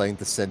just start playing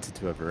Descent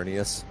into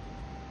Avernius.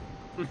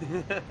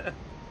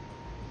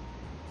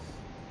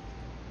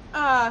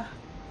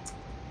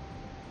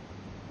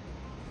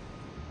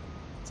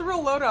 It's a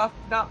real load off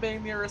not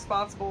being the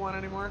irresponsible one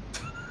anymore.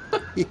 I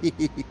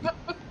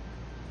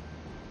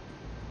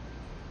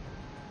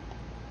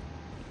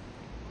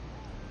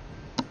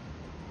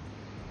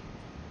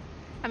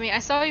mean, I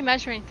saw you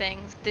measuring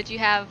things. Did you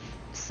have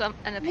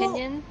an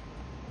opinion?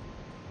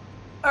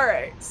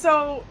 Alright,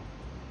 so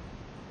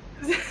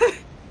the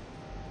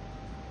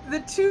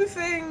two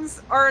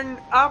things are in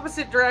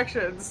opposite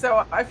directions,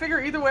 so I figure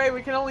either way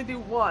we can only do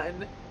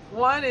one.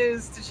 One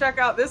is to check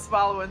out this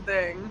following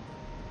thing,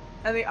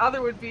 and the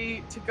other would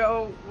be to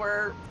go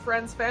where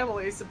Friend's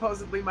family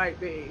supposedly might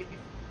be.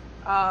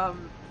 I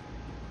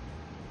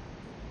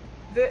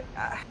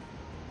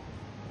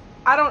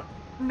don't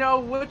know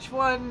which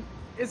one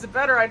is a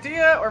better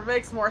idea or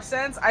makes more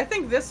sense. I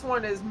think this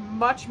one is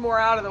much more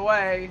out of the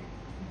way,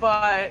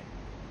 but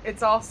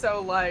it's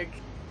also like,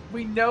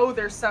 we know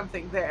there's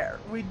something there.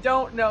 We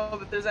don't know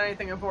that there's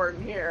anything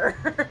important here.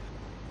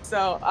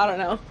 So, I don't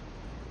know.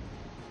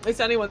 It's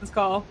anyone's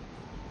call.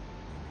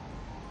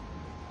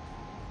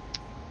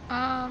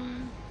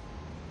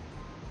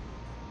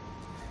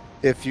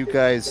 If you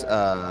guys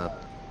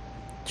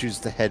choose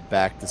to head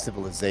back to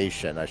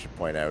civilization, I should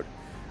point out,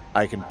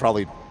 I can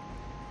probably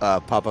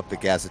pop up the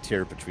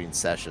gazetteer between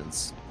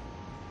sessions.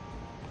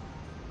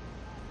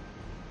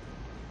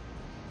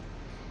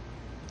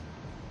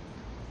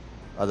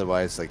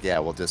 Otherwise, like, yeah,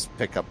 we'll just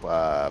pick up,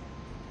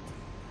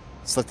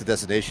 select the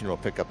destination, we'll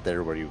pick up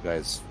there where you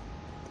guys,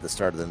 at the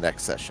start of the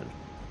next session.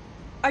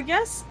 I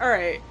guess,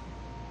 alright.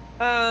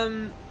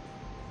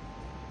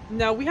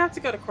 No, we have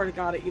to go to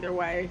Cortagata either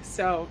way,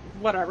 so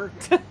whatever.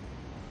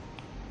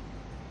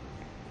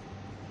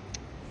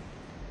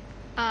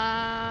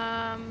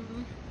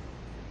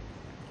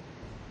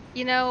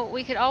 You know,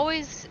 we could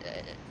always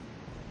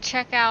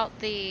check out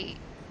the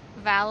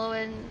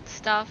Valoan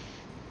stuff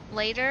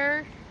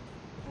later.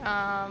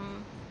 I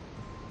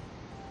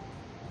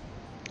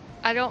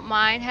don't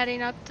mind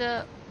heading up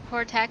to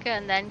Horteka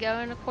and then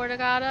going to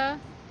Cortagata.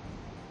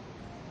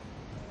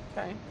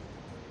 Okay.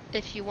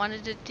 If you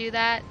wanted to do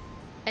that.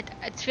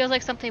 It feels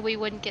like something we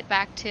wouldn't get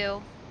back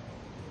to.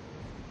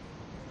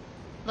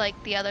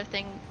 Like the other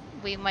thing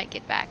we might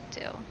get back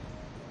to.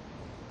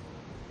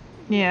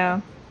 Yeah.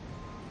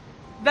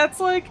 That's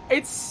like,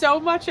 it's so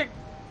much a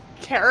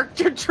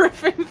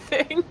character-driven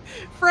thing.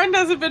 Friend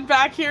hasn't been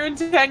back here in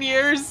 10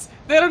 years.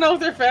 They don't know if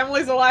their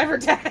family's alive or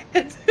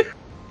dead.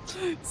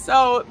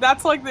 So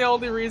that's like the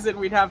only reason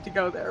we'd have to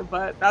go there,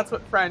 but that's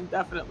what Friend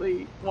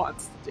definitely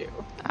wants to do.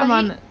 I'm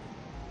on...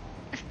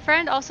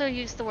 Friend also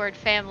used the word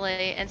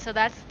family, and so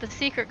that's the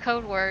secret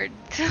code word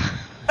to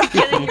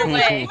get in your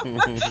way. So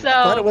I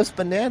thought it was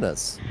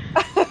bananas.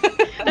 This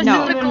is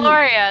the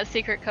Gloria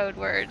secret code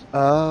word.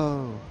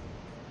 Oh.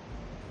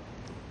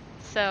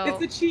 So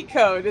it's a cheat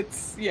code.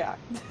 It's yeah.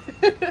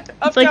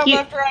 Up, like down,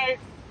 left, right.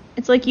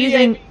 It's like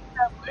using.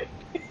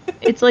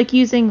 It's like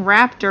using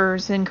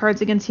raptors in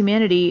Cards Against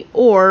Humanity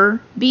or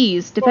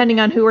bees, depending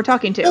on who we're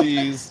talking to.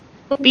 Bees.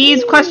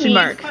 Bees? Question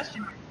mark.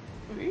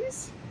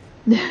 Bees?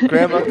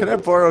 Grandma, can I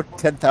borrow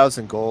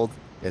 10,000 gold?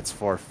 It's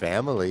for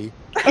family.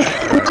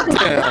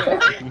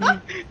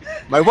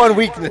 My one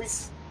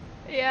weakness.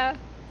 Yeah.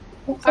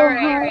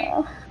 Alright.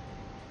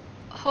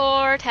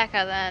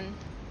 Horteka then.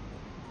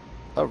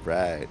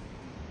 Alright.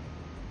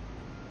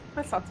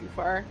 That's not too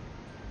far.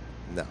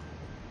 No.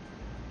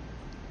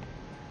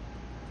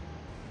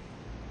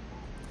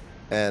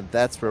 And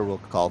that's where we'll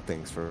call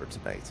things for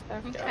tonight.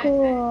 Okay.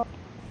 Cool.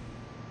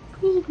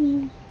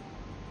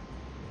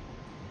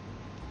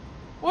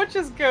 Which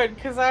is good,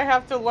 because I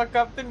have to look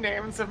up the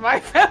names of my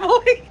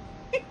family.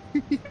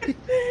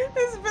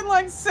 It's been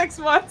like 6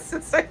 months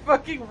since I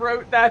fucking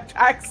wrote that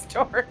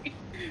backstory.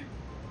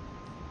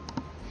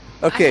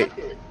 Okay.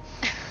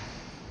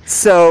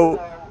 So,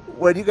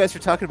 when you guys were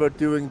talking about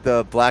doing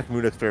the Black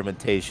Moon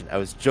experimentation, I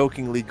was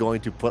jokingly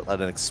going to put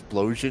an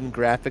explosion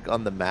graphic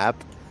on the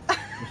map to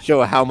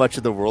show how much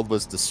of the world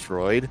was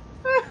destroyed.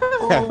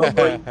 Oh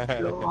my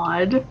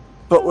god.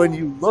 But when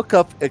you look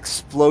up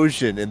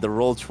explosion in the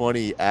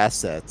Roll20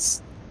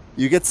 assets,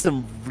 you get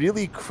some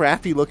really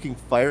crappy looking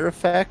fire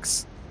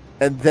effects,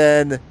 and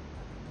then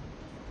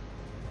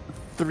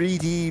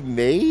 3D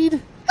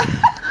made?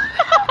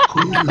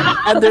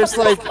 And there's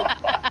like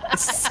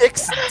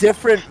 6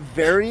 different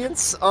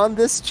variants on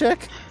this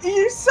chick.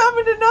 You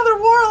summoned another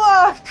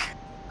warlock!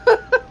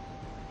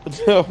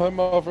 No, I'm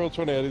off roll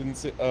 20. I didn't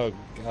see. Oh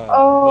god.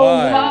 Oh,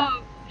 Why?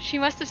 Oh, she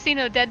must have seen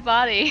a dead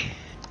body.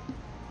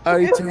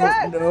 I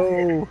don't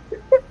know.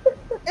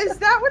 Is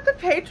that what the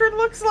patron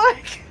looks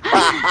like?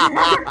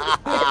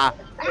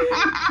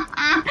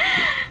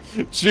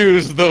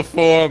 Choose the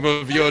form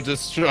of your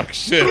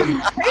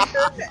destruction.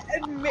 Patron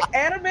and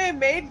anime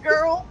maid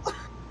girl?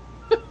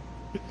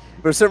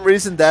 For some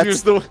reason,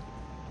 that's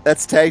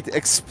tagged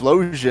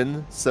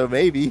explosion, so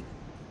maybe.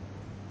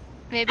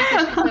 Maybe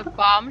because she's a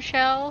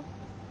bombshell.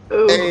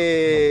 Ooh.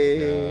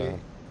 Hey.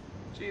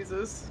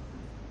 Jesus.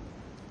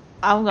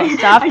 I'm gonna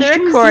stop I the choose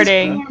this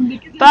recording. form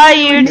because Bye,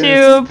 it's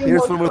YouTube.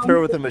 Here's one with her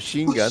with a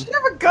machine gun. Does she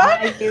have a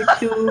gun? Bye,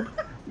 YouTube.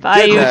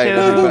 Bye, Good night,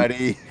 YouTube.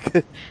 everybody.